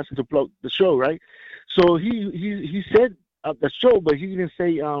said you asked him to plug the show, right? So he said the show, but he didn't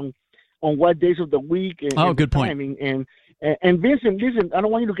say on what days of the week and good point. Timing. And Vincent, listen, I don't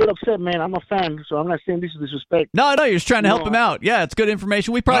want you to get upset, man. I'm a fan, so I'm not saying this is disrespect. No, you're just trying to help him out. Yeah, it's good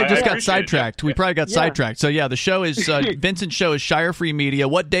information. We probably just got sidetracked. We probably got sidetracked. So yeah, the show is Vincent's show is Shire Free Media.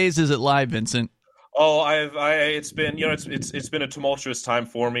 What days is it live, Vincent? Oh, it's been it's been a tumultuous time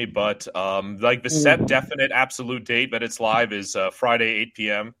for me, but the set definite absolute date that it's live is Friday 8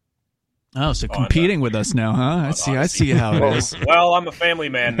 p.m. Oh, so competing with us now, huh? I see how it is. Well, I'm a family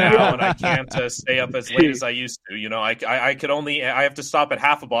man now, and I can't stay up as late as I used to. I have to stop at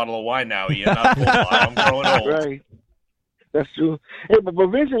half a bottle of wine now, Ian. Not a full bottle. I'm growing old. Right. That's true. Hey, but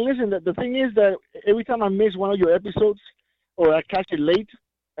Vincent, listen. The thing is that every time I miss one of your episodes or I catch it late,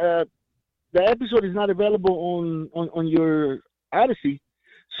 the episode is not available on your Odyssey,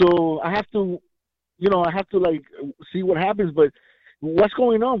 so I have to see what happens. But what's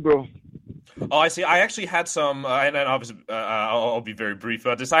going on, bro? Oh, I see. I actually had some, and obviously I'll be very brief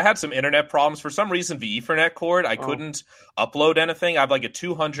about this. I had some internet problems. For some reason, the Ethernet cord, I couldn't upload anything. I have like a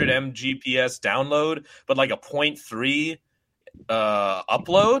 200 Mbps download, but like a 0.3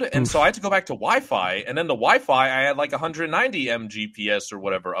 upload, and so I had to go back to Wi-Fi, and then the Wi-Fi I had like 190 Mbps or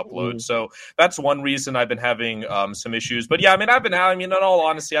whatever upload. So that's one reason I've been having some issues. But yeah, in all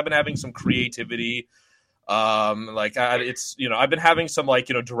honesty, I've been having some creativity. I've been having some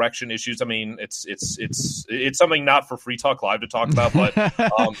direction issues. I mean, it's something not for Free Talk Live to talk about, but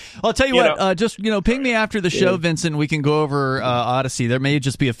I'll tell you what. Just ping me after the show, Vincent. We can go over Odyssey. There may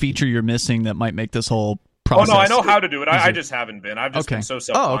just be a feature you're missing that might make this whole process. Oh no, I know how to do it. I just haven't been. I've just been so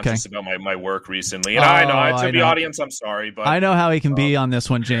self-conscious about my work recently. And I know to the audience, I'm sorry, but I know how he can be on this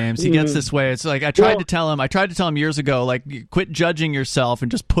one, James. He gets this way. It's like I tried to tell him years ago, like, quit judging yourself and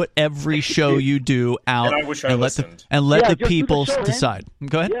just put every show you do out, and I wish I listened. Let the people decide.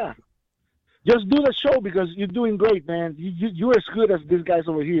 Go ahead. Yeah. Just do the show because you're doing great, man. You're as good as these guys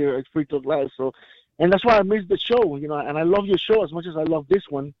over here at Free Talk Live. So, and that's why I missed the show, and I love your show as much as I love this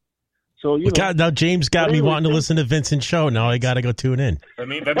one. So now James got me wanting to listen to Vincent's show. Now I got to go tune in. I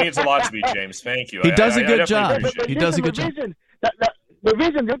mean, that means a lot to me, James. Thank you. He does a good job. He does a good job. The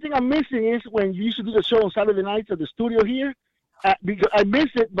reason, the thing I'm missing is when you used to do the show on Saturday nights at the studio here. Because I miss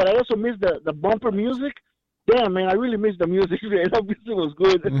it, but I also miss the bumper music. Damn, man, I really miss the music. Man. That music was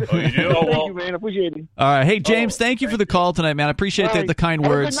good. Oh, you do? Oh, well. Thank you, man. I appreciate it. All right. Hey, James, thank you for the call tonight, man. I appreciate the kind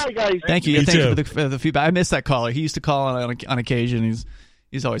words. Have a good night, guys. Thank you. Thank you for the feedback. I miss that caller. He used to call on occasion.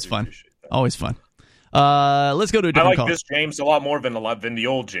 He's always fun. Always fun. Let's go to a different call. I like this James a lot more than the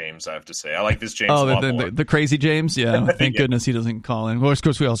old James, I have to say. I like this James a lot more. The crazy James? Yeah. Thank goodness he doesn't call in. Well, of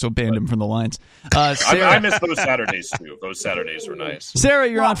course, we also banned him from the lines. Sarah, I miss those Saturdays, too. Those Saturdays were nice. Sarah,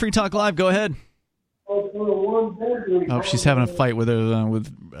 you're on Free Talk Live. Go ahead. Oh, she's having a fight with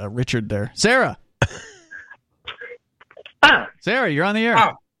Richard there. Sarah. Sarah, you're on the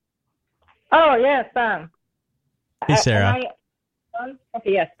air. Oh, yes. Hey, Sarah.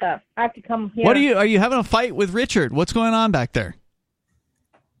 Okay, yes. I have to come here. Are you having a fight with Richard? What's going on back there?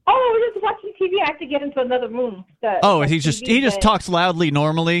 Oh, we're just watching TV. I have to get into another room. He just talks loudly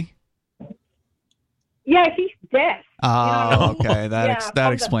normally. Yeah, he's deaf. Oh, okay.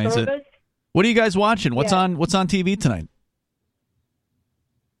 That explains it. What are you guys watching? What's on TV tonight?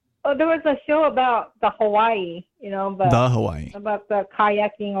 Oh, there was a show about the Hawaii, about the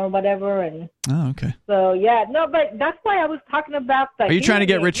kayaking or whatever, and okay. So but that's why I was talking about the. Are you trying to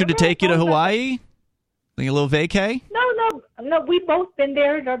get Richard to take you to Hawaii? Like a little vacay? No. We both been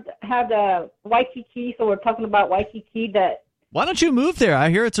there. Had Waikiki, so we're talking about Waikiki. Why don't you move there?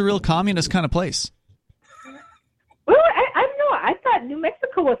 I hear it's a real communist kind of place. Well, I don't know. I thought New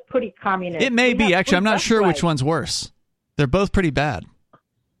Mexico was pretty communist. It may be, actually. I'm not sure which one's worse. They're both pretty bad.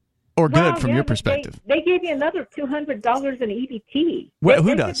 Or good from your perspective. They gave me another $200 in EBT.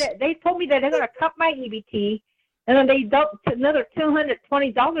 Who does? They told me that they're going to cut my EBT, and then they dumped another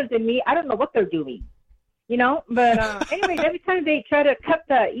 $220 in me. I don't know what they're doing. But anyways, every time they try to cut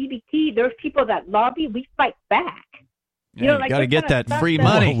the EBT, there's people that lobby. We fight back. You got to get that free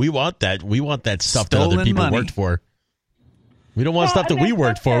money. We want that. We want that stuff that other people worked for. We don't want stuff that we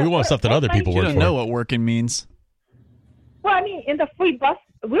worked for. We want stuff that other people worked for. You don't know what working means. Well, I mean, in the free bus,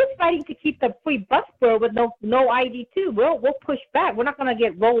 we're fighting to keep the free bus fare with no ID too. We'll push back. We're not going to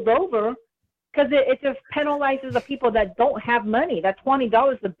get rolled over because it just penalizes the people that don't have money. That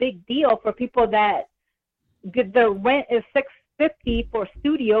 $20 is a big deal for people that the rent is $650 for a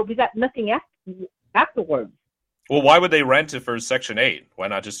studio. We got nothing afterwards. Well, why would they rent it for Section 8? Why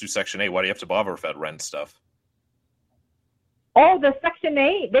not just do Section 8? Why do you have to bother with that rent stuff? Oh, the Section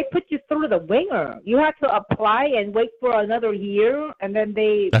 8, they put you through the ringer. You have to apply and wait for another year, and then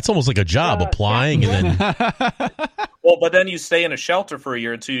they... That's almost like a job, applying and then... Well, but then you stay in a shelter for a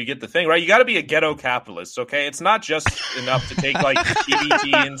year until you get the thing, right? You got to be a ghetto capitalist, okay? It's not just enough to take, like,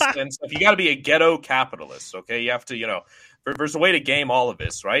 EBT and stuff. You got to be a ghetto capitalist, okay? You have to, there's a way to game all of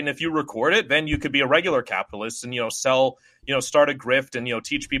this, right? And if you record it, then you could be a regular capitalist and, sell... start a grift and,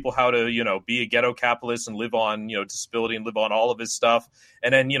 teach people how to, be a ghetto capitalist and live on, disability and live on all of his stuff.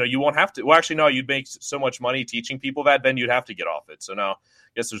 And then, you won't have to, well, actually, no, you'd make so much money teaching people that, then you'd have to get off it. So no, I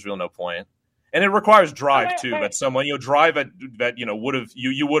guess there's really no point. And it requires drive too, that someone, drive at that,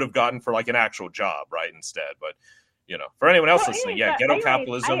 you would have gotten for like an actual job, right? Instead. But, for anyone else listening, ghetto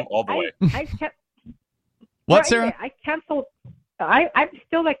capitalism all the way. What, Sarah? I canceled, I'm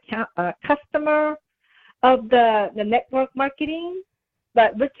still a customer of the network marketing,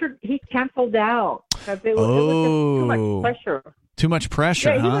 but Richard, he canceled out because it was just too much pressure. Too much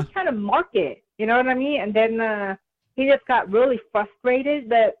pressure, He was trying to market, you know what I mean? And then he just got really frustrated.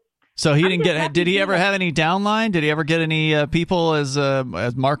 But so he didn't get. Did he ever have any downline? Did he ever get any people as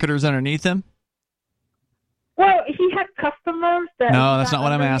marketers underneath him? Well, he had customers. No, that's not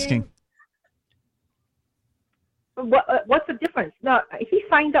what I'm asking. What's the difference? No, he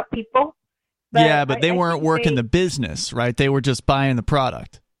signed up people. But they weren't working the business, right? They were just buying the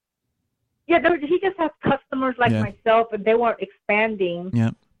product. Yeah, he just has customers like myself, and they weren't expanding.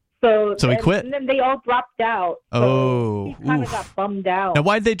 Yeah. So he quit. And then they all dropped out. So he kind of got bummed out. Now,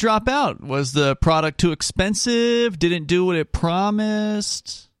 why'd they drop out? Was the product too expensive? Didn't do what it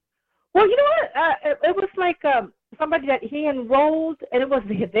promised? Well, you know what? It was like somebody that he enrolled, and it was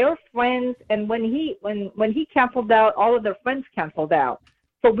their friends. And when he canceled out, all of their friends canceled out.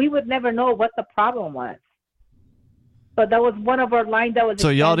 So we would never know what the problem was. But that was one of our lines that was. So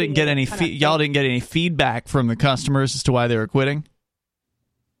y'all didn't get any feedback from the customers as to why they were quitting?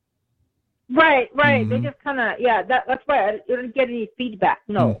 Right. Mm-hmm. They just kind of that's why I didn't get any feedback.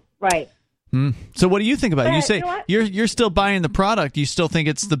 No, right. So what do you think about it? You say you're still buying the product. You still think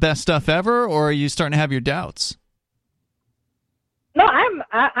it's the best stuff ever, or are you starting to have your doubts? No, I'm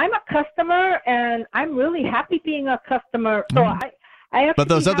a customer, and I'm really happy being a customer. So I but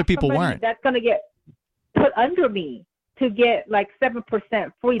those other people weren't. That's going to get put under me to get like 7%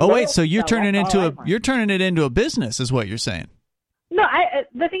 free. Oh wait, so you're turning it into a business, is what you're saying? No,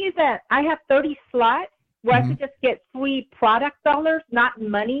 the thing is that I have 30 slots where I could just get free product dollars, not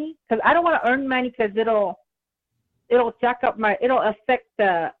money, because I don't want to earn money because it'll affect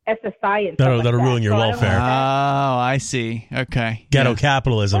the SSI and that'll ruin your welfare. Oh, I see. Okay, ghetto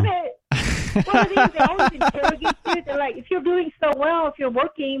capitalism. Well, they always interrogate you. They're like, if you're doing so well, if you're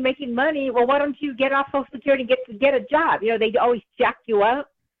working, making money, well, why don't you get off Social Security and get a job? They always jack you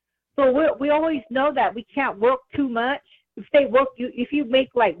up. So we always know that we can't work too much. If you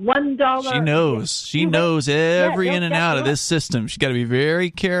make like $1. She knows every in and out of this system. She's got to be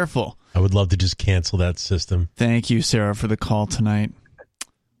very careful. I would love to just cancel that system. Thank you, Sarah, for the call tonight.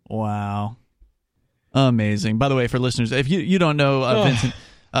 Wow. Amazing. By the way, for listeners, if you don't know Vincent,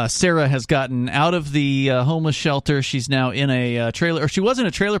 Sarah has gotten out of the homeless shelter. She's now in a trailer, or she was in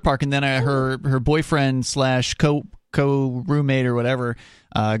a trailer park, and then her boyfriend / co-roommate or whatever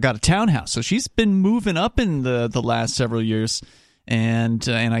got a townhouse. So she's been moving up in the last several years. And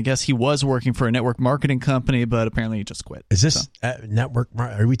I guess he was working for a network marketing company, but apparently he just quit. Is this network?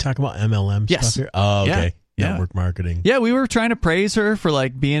 Are we talking about MLM stuff here? Oh, okay. Yeah. Network marketing. Yeah, we were trying to praise her for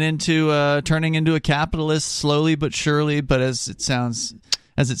like being into turning into a capitalist slowly but surely. But as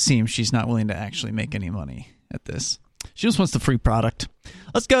it seems, she's not willing to actually make any money at this. She just wants the free product.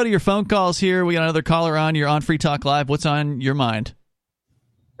 Let's go to your phone calls here. We got another caller on. You're on Free Talk Live. What's on your mind?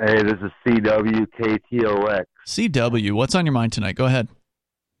 Hey, this is CWKTOX. CW, what's on your mind tonight? Go ahead.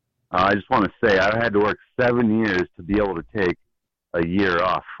 I just want to say I had to work 7 years to be able to take a year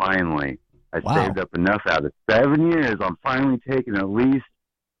off, finally. I saved up enough out of 7 years. I'm finally taking at least,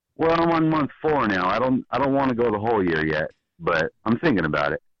 well, I'm on month 4 now. I don't want to go the whole year yet, but I'm thinking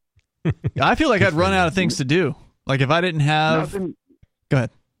about it. I feel like I'd run out of things to do. Like if I didn't have... Nothing. Go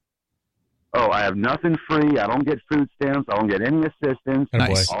ahead. Oh, I have nothing free. I don't get food stamps. I don't get any assistance.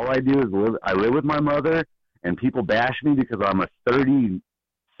 Nice. All I do is live. I live with my mother, and people bash me because I'm a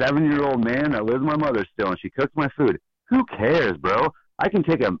 37-year-old man that lives with my mother still, and she cooks my food. Who cares, bro? I can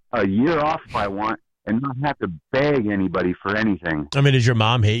take a year off if I want and not have to beg anybody for anything. I mean, does your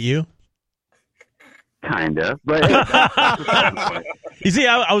mom hate you? Kinda, but you see,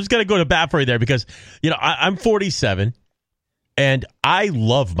 I was going to go to bat for you there because I'm 47, and I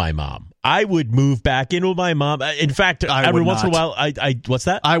love my mom. I would move back in with my mom. In fact, every once in a while, I what's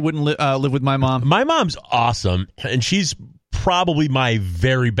that? I wouldn't live with my mom. My mom's awesome, and she's probably my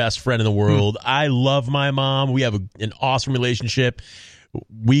very best friend in the world. I love my mom. We have an awesome relationship.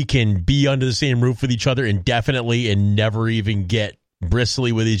 We can be under the same roof with each other indefinitely and never even get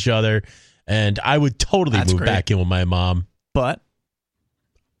bristly with each other. And I would totally move back in with my mom. But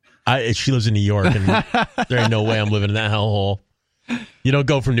she lives in New York, and there ain't no way I'm living in that hellhole. You don't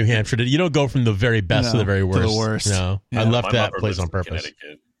go from New Hampshire to, you don't go from the very best to the very worst. To the worst. No, yeah. I left that place on purpose.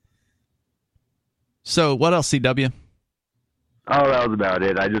 So what else, CW? Oh, that was about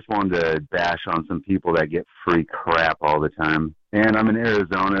it. I just wanted to bash on some people that get free crap all the time. And I'm in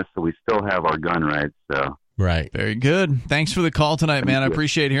Arizona, so we still have our gun rights, so. Right. Very good. Thanks for the call tonight, man. I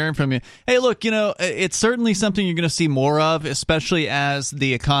appreciate hearing from you. Hey, look, it's certainly something you're going to see more of, especially as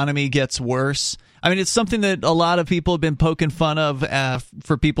the economy gets worse. I mean, it's something that a lot of people have been poking fun of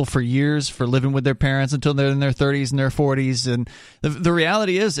for people for years, for living with their parents until they're in their 30s and their 40s. And the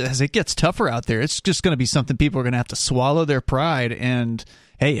reality is, as it gets tougher out there, it's just going to be something people are going to have to swallow their pride. And,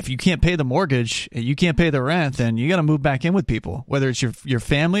 hey, if you can't pay the mortgage, you can't pay the rent, then you got to move back in with people, whether it's your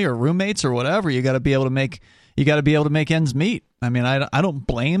family or roommates or whatever. You got to be able to make ends meet. I mean, I don't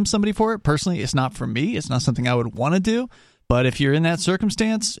blame somebody for it. Personally, it's not for me. It's not something I would want to do. But if you're in that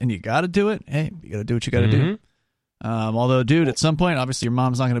circumstance and you got to do it, hey, you got to do what you got to do. Although, dude, at some point, obviously, your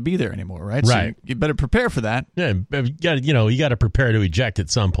mom's not going to be there anymore, right? Right. So you better prepare for that. Yeah, you got to prepare to eject at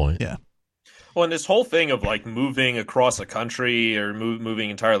some point. Yeah. Well, and this whole thing of like moving across a country or moving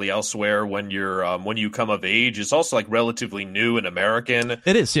entirely elsewhere when you come of age is also like relatively new and American.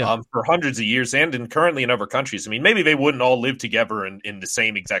 It is, yeah. For hundreds of years and currently in other countries. I mean, maybe they wouldn't all live together in the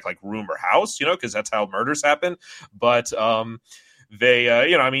same exact like room or house, because that's how murders happen. But they,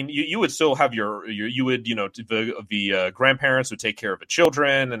 I mean, you would still have the grandparents would take care of the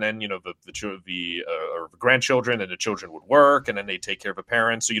children, and then the grandchildren and the children would work, and then they take care of the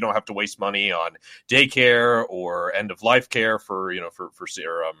parents, so you don't have to waste money on daycare or end of life care for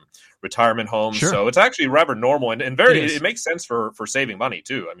retirement homes. Sure. So it's actually rather normal and very it makes sense for saving money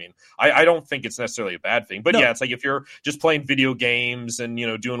too. I mean, I don't think it's necessarily a bad thing, but yeah, it's like if you're just playing video games and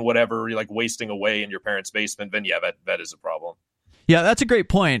doing whatever, you're like wasting away in your parents' basement, then yeah, that is a problem. Yeah, that's a great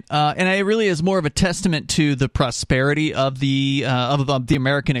point, and it really is more of a testament to the prosperity of the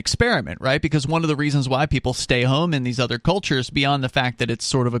American experiment, right? Because one of the reasons why people stay home in these other cultures, beyond the fact that it's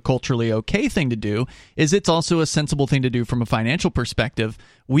sort of a culturally okay thing to do, is it's also a sensible thing to do from a financial perspective.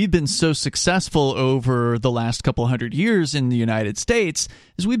 We've been so successful over the last couple hundred years in the United States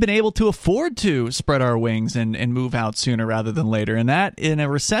is we've been able to afford to spread our wings and move out sooner rather than later, and that in a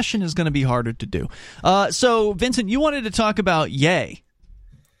recession is going to be harder to do. So, Vincent, you wanted to talk about Ye.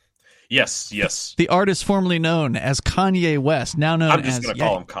 Yes. The artist formerly known as Kanye West, now known as I'm just going to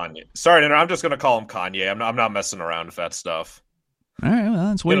call him Kanye. Sorry, I'm just going to call him Kanye. I'm not messing around with that stuff. All right, well,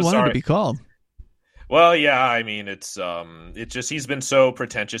 that's what he wanted to be called. Well, yeah, I mean, it's just he's been so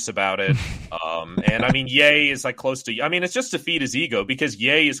pretentious about it. And I mean, Ye is like close to, I mean, it's just to feed his ego because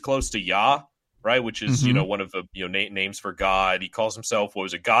Ye is close to Yah. right? Which is, one of the names for God. He calls himself, what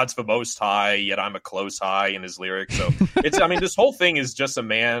was it, God's the Most High, yet I'm a close high in his lyrics. So it's, this whole thing is just a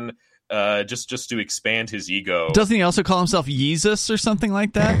man just to expand his ego. Doesn't he also call himself Yeezus or something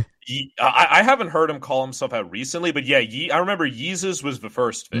like that? I haven't heard him call himself out recently, but yeah, I remember Yeezus was the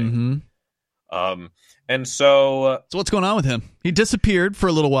first thing. And so what's going on with him? He disappeared for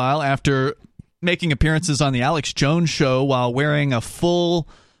a little while after making appearances on the Alex Jones show while wearing a full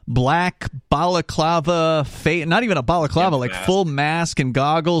black balaclava face, not even a balaclava, like full mask and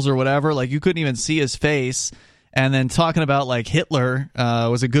goggles or whatever. Like you couldn't even see his face. And then talking about like Hitler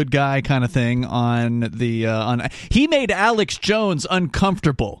was a good guy kind of thing he made Alex Jones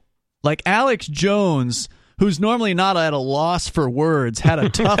uncomfortable. Like Alex Jones, who's normally not at a loss for words, had a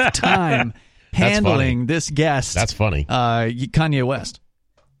tough time handling this guest. That's funny. Kanye West.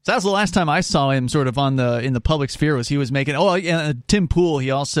 So that was the last time I saw him sort of in the public sphere. Was he was making? Oh, yeah, Tim Pool.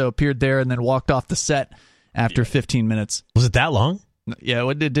 He also appeared there and then walked off the set after 15 minutes. Was it that long? Yeah,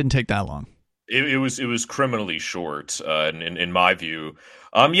 it didn't take that long. It was criminally short, in my view.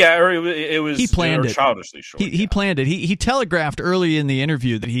 It was. He planned it. Childishly short. He planned it. He telegraphed early in the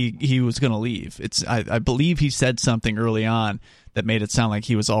interview that he was going to leave. I believe he said something early on that made it sound like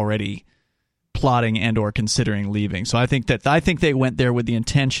he was already plotting and or considering leaving. So I think they went there with the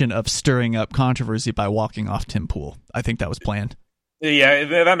intention of stirring up controversy by walking off Tim Pool. I think that was planned.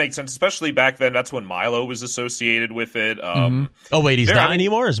 Yeah, that makes sense. Especially back then, that's when Milo was associated with it. Oh wait, he's not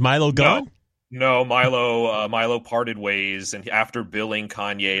anymore? Is Milo gone? No, Milo parted ways, and after billing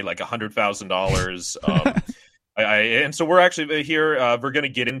Kanye like $100,000, and so we're actually here. We're going to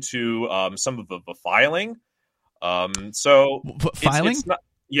get into some of the filing. Filing? It's not,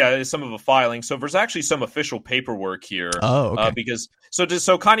 yeah, some of the filing. So there's actually some official paperwork here. Oh, okay. Because so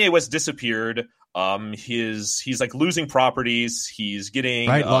Kanye West disappeared. He's like losing properties. He's getting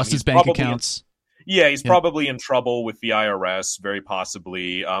lost his bank accounts. He's probably in trouble with the IRS, very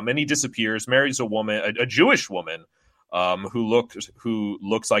possibly. And he disappears, marries a woman, a Jewish woman, who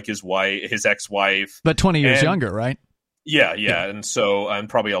looks like his ex-wife, but 20 years younger, right? Yeah, and so and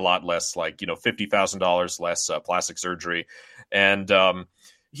probably a lot less, like $50,000 less plastic surgery, and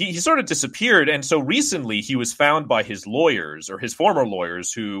he sort of disappeared. And so recently, he was found by his lawyers or his former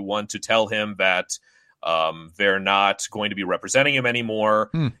lawyers who want to tell him that they're not going to be representing him anymore.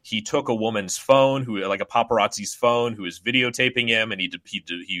 He took a woman's phone, like a paparazzi's phone, who was videotaping him, and he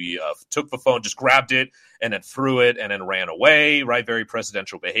took the phone, just grabbed it, and then threw it, and then ran away. Right, very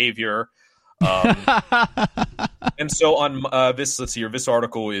presidential behavior. And so on this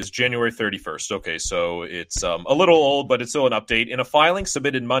article is January 31st. Okay, so it's a little old, but it's still an update. In a filing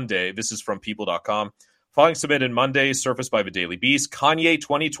submitted Monday, this is from people.com. Filing submitted Monday, surfaced by the Daily Beast, Kanye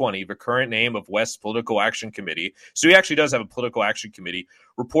 2020, the current name of West's Political Action Committee, so he actually does have a political action committee,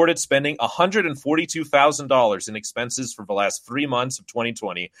 reported spending $142,000 in expenses for the last 3 months of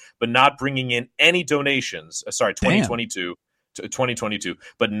 2020, but not bringing in any donations. 2022,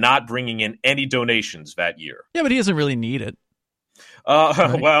 but not bringing in any donations that year. Yeah, but he doesn't really need it.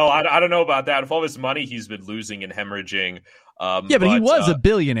 Right? Well, I don't know about that. If all this money he's been losing and hemorrhaging. But he was a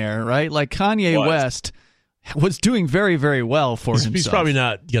billionaire, right? Like Kanye West was doing very, very well for himself. He's probably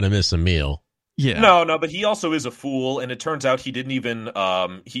not going to miss a meal. Yeah. No, but he also is a fool, and it turns out he didn't even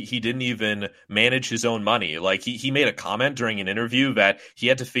he didn't even manage his own money. Like he made a comment during an interview that he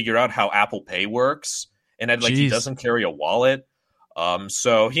had to figure out how Apple Pay works, and that he doesn't carry a wallet.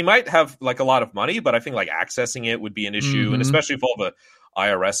 So he might have like a lot of money, but I think like accessing it would be an issue, and especially with all the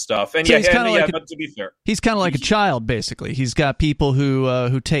IRS stuff. And so but to be fair, he's kind of like a child, basically. He's got people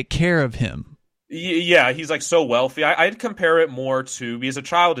who take care of him. Yeah, he's like so wealthy. I'd compare it more to, because a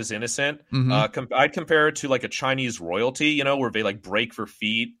child is innocent. I'd compare it to like a Chinese royalty, where they like break their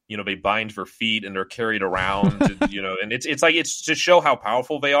feet, they bind their feet and they're carried around, and it's to show how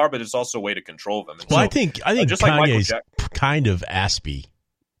powerful they are, but it's also a way to control them. And well, I think just Kanye's like kind of aspy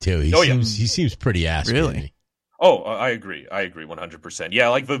too. He seems pretty aspy. Really? Oh, I agree 100%. Yeah,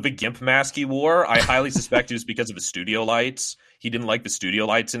 like the GIMP mask he wore, I highly suspect it was because of his studio lights. He didn't like the studio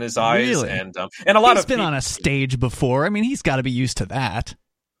lights in his eyes. Really? And a lot he's been on a stage before. I mean, he's got to be used to that.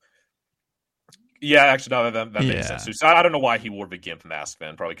 Yeah, actually, no, that makes sense. So I don't know why he wore the GIMP mask,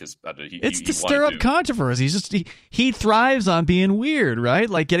 man. Probably because it's to stir up controversy. He thrives on being weird, right?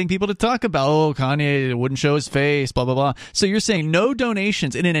 Like getting people to talk about, Kanye wouldn't show his face, blah, blah, blah. So you're saying no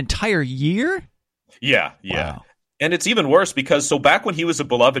donations in an entire year? Yeah. Wow. And it's even worse because back when he was a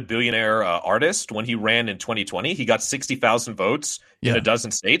beloved billionaire artist, when he ran in 2020, he got 60,000 votes in a dozen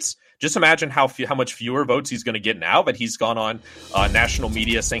states. just imagine how much fewer votes he's going to get now that he's gone on national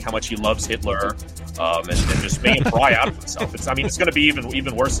media saying how much he loves Hitler and just making a pariah out of himself. It's going to be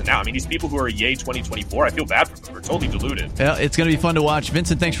even worse than now. I mean, these people who are yay 2024, I feel bad for them. They're totally deluded. Yeah, it's going to be fun to watch.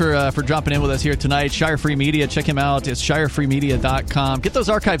 Vincent, thanks for dropping in with us here tonight. Shire Free Media, check him out. It's shirefreemedia.com. Get those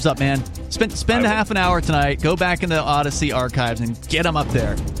archives up, man. Spend half an hour tonight. Go back into Odyssey archives and get them up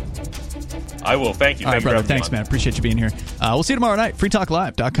there. I will. Thank you. All right, brother. Thanks, man. Appreciate you being here. We'll see you tomorrow night.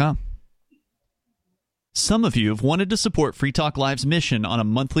 freetalklive.com. Some of you have wanted to support Free Talk Live's mission on a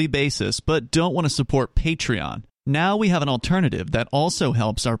monthly basis, but don't want to support Patreon. Now we have an alternative that also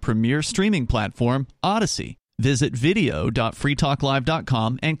helps our premier streaming platform, Odyssey. Visit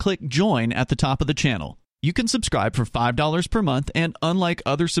video.freetalklive.com and click Join at the top of the channel. You can subscribe for $5 per month, and unlike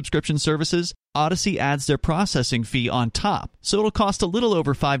other subscription services, Odyssey adds their processing fee on top, so it'll cost a little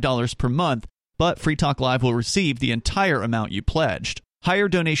over $5 per month, but Free Talk Live will receive the entire amount you pledged. Higher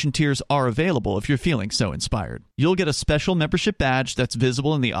donation tiers are available if you're feeling so inspired. You'll get a special membership badge that's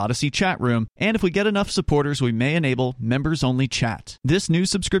visible in the Odyssey chat room, and if we get enough supporters, we may enable members-only chat. This new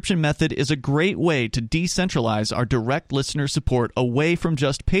subscription method is a great way to decentralize our direct listener support away from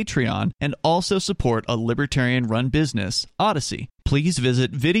just Patreon and also support a libertarian-run business, Odyssey. Please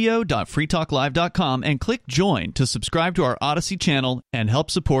visit video.freetalklive.com and click Join to subscribe to our Odyssey channel and help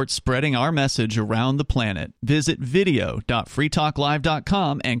support spreading our message around the planet. Visit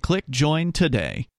video.freetalklive.com and click Join today.